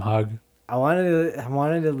warm hug. I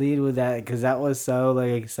wanted to lead with that because that was so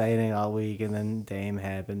like exciting all week, and then Dame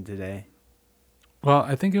happened today. Well,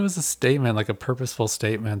 I think it was a statement, like a purposeful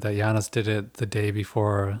statement that Giannis did it the day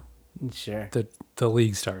before. Sure. The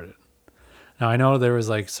league started. Now I know there was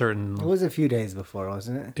like certain. It was a few days before,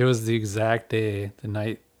 wasn't it? It was the exact day,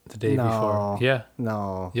 the day before. Yeah.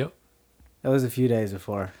 No. Yep. It was a few days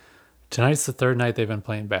before. Tonight's the third night they've been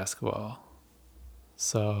playing basketball.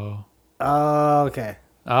 So. Oh, okay.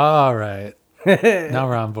 All right. Now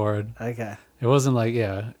we're on board. Okay. It wasn't like,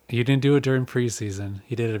 yeah, he didn't do it during preseason.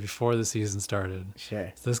 He did it before the season started.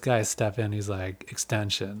 Sure. So this guy stepped in. He's like,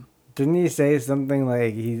 extension. Didn't he say something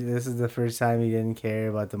like this is the first time he didn't care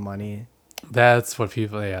about the money? That's what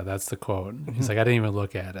people, yeah, that's the quote. He's like, I didn't even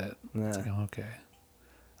look at it. Yeah. It's like, oh, okay.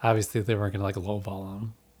 Obviously, they weren't going to like lowball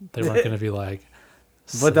him. They weren't going to be like.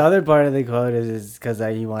 But the other part of the quote is because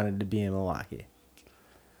he wanted to be in Milwaukee.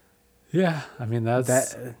 Yeah, I mean,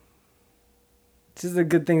 that's just a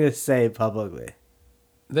good thing to say publicly.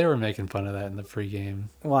 They were making fun of that in the pregame.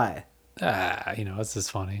 Why? It's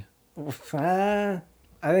just funny.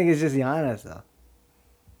 I think it's just Giannis, though.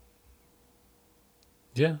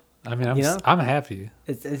 Yeah, I mean, I'm happy.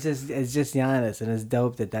 It's just Giannis, and it's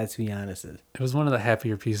dope that's who Giannis is. It was one of the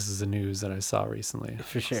happier pieces of news that I saw recently.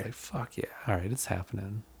 For sure. I was like, fuck yeah! All right, it's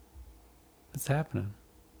happening. It's happening.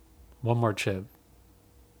 One more chip.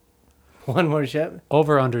 One more chip?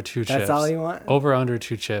 Over under 2 chips. That's all you want? Over under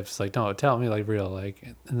 2 chips. Like, no, tell me like real. Like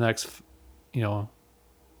the next,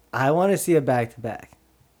 I want to see a back to back.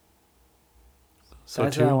 So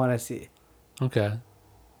that's 2? what I want to see. Okay.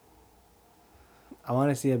 I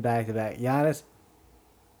want to see a back to back. Giannis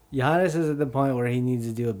is at the point where he needs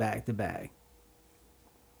to do a back to back.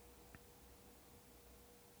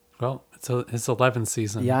 Well, it's 11th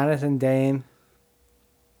season. Giannis and Dame,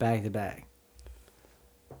 back to back.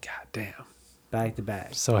 God damn. Back to back.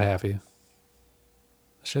 So happy.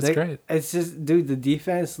 Shit's great. It's just, dude, the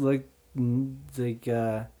defense looked like,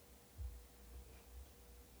 other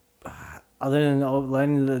than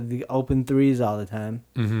letting the open threes all the time.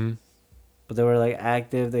 Mm-hmm. But they were like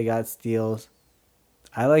active. They got steals.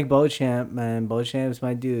 I like Beauchamp, man. Beauchamp's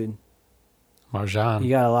my dude. Marjan. He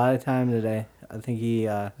got a lot of time today. I think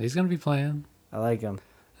he's gonna be playing. I like him.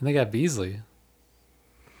 And they got Beasley.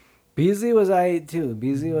 Beasley was aight too.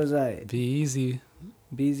 Beasley was aight. Be easy.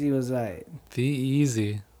 Beasley was aight. Be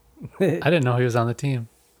easy. I didn't know he was on the team.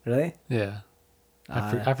 Really? Yeah.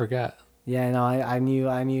 I forgot. Yeah, no, I knew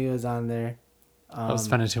he was on there. I was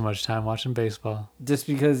spending too much time watching baseball. Just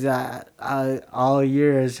because I all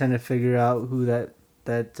year I was trying to figure out who that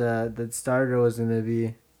starter was going to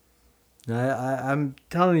be. I'm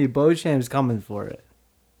telling you, Beauchamp's coming for it.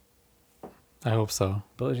 I hope so.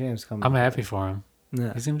 Beauchamp's coming. I'm happy for him.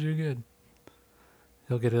 Yeah. He's going to do good.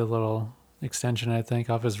 He'll get a little extension, I think,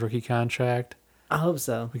 off his rookie contract. I hope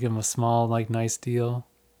so. We give him a small, nice deal.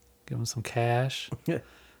 Give him some cash.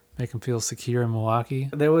 Make him feel secure in Milwaukee.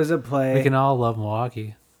 There was a play. We can all love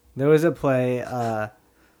Milwaukee. There was a play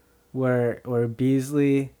where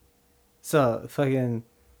Beasley, so fucking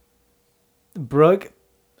Brooke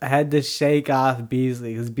had to shake off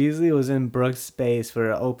Beasley because Beasley was in Brooke's space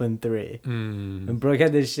for an open 3. And Brooke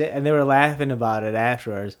had to shake, and they were laughing about it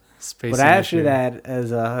afterwards. But after that,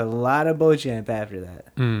 there's a lot of Beauchamp after that.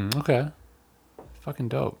 Okay. Fucking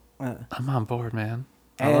dope. I'm on board, man.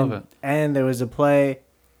 I love it. And there was a play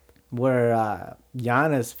where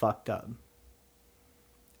Giannis fucked up.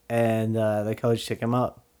 And the coach took him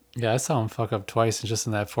up. Yeah, I saw him fuck up twice just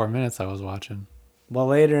in that 4 minutes I was watching. Well,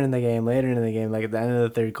 later in the game, like at the end of the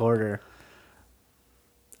third quarter,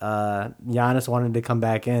 Giannis wanted to come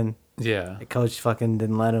back in. Yeah. The coach fucking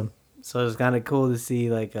didn't let him. So it was kind of cool to see,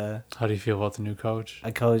 How do you feel about the new coach?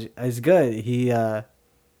 A coach. It's good. He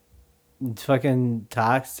fucking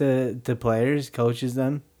talks to players, coaches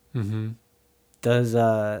them. Mm-hmm. Does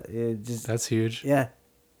it just... That's huge. Yeah.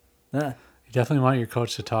 You definitely want your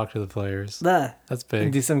coach to talk to the players. That's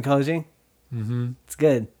big. Do some coaching. Mm-hmm. It's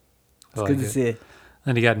good. It's good to see.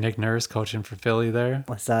 Then you got Nick Nurse coaching for Philly there.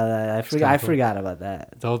 I saw that. I forgot about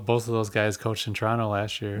that. Both of those guys coached in Toronto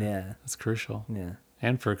last year. Yeah. That's crucial. Yeah.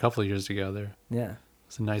 And for a couple of years together. Yeah.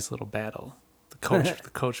 It's a nice little battle. The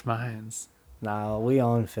coach minds. No, we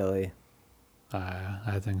own Philly.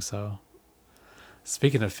 I think so.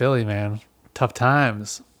 Speaking of Philly, man, tough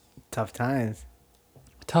times. Tough times.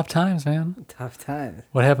 Tough times, man. Tough times.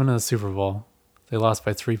 What happened in the Super Bowl? They lost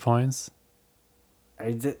by 3 points.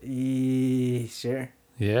 Sure.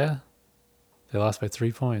 Yeah. They lost by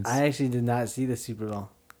 3 points. I actually did not see the Super Bowl.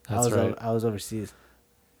 That's right. I was overseas.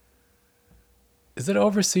 Is it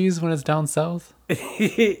overseas when it's down south?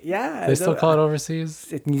 Yeah. They still call it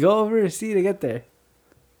overseas? You go over a sea to get there.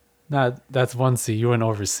 Nah, that's one sea. You went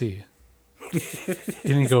overseas. You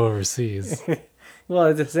didn't go overseas. Well,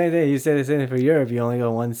 it's the same thing. You say the same thing for Europe. You only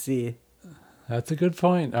go one sea. That's a good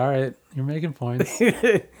point. All right. You're making points.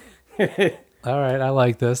 All right. I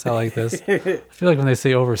like this. I feel like when they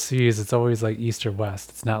say overseas, it's always like east or west.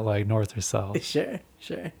 It's not like north or south. Sure.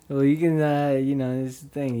 Well, you can, it's the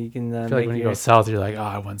thing. You can I feel like when you go south, you're like, oh,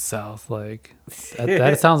 I went south. Like,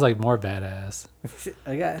 that sounds like more badass.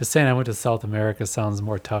 Okay. Just saying I went to South America sounds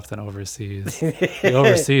more tough than overseas. Like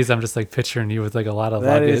overseas, I'm just like picturing you with like a lot of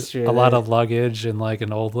luggage and like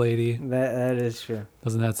an old lady. That is true.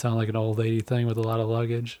 Doesn't that sound like an old lady thing with a lot of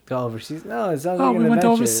luggage? Go overseas? No, it sounds like we went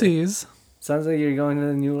overseas. Sounds like you're going to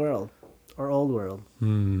the new world or old world.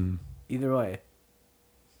 Either way.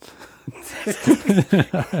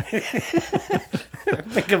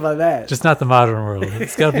 Think about that. Just not the modern world.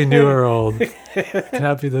 It's got to be new or old. It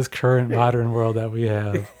cannot be this current modern world that we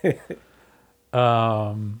have.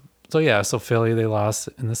 So Philly, they lost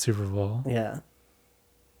in the Super Bowl. Yeah.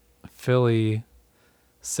 Philly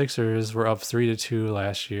Sixers were up 3-2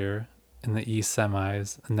 last year in the East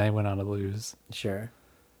semis, and they went on to lose. Sure.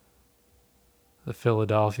 The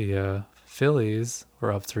Philadelphia Phillies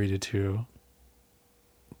were up 3-2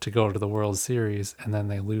 to go to the World Series, and then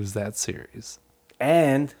they lose that series.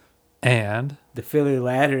 And the Philly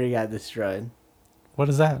ladder got destroyed. What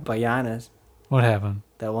is that? By Giannis. What happened?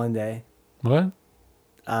 That one day. What?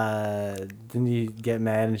 Didn't you get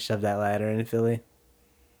mad and shove that ladder in Philly?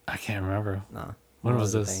 I can't remember. No. When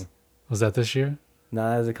was this? Was that this year? No,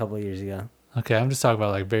 that was a couple of years ago. Okay, I'm just talking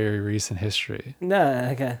about like very recent history. No,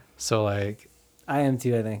 okay. So like, I am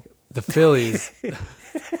too, I think. The Phillies.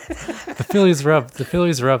 The Phillies were up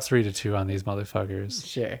 3-2 on these motherfuckers.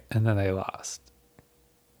 Sure. And then they lost.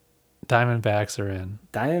 Diamondbacks are in.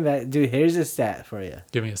 Dude, here's a stat for you.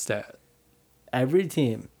 Give me a stat. Every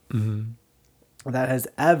team that has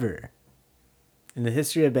ever, in the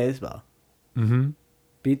history of baseball,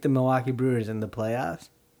 beat the Milwaukee Brewers in the playoffs.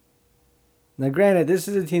 Now, granted, this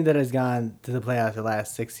is a team that has gone to the playoffs the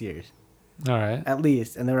last 6 years. All right. At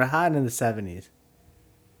least. And they were hot in the 70s.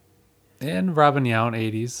 And Robin Yount,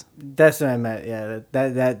 80s. That's what I meant. Yeah,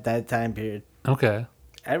 that time period. Okay.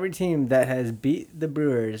 Every team that has beat the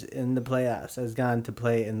Brewers in the playoffs has gone to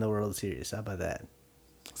play in the World Series. How about that?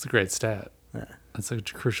 It's a great stat. Yeah. That's a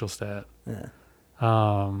crucial stat. Yeah.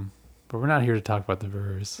 But we're not here to talk about the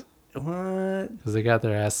Brewers. What? Because they got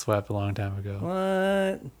their ass swept a long time ago.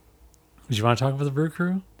 What? Did you want to talk about the Brew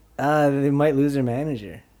Crew? They might lose their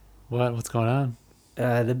manager. What? What's going on?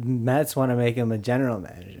 The Mets want to make him a general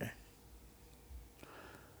manager.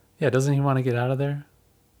 Yeah, doesn't he want to get out of there?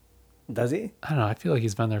 Does he? I don't know. I feel like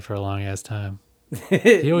he's been there for a long ass time.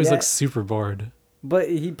 He always looks super bored. But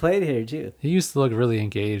he played here too. He used to look really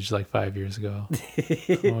engaged like 5 years ago.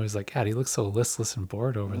 I'm always like, God, he looks so listless and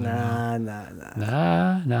bored over there.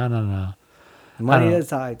 Nah. Money does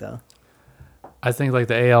talk though. I think like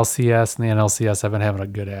the ALCS and the NLCS, I've been having a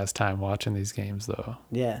good ass time watching these games though.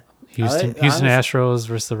 Yeah. Houston Astros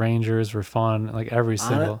versus the Rangers were fun. Like every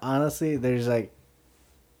single. Honestly, there's like,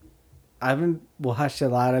 I haven't watched a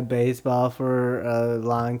lot of baseball for a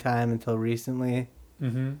long time until recently.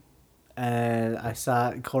 Mm-hmm. And I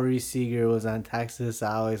saw Corey Seager was on Texas.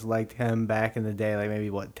 I always liked him back in the day, like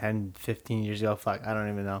maybe 10, 15 years ago. Fuck, I don't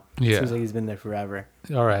even know. Yeah. Seems like he's been there forever.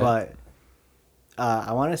 All right. But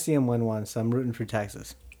I want to see him win one, so I'm rooting for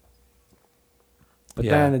Texas. But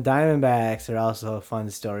then the Diamondbacks are also a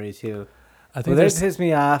fun story too. I think they pissed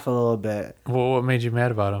me off a little bit. Well, what made you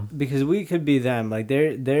mad about them? Because we could be them. Like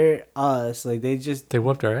they're us. Like they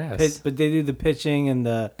whooped our ass. But they do the pitching and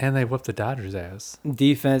they whooped the Dodgers' ass.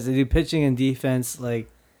 Defense. They do pitching and defense. Like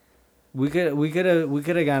we could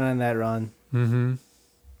have gone on that run. Mm-hmm.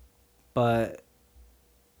 But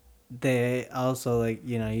they also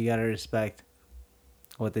you gotta respect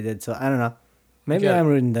what they did. So I don't know. Maybe I'm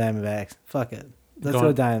rooting Diamondbacks. Fuck it. Let's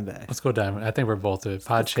go Diamondbacks. Let's go Diamondbacks. I think we're both.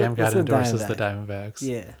 Shammgod endorses the Diamondbacks.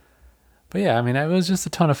 Yeah. But yeah, I mean, it was just a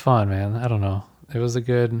ton of fun, man. I don't know. It was a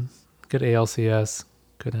good ALCS.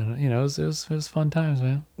 Good, it was fun times,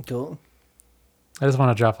 man. Cool. I just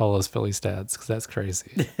want to drop all those Philly stats because that's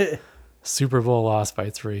crazy. Super Bowl lost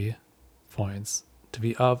by 3 points. To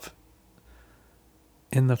be up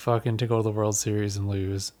in the to go to the World Series and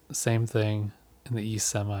lose. Same thing in the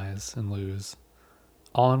East semis and lose.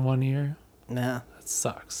 All in 1 year? No. That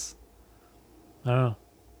sucks. I don't know.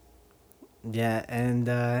 Yeah, and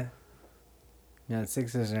Yeah, the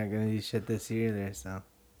Sixers aren't going to do shit this year either, so.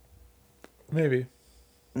 Maybe.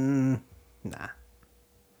 Nah.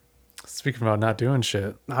 Speaking about not doing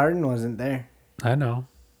shit. Harden wasn't there. I know.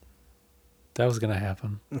 That was going to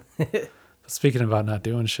happen. But speaking about not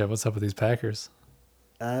doing shit, what's up with these Packers?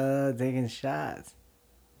 Taking shots.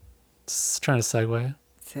 Just trying to segue.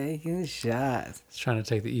 Taking shots. Just trying to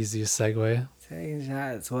take the easiest segue. Taking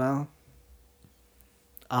shots. Well,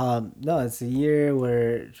 no, it's a year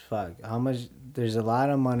where how much? There's a lot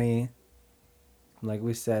of money, like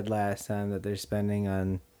we said last time, that they're spending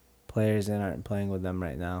on players that aren't playing with them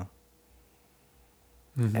right now.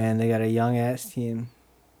 Mm-hmm. And they got a young ass team,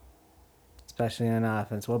 especially on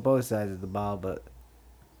offense. Well, both sides of the ball, but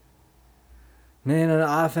man, on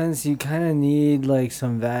offense, you kind of need like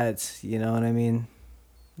some vets. You know what I mean?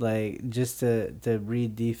 Like just to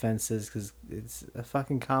read defenses, because it's a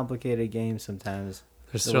fucking complicated game sometimes.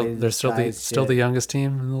 They're still the youngest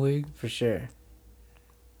team in the league for sure.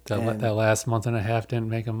 That last month and a half didn't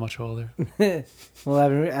make them much older. Well,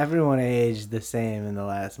 everyone aged the same in the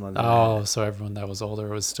last month. Oh, so everyone that was older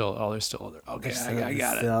was still they're still older. Okay, I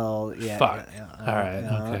got it. Yeah, fuck. Yeah, all right.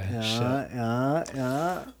 Okay. Shit.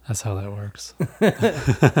 Yeah. That's how that works.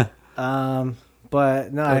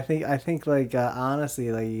 But no, I think like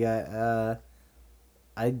honestly, like you got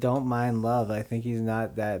I don't mind Love. I think he's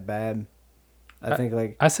not that bad. I think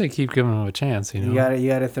like I say keep giving him a chance. You know, you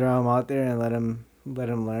gotta throw him out there and let him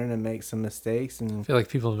learn and make some mistakes. And I feel like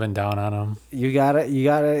people have been down on him. You gotta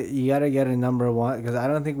get a number one, because I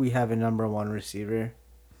don't think we have a number one receiver.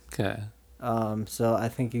 Okay. So I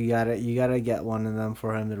think you gotta get one of them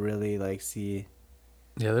for him to really like see.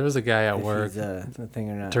 Yeah, there was a guy at work a thing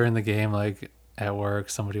or not. During the game, like at work,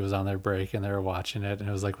 somebody was on their break and they were watching it, and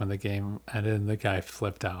it was like when the game ended and the guy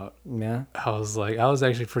flipped out. Yeah. I was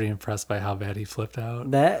actually pretty impressed by how bad he flipped out.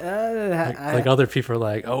 That like other people are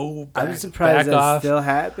like, oh, I'm surprised that still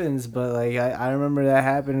happens, but like I remember that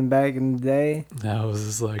happening back in the day. No, it was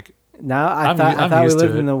just like now I thought we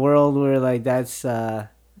lived in the world where like that's not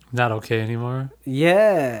okay anymore.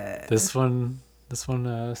 Yeah. This one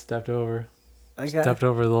stepped over. Stepped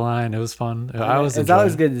over the line. It was fun. It's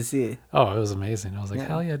always good to see. Oh, it was amazing. I was like,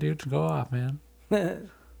 hell yeah, dude, go off, man.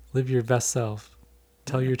 Live your best self.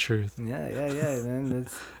 Tell your truth. Yeah, man.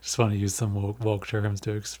 Just want to use some woke terms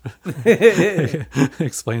to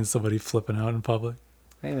explain somebody flipping out in public.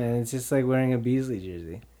 Hey, man, it's just like wearing a Beasley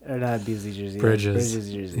jersey. Or not Beasley jersey. Bridges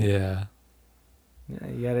jersey. Yeah. Yeah,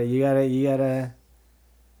 you gotta.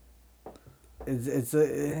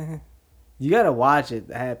 You gotta watch it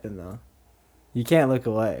happen, though. You can't look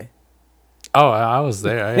away. Oh, I was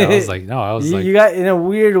there. I was like, no, I was like, you got, in a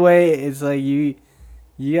weird way. It's like you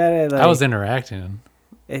gotta like. I was interacting.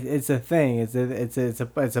 It's a thing. It's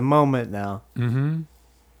a moment now. Mm-hmm.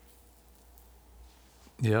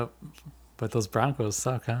 Yep, but those Broncos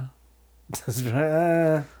suck, huh?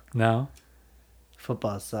 No.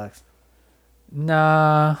 Football sucks.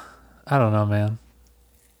 Nah, I don't know, man.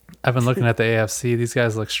 I've been looking at the AFC. These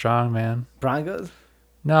guys look strong, man. Broncos?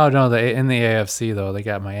 No. In the AFC though, they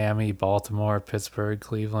got Miami, Baltimore, Pittsburgh,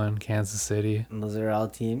 Cleveland, Kansas City. And those are all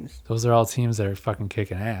teams. Those are all teams that are fucking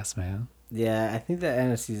kicking ass, man. Yeah, I think the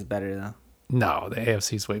NFC is better though. No, the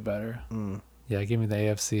AFC is way better. Yeah, give me the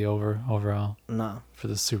AFC overall. No. For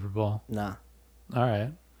the Super Bowl. No. All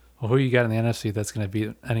right. Well, who you got in the NFC that's going to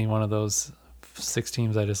beat any one of those 6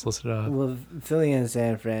 teams I just listed off? Well, Philly and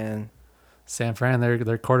San Fran. San Fran,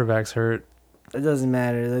 their quarterback's hurt. It doesn't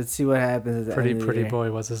matter. Let's see what happens at the end of the year. Boy,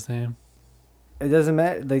 what's his name? It doesn't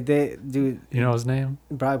matter. Like they do. You know his name?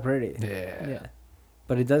 Brock Purdy. Yeah.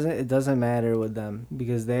 But it doesn't matter with them,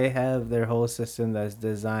 because they have their whole system that's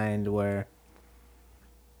designed where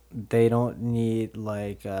they don't need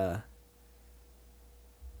like a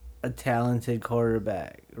talented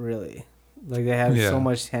quarterback, really. Like they have so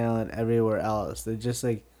much talent everywhere else. They're just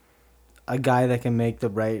like a guy that can make the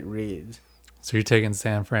right reads. So you're taking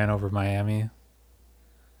San Fran over Miami?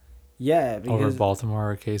 Yeah. Over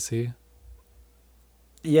Baltimore or KC?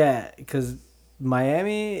 Yeah, because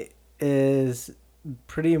Miami is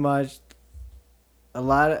pretty much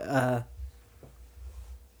their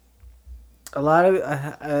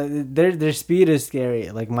speed is scary.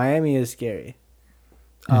 Like Miami is scary.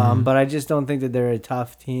 But I just don't think that they're a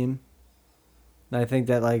tough team. I think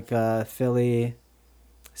that like Philly,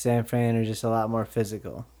 San Fran are just a lot more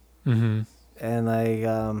physical. Mm-hmm. And like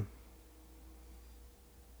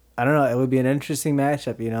I don't know, it would be an interesting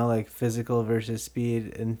matchup, like physical versus speed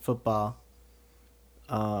in football.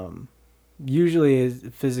 Usually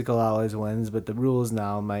physical always wins, but the rules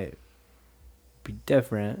now might be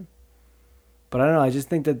different. But I don't know, I just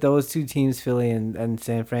think that those two teams, Philly and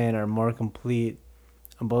San Fran, are more complete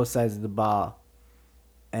on both sides of the ball.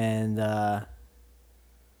 And yeah,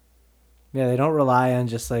 they don't rely on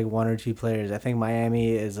just like one or two players. I think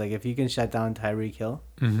Miami is like if you can shut down Tyreek Hill,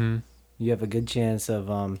 you have a good chance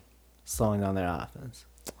of slowing down their offense.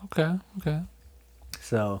 Okay.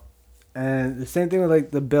 So, and the same thing with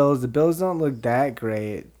like the Bills. The Bills don't look that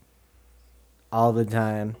great all the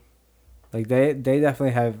time. Like they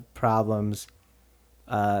definitely have problems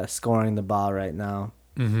scoring the ball right now.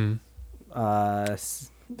 They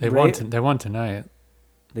won tonight.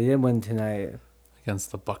 They did win tonight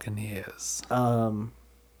against the Buccaneers.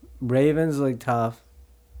 Ravens look tough,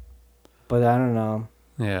 but I don't know.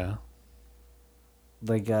 Yeah.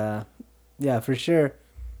 Like yeah, for sure.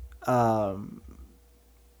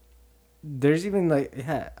 There's even like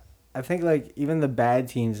I think like even the bad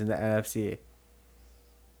teams in the NFC,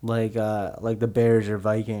 like the Bears or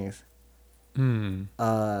Vikings.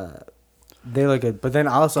 They look good, but then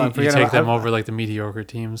also I'm forgetting. You take them over like the mediocre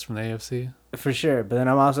teams from the AFC for sure. But then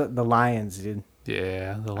I'm also the Lions, dude.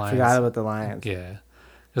 Yeah, the Lions. I forgot about the Lions. Yeah,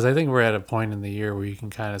 because I think we're at a point in the year where you can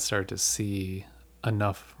kind of start to see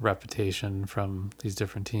enough reputation from these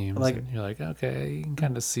different teams. Like and you're like, okay, you can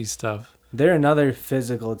kind of see stuff. They're another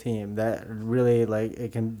physical team that really like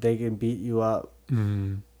they can beat you up.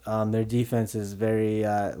 Their defense is very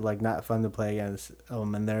like not fun to play against,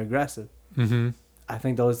 and they're aggressive. I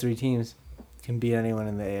think those three teams can beat anyone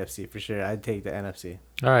in the AFC for sure. I'd take the NFC.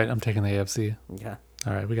 All right, I'm taking the AFC. Okay.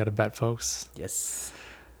 All right, we got to bet, folks. Yes.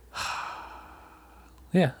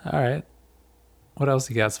 Yeah. All right. What else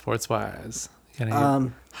you got sports wise? You got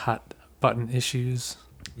any hot button issues?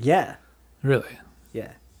 Yeah. Really?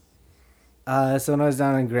 Yeah. So when I was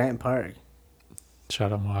down in Grant Park.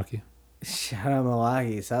 Shout out Milwaukee. Shout out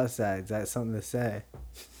Milwaukee, Southside. That's something to say.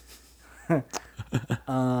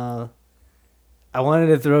 I wanted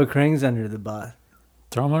to throw Krings under the bus.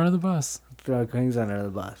 Throw him under the bus. Throw Krings under the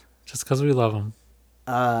bus. Just because we love him.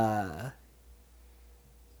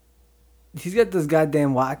 He's got those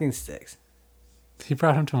goddamn walking sticks. He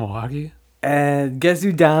brought him to Milwaukee? And guess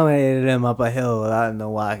who dominated him up a hill without no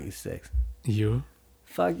walking sticks? You?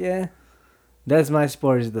 Fuck yeah. That's my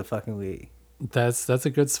sport of the fucking week. That's a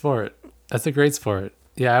good sport. That's a great sport.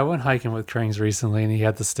 Yeah, I went hiking with Krings recently and he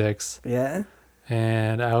had the sticks. Yeah?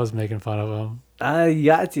 And I was making fun of him. You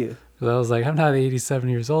got to. Because I was like, I'm not 87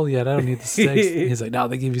 years old yet. I don't need the sticks. He's like, no,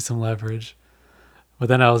 they give you some leverage. But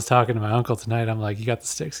then I was talking to my uncle tonight. I'm like, you got the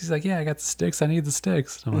sticks? He's like, yeah, I got the sticks. I need the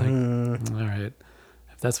sticks. I'm like, all right.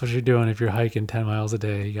 If that's what you're doing, if you're hiking 10 miles a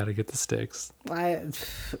day, you got to get the sticks.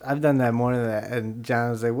 I've done that more than that. And John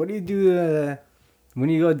was like, what do you do when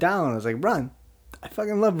you go down? I was like, run. I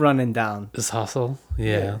fucking love running down. Just hustle?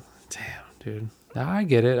 Yeah. Damn, dude. No, I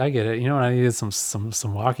get it. You know, when I needed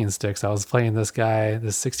some walking sticks, I was playing this guy,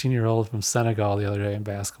 this 16-year-old from Senegal the other day in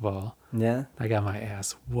basketball. Yeah. I got my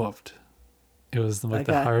ass whooped. It was like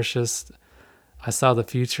the harshest. I saw the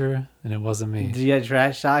future, and it wasn't me. Did you get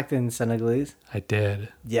trash talked in Senegalese? I did.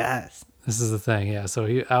 Yes. This is the thing, yeah.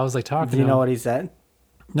 So I was like talking to him. Do you know what he said?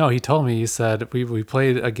 No, he told me. He said, we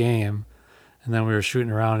played a game, and then we were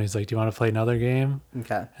shooting around. He's like, do you want to play another game?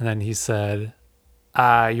 Okay. And then he said,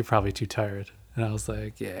 you're probably too tired. And I was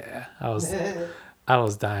like, yeah. I was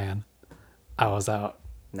dying. I was out.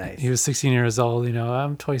 Nice. He was 16 years old, you know,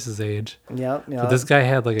 I'm twice his age. Yep. But this guy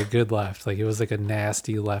had like a good left. Like it was like a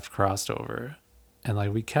nasty left crossed over. And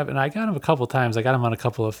like and I got him a couple times. I got him on a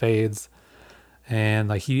couple of fades. And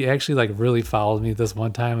like he actually like really fouled me this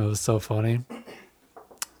one time. It was so funny.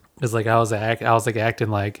 It's like I was like acting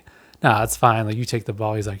like, nah, it's fine. Like you take the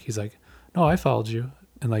ball. He's like, no, I fouled you.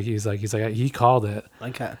 And like he's like he called it.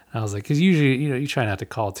 Okay. And I was like, because usually, you know, you try not to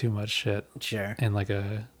call too much shit. Sure. And like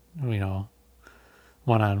a, you know,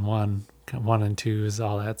 1-on-1, 1 and 2s,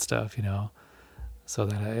 all that stuff, you know. So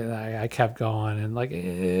that I kept going, and like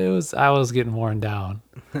I was getting worn down.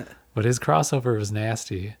 But his crossover was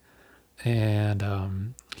nasty,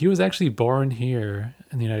 and he was actually born here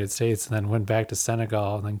in the United States, and then went back to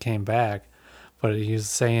Senegal, and then came back. But he was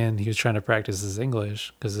saying he was trying to practice his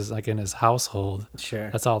English because it's like in his household. Sure.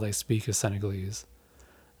 That's all they speak is Senegalese.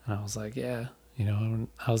 And I was like, yeah, you know. And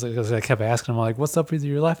I was like, 'cause I kept asking him like, what's up with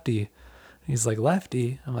your lefty? He's like,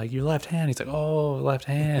 lefty? I'm like, your left hand? He's like, oh, left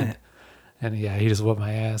hand. And yeah, he just whooped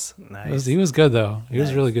my ass. Nice. He was good, though. He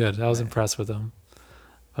was really good. I was impressed with him.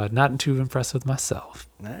 But not too impressed with myself.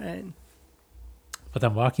 All right. But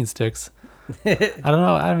then walking sticks, I don't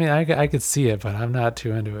know. I mean, I could see it, but I'm not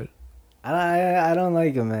too into it. I don't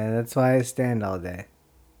like them, man. That's why I stand all day.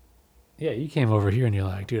 Yeah, you came over here and you're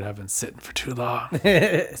like, dude, I've been sitting for too long.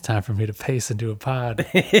 It's time for me to pace and do a pod.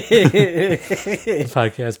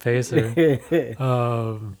 Podcast pacer.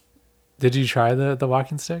 Did you try the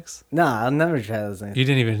walking sticks? No, I'll never try those things. You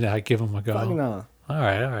didn't even give them a go? Fuck no. All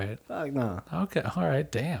right. Fuck no. Okay, all right.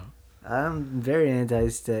 Damn. I'm very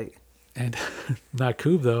anti-stick. And not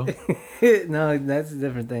coob though. No, that's a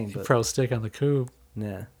different thing. But pro stick on the coob.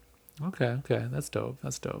 Yeah. Okay. That's dope.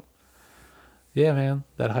 Yeah, man.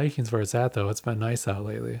 That hiking's where it's at though. It's been nice out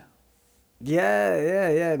lately.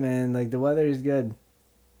 Yeah, man. Like the weather is good.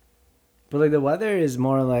 But like the weather is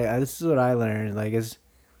more like this is what I learned. Like it's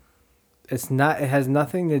not. It has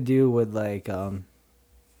nothing to do with like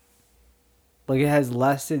it has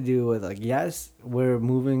less to do with like yes, we're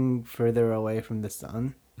moving further away from the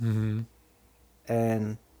sun,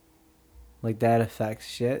 and like that affects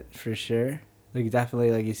shit for sure. Like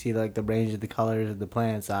definitely, like you see like the range of the colors of the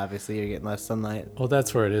plants. Obviously, you're getting less sunlight. Well,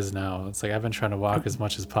 that's where it is now. It's like I've been trying to walk as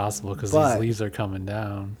much as possible because these leaves are coming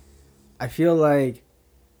down. I feel like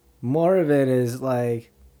more of it is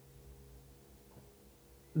like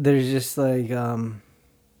there's just like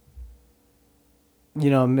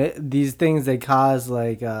these things that cause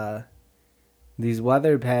like these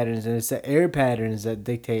weather patterns, and it's the air patterns that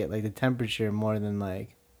dictate like the temperature more than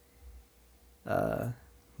like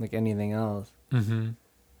anything else. Maybe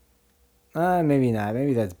not.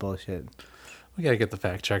 Maybe that's bullshit. We gotta get the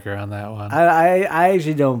fact checker on that one. I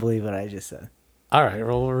actually don't believe what I just said. All right,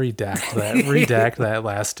 well, we'll redact that. Redact that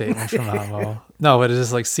last statement from Amo. No, but it's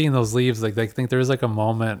just like seeing those leaves. Like I think there's like a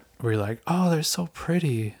moment where you're like, oh, they're so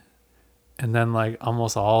pretty, and then like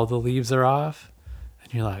almost all the leaves are off,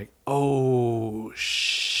 and you're like, oh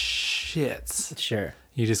shit. Sure.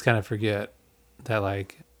 You just kind of forget that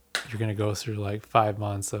like you're gonna go through like 5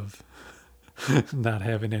 months of not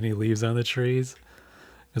having any leaves on the trees,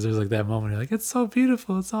 because there's like that moment you're like, it's so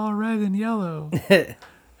beautiful, it's all red and yellow.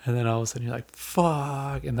 And then all of a sudden you're like,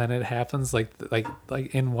 fuck. And then it happens like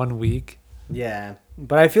in 1 week. Yeah.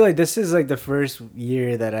 But I feel like this is like the first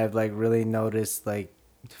year that I've like really noticed like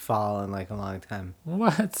fall in like a long time.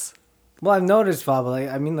 What? Well, I've noticed fall, but like,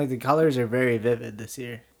 I mean, like the colors are very vivid this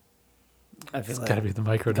year. I feel it's like gotta be the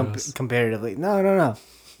microdose. Comparatively. No.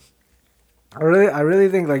 I really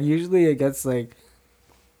think like usually it gets like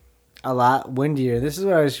a lot windier. This is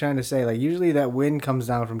what I was trying to say. Like usually that wind comes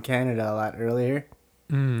down from Canada a lot earlier.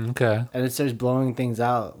 Okay. And it starts blowing things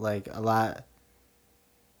out like a lot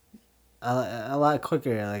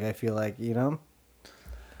quicker. Like I feel like, you know.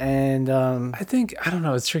 And I think I don't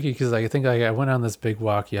know. It's tricky because like I think like I went on this big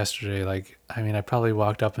walk yesterday. Like I mean, I probably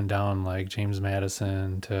walked up and down like James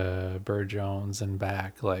Madison to Burr Jones and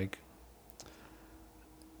back like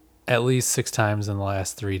at least 6 times in the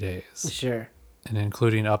last 3 days. Sure. And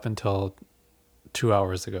including up until 2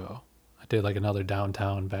 hours ago. Did like another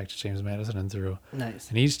downtown back to James Madison and through. Nice.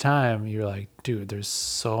 And each time you're like, dude, there's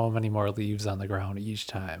so many more leaves on the ground each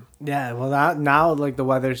time. Yeah, well now like the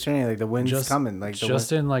weather's turning, like the wind's coming, like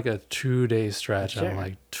just in like a 2-day stretch, sure.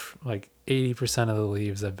 I'm like 80% of the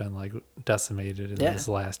leaves have been like decimated in these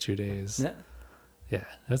last 2 days. Yeah,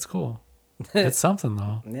 that's cool. It's something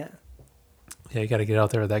though. Yeah, you got to get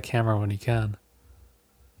out there with that camera when you can.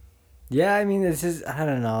 Yeah, I mean, it's just, I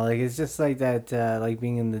don't know, like, it's just like that, like,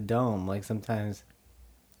 being in the dome, like, sometimes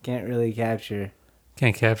can't really capture.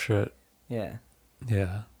 Can't capture it. Yeah.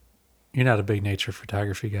 Yeah. You're not a big nature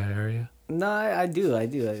photography guy, are you? No, I do.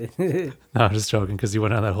 No, I'm just joking, because you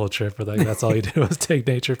went on that whole trip where, like, that's all you did was take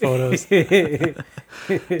nature photos. Like,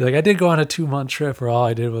 I did go on a 2-month trip where all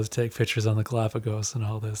I did was take pictures on the Galapagos and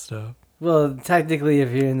all this stuff. Well, technically,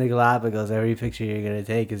 if you're in the Galapagos, every picture you're going to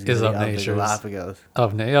take is going to be of the Galapagos.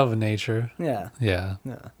 Of nature. Yeah. Yeah.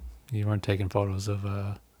 You weren't taking photos of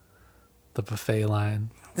the buffet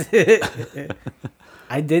line.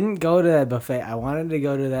 I didn't go to that buffet. I wanted to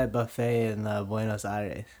go to that buffet in Buenos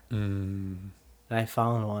Aires. And I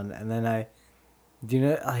found one. And then I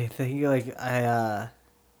think, like, I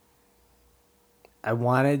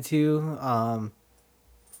wanted to, and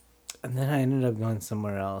then I ended up going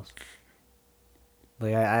somewhere else.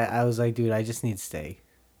 Like, I was like, dude, I just need steak.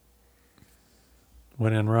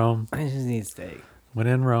 When in Rome. I just need steak. When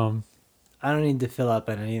in Rome. I don't need to fill up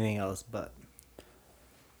on anything else, but.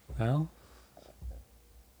 Well.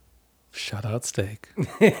 Shout out steak.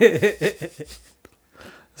 This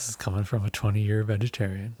is coming from a 20-year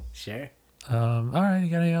vegetarian. Sure. All right, you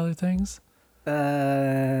got any other things?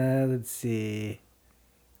 Let's see.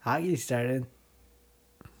 Hockey started.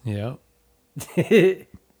 Yep. They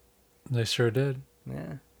sure did.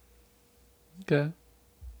 Yeah. Okay.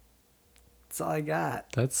 That's all I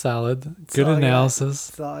got. That's solid. Good analysis.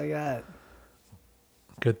 That's all I got.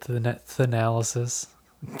 Good analysis.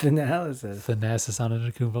 Analysis. Thanasis on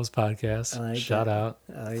Antetokounmpo's podcast. Like Shout that. out.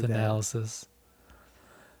 Like Analysis.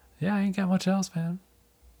 Yeah, I ain't got much else, man.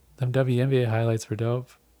 Them WNBA highlights were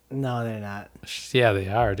dope. No, they're not. Yeah, they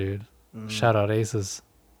are, dude. Shout out Aces.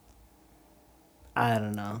 I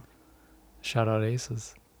don't know. Shout out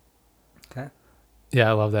Aces. Okay. Yeah,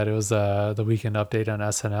 I love that. It was the weekend update on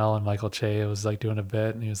SNL, and Michael Che was like doing a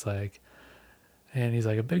bit, and he's like,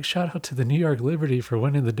 a big shout out to the New York Liberty for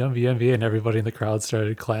winning the WNBA, and everybody in the crowd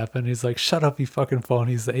started clapping. He's like, shut up, you fucking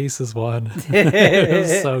phonies, the Aces won. It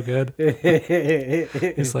was so good.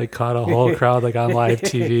 He's like caught a whole crowd like on live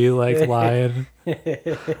TV, like lying.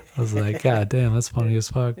 I was like, God damn, that's funny as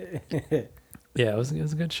fuck. Yeah, it was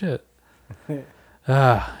good shit.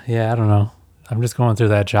 Yeah, I don't know. I'm just going through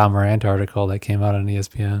that Ja Morant article that came out on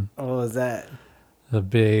ESPN. What was that? The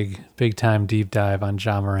big time deep dive on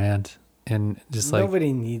Ja Morant. And just like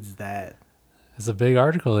nobody needs that. It's a big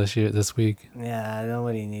article this week. Yeah,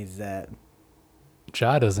 nobody needs that.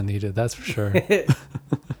 Ja doesn't need it, that's for sure. Yeah,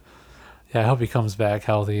 I hope he comes back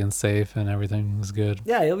healthy and safe and everything's good.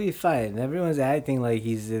 Yeah, he'll be fine. Everyone's acting like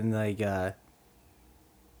he's in like I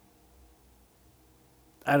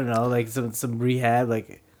don't know, like some rehab,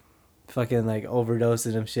 like fucking like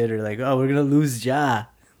overdosing of shit, or like, oh, we're gonna lose Ja.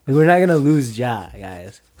 Like, we're not gonna lose Ja,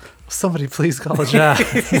 guys. Somebody please call Ja.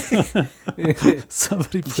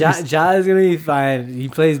 Somebody please. Ja is gonna be fine. He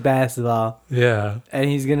plays basketball. Yeah. And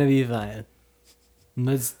he's gonna be fine.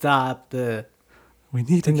 Let's stop the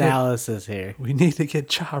analysis here. We need to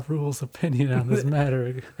get Ja Rule's opinion on this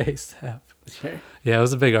matter ASAP. Sure. Yeah, it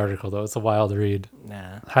was a big article though. It's a wild read.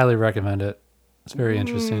 Nah. Highly recommend it. It's very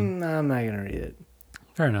interesting. No, I'm not gonna read it.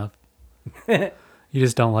 Fair enough. You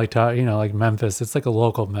just don't like like Memphis. It's like a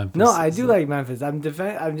local Memphis. No, I do like Memphis. I'm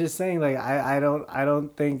just saying, like, I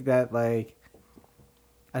don't think that, like,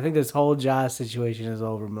 I think this whole Ja situation is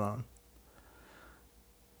overblown.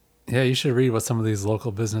 Yeah, you should read what some of these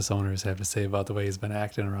local business owners have to say about the way he's been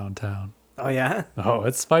acting around town. Oh yeah. Oh,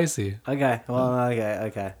 it's spicy. Okay. Well,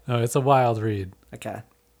 okay. Oh, it's a wild read. Okay.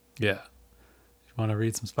 Yeah. If you want to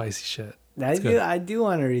read some spicy shit. I do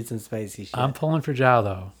want to read some spicy shit. I'm pulling for Ja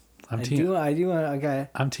though. I do want. Okay.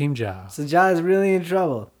 I'm Team Ja. So Ja is really in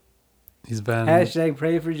trouble. He's been #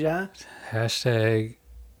 pray for Ja.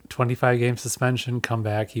 # 25 game suspension. Come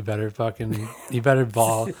back. He better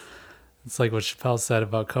ball. It's like what Chappelle said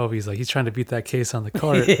about Kobe. He's like, he's trying to beat that case on the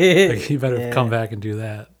court. Like, he better come back and do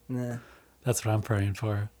that. Nah. That's what I'm praying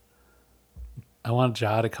for. I want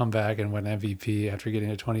Ja to come back and win MVP after getting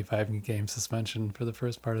a 25 game suspension for the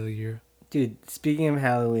first part of the year. Dude, speaking of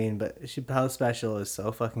Halloween, but Chappelle's special is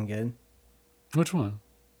so fucking good. Which one?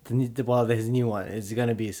 His new one is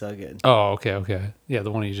gonna be so good. Oh, okay. Yeah,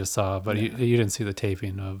 the one you just saw, but you didn't see the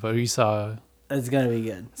taping of, but you saw. It's gonna be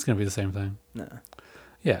good. It's gonna be the same thing. No.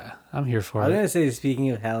 Yeah, I'm here for it. I was gonna say,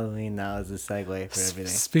 speaking of Halloween, now is a segue for everything.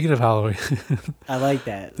 Speaking of Halloween, I like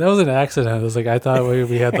that. That was an accident. It was like I thought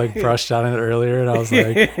we had like brushed on it earlier, and I was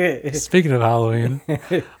like, speaking of Halloween,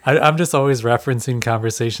 I'm just always referencing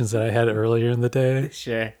conversations that I had earlier in the day.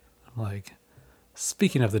 Sure. I'm like,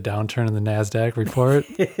 speaking of the downturn in the NASDAQ report,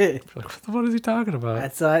 like, what is he talking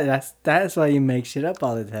about? That's why you make shit up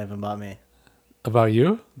all the time about me. About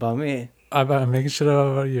you? About me. I'm making shit up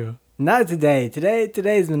about you. Not today.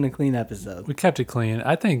 Today's been a clean episode. We kept it clean.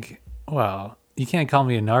 I think, well, you can't call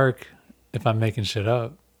me a narc if I'm making shit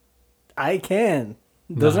up. I can.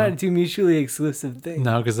 Those aren't two mutually exclusive things.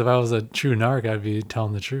 No, because if I was a true narc, I'd be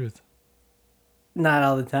telling the truth. Not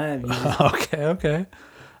all the time. Okay.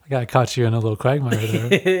 I got caught you in a little quagmire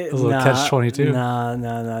there. A little catch-22.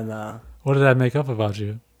 No. What did I make up about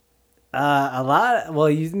you? A lot. Well,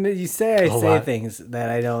 you say I say things that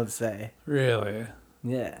I don't say. Really?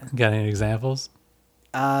 Yeah. Got any examples?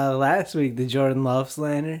 Last week, the Jordan Love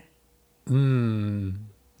slander.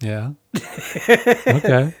 Yeah.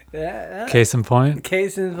 Okay. Yeah. Case in point.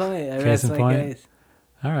 Case in point.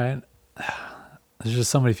 All right. There's just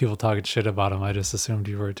so many people talking shit about him. I just assumed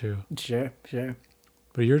you were too. Sure.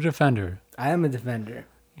 But you're a defender. I am a defender.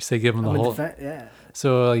 You say give him the whole. Yeah.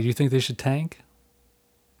 So you think they should tank?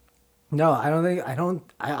 No, I don't think.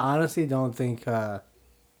 I honestly don't think.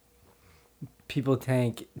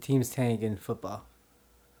 Teams tank in football.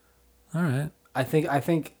 All right. I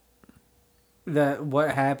think that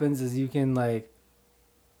what happens is you can like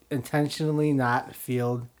intentionally not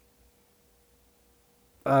field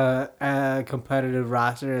a competitive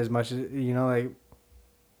roster as much as like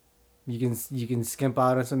you can skimp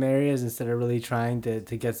out on some areas instead of really trying to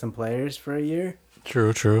get some players for a year.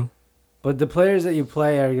 True. But the players that you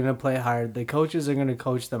play are gonna play hard. The coaches are gonna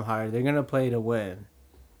coach them hard. They're gonna play to win.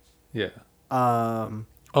 Yeah.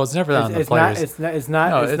 It's never on the players. It's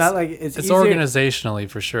not like it's easier. Organizationally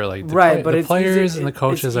for sure. Like but the players and the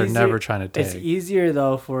coaches are never trying to tank. It's easier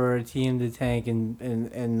though for a team to tank in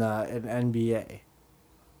NBA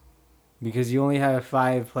because you only have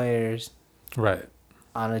 5 players, right,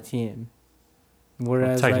 on a team.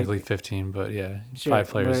 Whereas technically 15, but yeah, sure, 5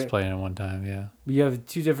 players playing at one time. Yeah, you have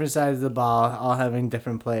 2 different sides of the ball, all having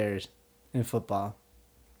different players in football,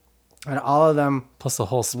 and all of them plus the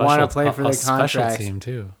whole special want to play for their contracts. Special team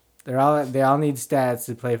too. They all need stats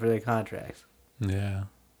to play for their contracts. Yeah.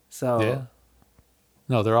 So. Yeah.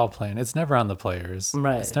 No, they're all playing. It's never on the players.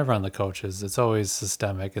 Right. It's never on the coaches. It's always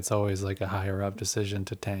systemic. It's always like a higher up decision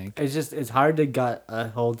to tank. It's hard to gut a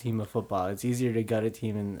whole team of football. It's easier to gut a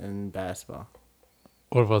team in basketball.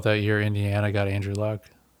 What about that year Indiana got Andrew Luck?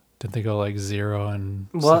 Didn't they go like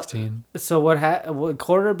 0-16? So what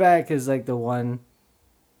quarterback is like the one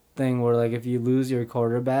thing where like if you lose your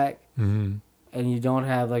quarterback and you don't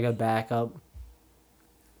have like a backup,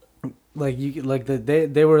 like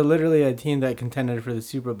they were literally a team that contended for the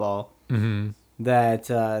Super Bowl.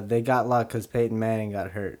 That they got luck because Peyton Manning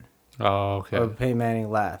got hurt. Oh, okay. Or Peyton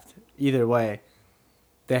Manning left. Either way,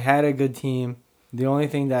 they had a good team. The only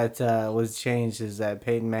thing that was changed is that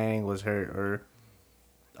Peyton Manning was hurt or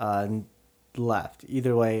left.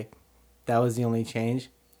 Either way, that was the only change.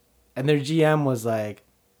 And their GM was like,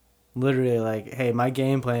 literally like, hey, my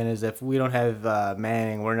game plan is if we don't have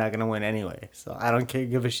Manning, we're not going to win anyway. So I don't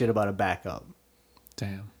give a shit about a backup.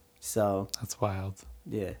 Damn. So. That's wild.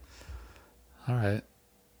 Yeah. All right.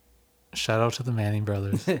 Shout out to the Manning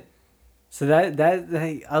brothers. So that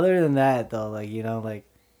like, other than that though, like, you know, like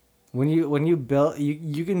when you build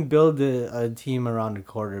you can build a team around a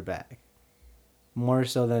quarterback more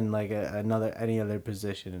so than like any other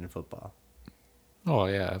position in football. Oh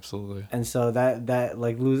yeah, absolutely. And so that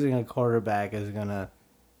like losing a quarterback is gonna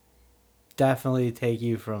definitely take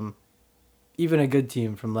you from even a good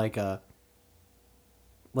team from like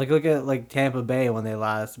look at like Tampa Bay when they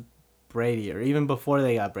lost Brady, or even before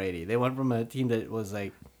they got Brady. They went from a team that was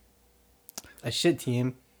like a shit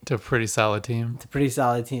team to a pretty solid team.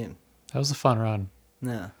 That was a fun run.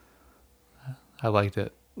 Yeah. I liked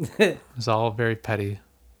it. It was all very petty.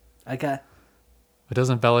 Okay. But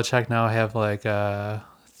doesn't Belichick now have like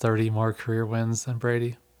 30 more career wins than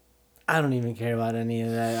Brady? I don't even care about any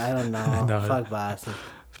of that. I don't know. No, fuck Boston.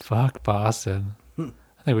 Fuck Boston.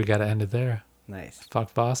 I think we got to end it there. Nice.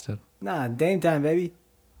 Fuck Boston. Nah, Dame time, baby.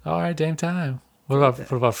 All right, Dame time. What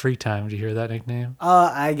about free time? Did you hear that nickname?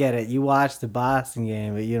 Oh, I get it. You watched the Boston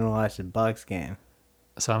game, but you don't watch the Bucks game.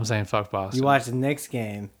 So I'm saying fuck Boston. You watch the Knicks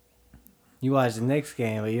game. But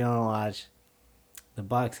you don't watch the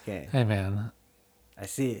Bucks game. Hey, man. I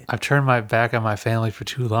see it. I've turned my back on my family for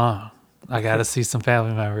too long. I got to see some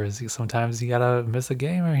family members. Sometimes you got to miss a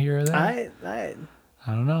game or here or there. All right. I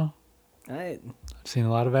don't know. All right. I've seen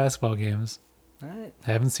a lot of basketball games. All right.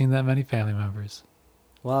 I haven't seen that many family members.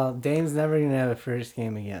 Well, Dame's never going to have a first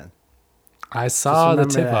game again. I saw the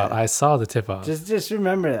tip-off. Just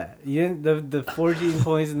remember that. You didn't, the 14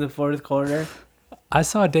 points in the fourth quarter. I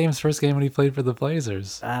saw Dame's first game when he played for the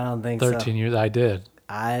Blazers. I don't think 13 years. I did.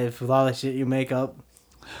 With all the shit you make up.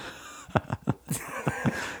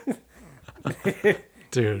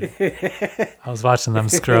 Dude, I was watching them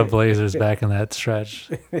scrub Blazers back in that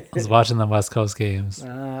stretch. I was watching them West Coast games. You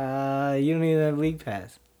don't even have League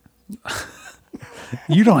Pass.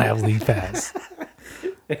 You don't have League Pass.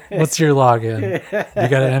 What's your login? You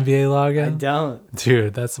got an NBA login? I don't.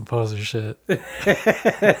 Dude, that's some poser shit.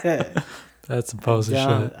 That's some poser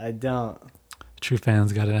shit. I don't. True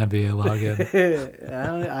fans got an NBA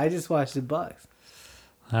login. I just watch the Bucks.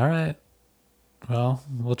 All right. Well,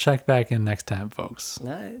 we'll check back in next time, folks. All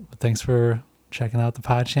right. But thanks for checking out the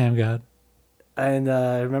pod, Shammgod. And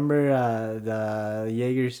remember the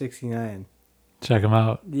Jaeger 69. Check them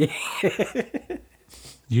out. Yeah.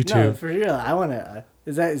 YouTube. No, for real. I want to.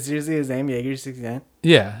 Is that seriously his name, Jaeger 69?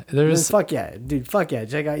 Yeah. There's. Fuck yeah. Dude, fuck yeah.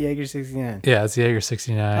 Check out Jaeger 69. Yeah, it's Jaeger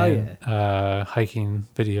 69. Oh, yeah. Hiking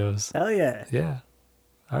videos. Hell yeah. Yeah.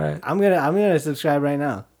 All right. I'm gonna subscribe right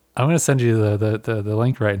now. I'm gonna send you the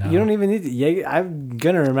link right now. You don't even need to. Jaeger, I'm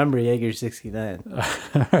gonna remember Jaeger 69. All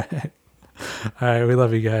right. We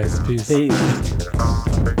love you guys. Peace.